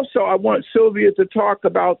 But also I want Sylvia to talk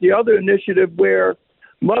about the other initiative where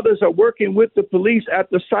mothers are working with the police at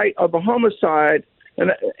the site of a homicide,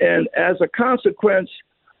 and as a consequence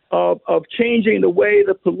of changing the way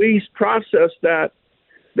the police process that,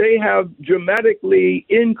 they have dramatically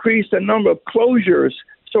increased the number of closures.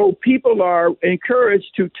 So people are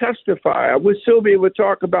encouraged to testify. I wish Sylvia would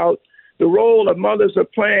talk about the role of mothers are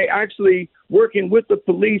playing, actually working with the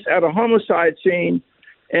police at a homicide scene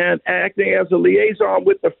and acting as a liaison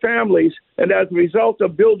with the families. And as a result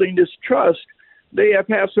of building this trust, they have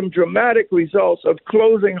had some dramatic results of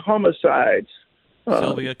closing homicides.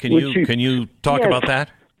 Sylvia, can you talk about that?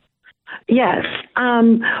 Yes.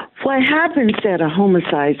 What happens at a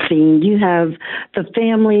homicide scene, you have the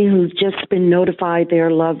family who's just been notified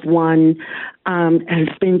their loved one has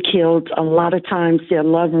been killed. A lot of times their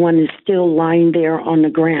loved one is still lying there on the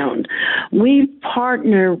ground. We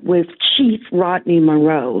partner with Chief Rodney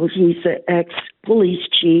Monroe. He's an ex-police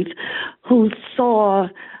chief who saw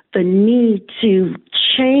the need to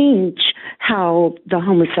change how the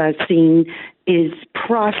homicide scene is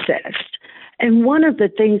processed. And one of the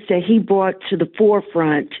things that he brought to the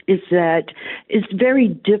forefront is that it's very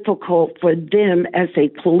difficult for them as a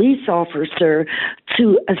police officer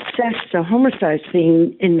to assess the homicide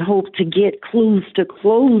scene in hope to get clues to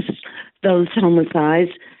close those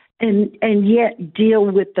homicides and yet deal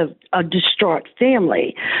with a distraught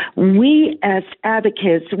family. We as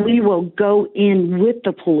advocates, we will go in with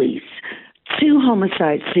the police to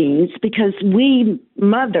homicide scenes because we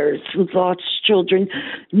mothers who've lost children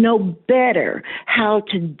know better how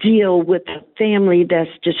to deal with a family that's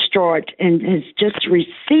distraught and has just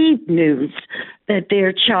received news that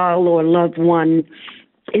their child or loved one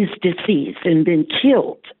is deceased and been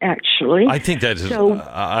killed, actually. I think that is,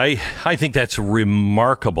 I think that's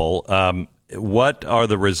remarkable. What are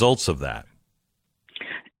the results of that?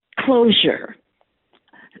 Closure.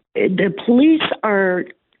 The police are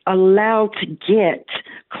allowed to get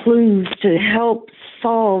clues to help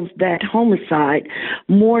solve that homicide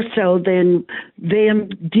more so than them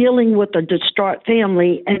dealing with a distraught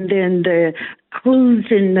family, and then the clues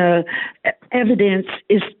and the evidence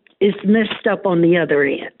is messed up on the other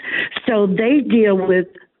end. So they deal with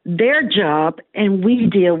their job and we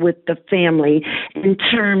deal with the family in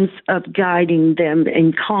terms of guiding them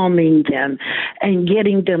and calming them and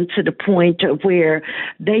getting them to the point of where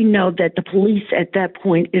they know that the police at that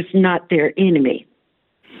point is not their enemy.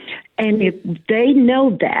 And if they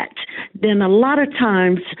know that, then a lot of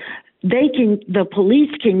times the police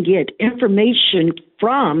can get information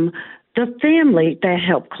from the family that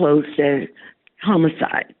helped close the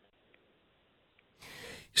homicide.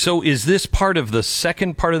 So is this part of the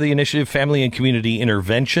second part of the initiative, family and community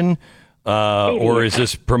intervention, or is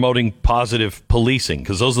this promoting positive policing?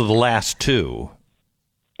 Because those are the last two.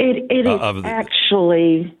 It is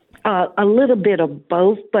actually a little bit of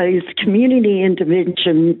both, but it's community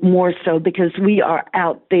intervention more so because we are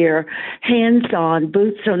out there, hands-on,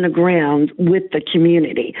 boots on the ground with the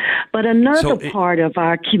community. But another part of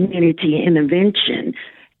our community intervention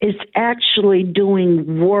is actually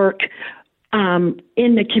doing work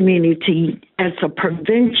in the community as a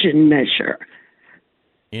prevention measure.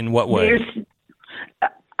 In what way?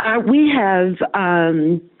 We have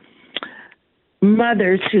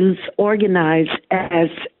mothers who's organized as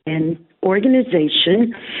an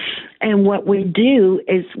organization, and what we do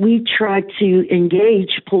is we try to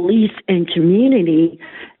engage police and community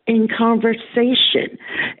in conversation.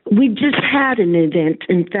 We just had an event,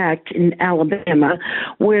 in fact, in Alabama,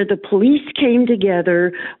 where the police came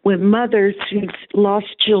together with mothers who lost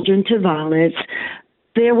children to violence.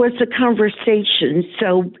 There was a conversation,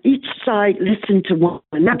 so each side listened to one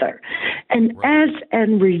another. And as a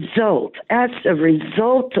result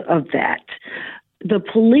of that, the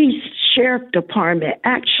police sheriff department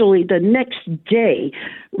actually the next day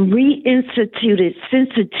reinstituted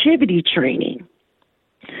sensitivity training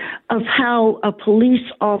of how a police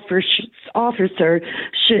officer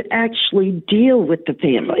should actually deal with the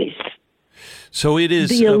families. So it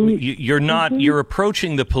is, you're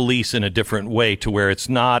approaching the police in a different way to where it's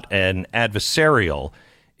not an adversarial.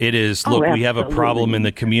 It is, look, we have a problem in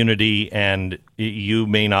the community and you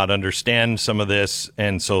may not understand some of this.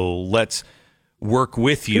 And so let's work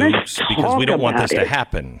with you because we don't want this to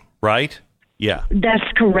happen, right? Yeah.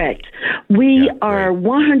 That's correct. We are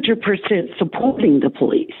 100% supporting the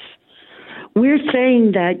police. We're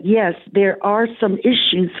saying that, yes, there are some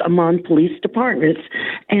issues among police departments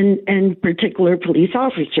and particular police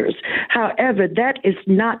officers. However, that is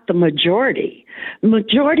not the majority.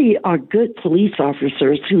 Majority are good police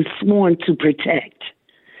officers who've sworn to protect.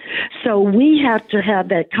 So we have to have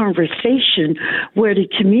that conversation where the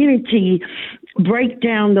community break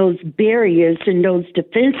down those barriers and those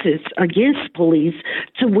defenses against police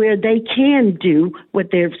to where they can do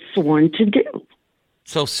what they've sworn to do.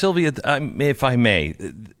 So, Sylvia, if I may,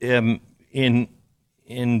 in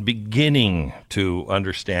beginning to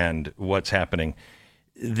understand what's happening,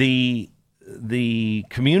 the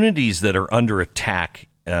communities that are under attack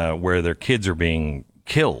where their kids are being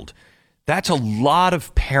killed, that's a lot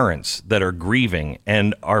of parents that are grieving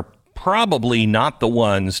and are probably not the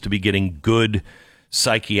ones to be getting good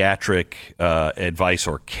psychiatric advice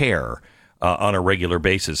or care on a regular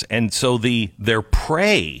basis. And so they're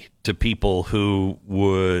prey to people who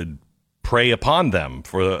would prey upon them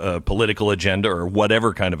for a political agenda or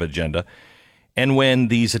whatever kind of agenda. And when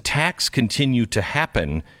these attacks continue to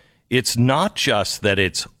happen, it's not just that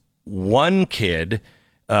it's one kid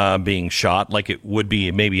being shot like it would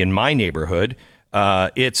be maybe in my neighborhood.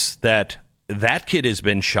 It's that kid has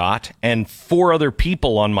been shot and 4 other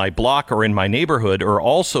people on my block or in my neighborhood are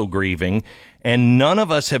also grieving, and none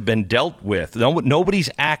of us have been dealt with.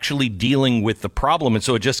 Nobody's actually dealing with the problem, and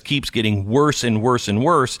so it just keeps getting worse and worse and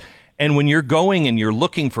worse. And when you're going and you're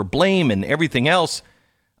looking for blame and everything else,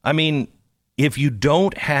 I mean, if you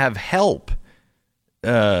don't have help,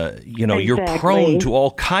 you're prone to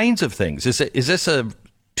all kinds of things. Is this a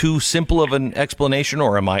too simple of an explanation,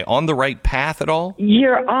 or am I on the right path at all?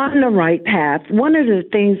 You're on the right path. One of the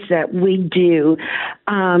things that we do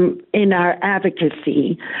in our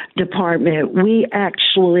advocacy department, we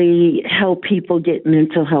actually help people get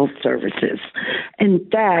mental health services. In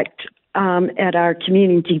fact, at our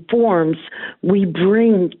community forums, we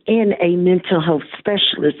bring in a mental health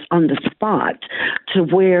specialist on the spot to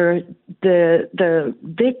where the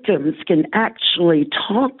victims can actually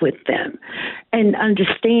talk with them and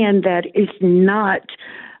understand that it's not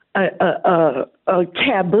a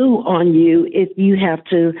taboo on you if you have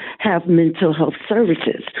to have mental health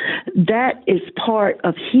services. That is part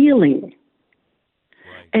of healing.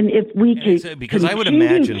 And if we could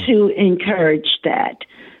continue to encourage that,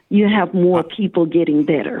 you have more people getting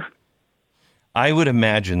better. I would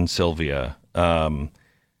imagine, Sylvia,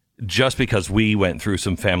 just because we went through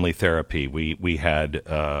some family therapy, we had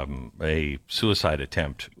a suicide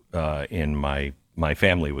attempt in my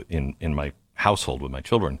family, in my household with my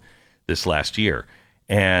children this last year.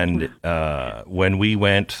 And when we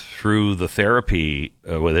went through the therapy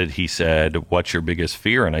with it, he said, "What's your biggest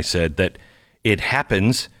fear?" And I said that it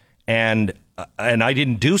happens, and I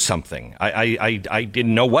didn't do something. I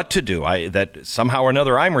didn't know what to do. That somehow or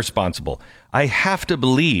another I'm responsible. I have to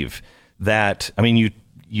believe that. I mean,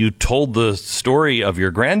 you told the story of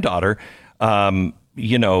your granddaughter. A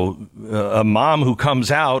mom who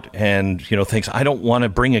comes out and thinks, I don't want to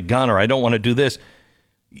bring a gun or I don't want to do this.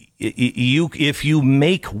 If you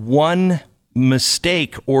make one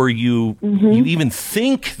mistake or you even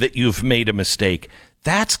think that you've made a mistake,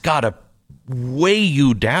 that's got to weigh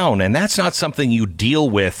you down, and that's not something you deal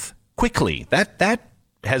with quickly. That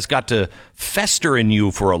has got to fester in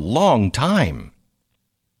you for a long time.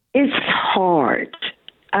 It's hard.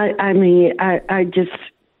 I just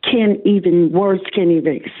words can't even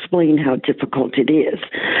explain how difficult it is.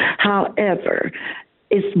 However,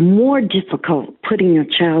 it's more difficult putting a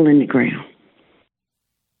child in the ground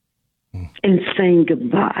and saying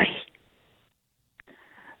goodbye.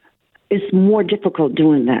 It's more difficult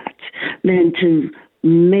doing that than to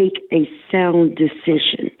make a sound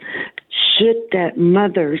decision. Should that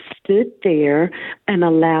mother stood there and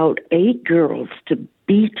allowed 8 girls to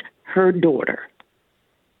beat her daughter?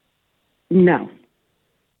 No,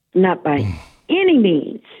 not by any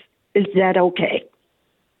means. Is that okay?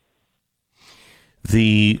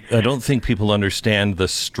 I don't think people understand the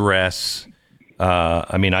stress.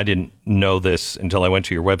 I didn't know this until I went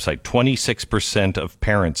to your website. 26% of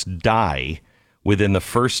parents die within the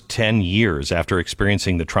first 10 years after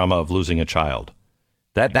experiencing the trauma of losing a child.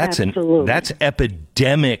 That's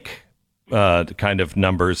epidemic kind of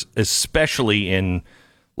numbers, especially in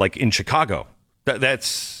Chicago.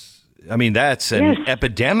 That's an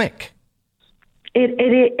epidemic.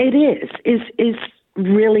 It is. It's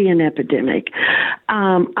really an epidemic.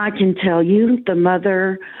 I can tell you, the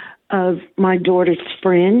mother of my daughter's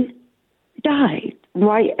friend died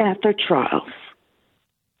right after trials.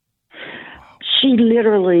 she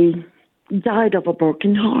literally died of a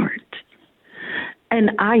broken heart.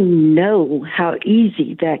 And I know how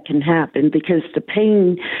easy that can happen because the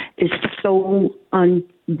pain is so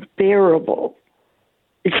unbearable.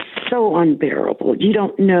 It's so unbearable. You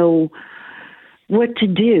don't know what to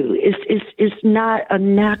do. It's not a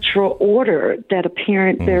natural order that a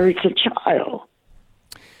parent buries a child.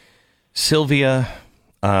 Sylvia,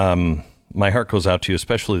 my heart goes out to you,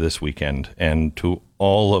 especially this weekend, and to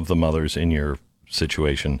all of the mothers in your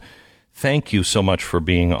situation. Thank you so much for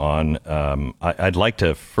being on. I'd like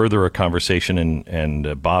to further a conversation,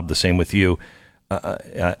 and Bob, the same with you.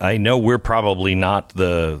 I know we're probably not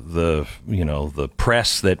the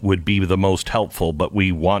press that would be the most helpful, but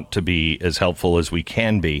we want to be as helpful as we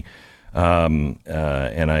can be. And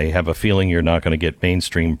I have a feeling you're not going to get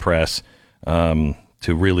mainstream press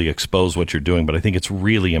to really expose what you're doing, but I think it's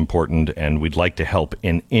really important, and we'd like to help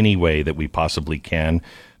in any way that we possibly can.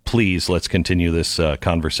 Please, let's continue this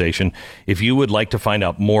conversation. If you would like to find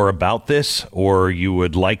out more about this, or you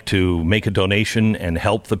would like to make a donation and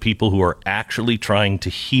help the people who are actually trying to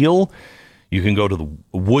heal, you can go to the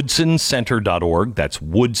woodsoncenter.org. That's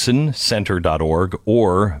woodsoncenter.org,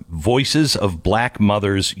 or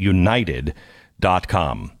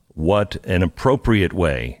voicesofblackmothersunited.com. What an appropriate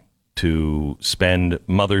way to spend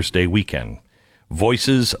Mother's Day weekend.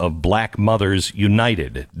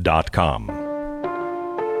 voicesofblackmothersunited.com.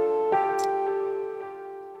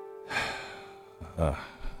 Yeah.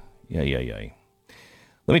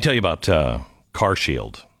 Let me tell you about Car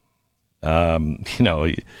Shield.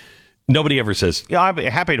 Nobody ever says, "Yeah, I'd be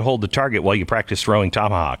happy to hold the target while you practice throwing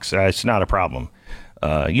tomahawks." It's not a problem.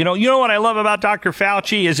 You know what I love about Dr.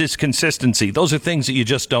 Fauci is his consistency. Those are things that you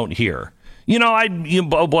just don't hear.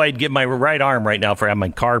 I'd give my right arm right now for having my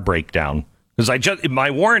car break down because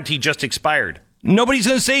my warranty just expired. Nobody's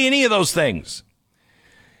going to say any of those things.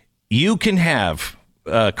 You can have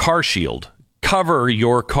Car Shield cover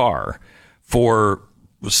your car for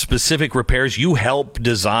specific repairs. You help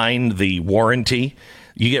design the warranty.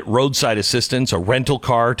 You get roadside assistance, a rental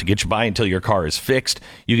car to get you by until your car is fixed.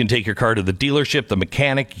 You can take your car to the dealership, the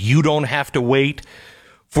mechanic. You don't have to wait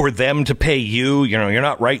for them to pay you. You're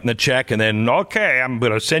not writing the check and then, okay, I'm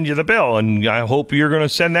going to send you the bill, and I hope you're going to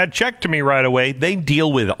send that check to me right away. They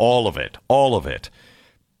deal with all of it.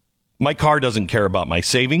 My car doesn't care about my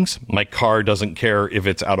savings. My car doesn't care if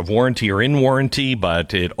it's out of warranty or in warranty,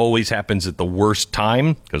 but it always happens at the worst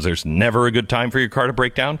time because there's never a good time for your car to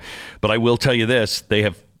break down. But I will tell you this, they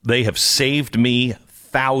have saved me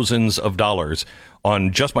thousands of dollars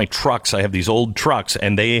on just my trucks. I have these old trucks,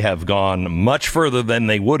 and they have gone much further than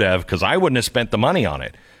they would have because I wouldn't have spent the money on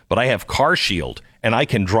it. But I have Car Shield, and I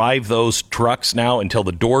can drive those trucks now until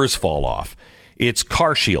the doors fall off. It's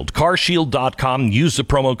Car Shield. CarShield.com. Use the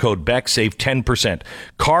promo code Beck. Save 10%.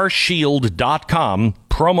 CarShield.com.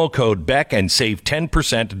 Promo code Beck and save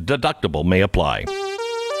 10%. Deductible may apply.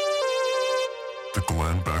 The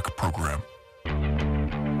Glenn Beck Program.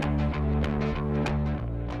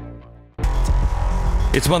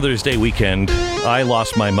 It's Mother's Day weekend. I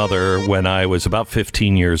lost my mother when I was about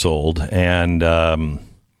 15 years old, and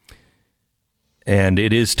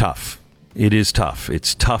it is tough. It is tough.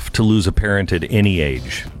 It's tough to lose a parent at any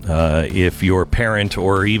age. If your parent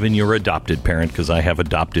or even your adopted parent, because I have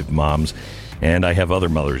adoptive moms and I have other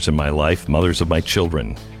mothers in my life, mothers of my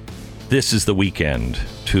children. This is the weekend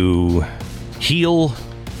to heal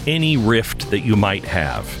any rift that you might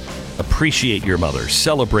have. Appreciate your mother.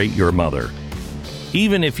 Celebrate your mother.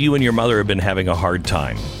 Even if you and your mother have been having a hard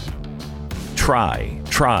time, try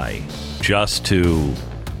just to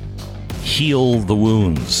heal the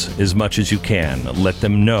wounds as much as you can. Let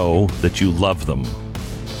them know that you love them.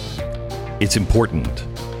 It's important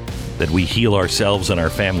that we heal ourselves and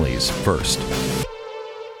our families first.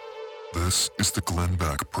 This is the Glenn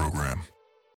Beck Program.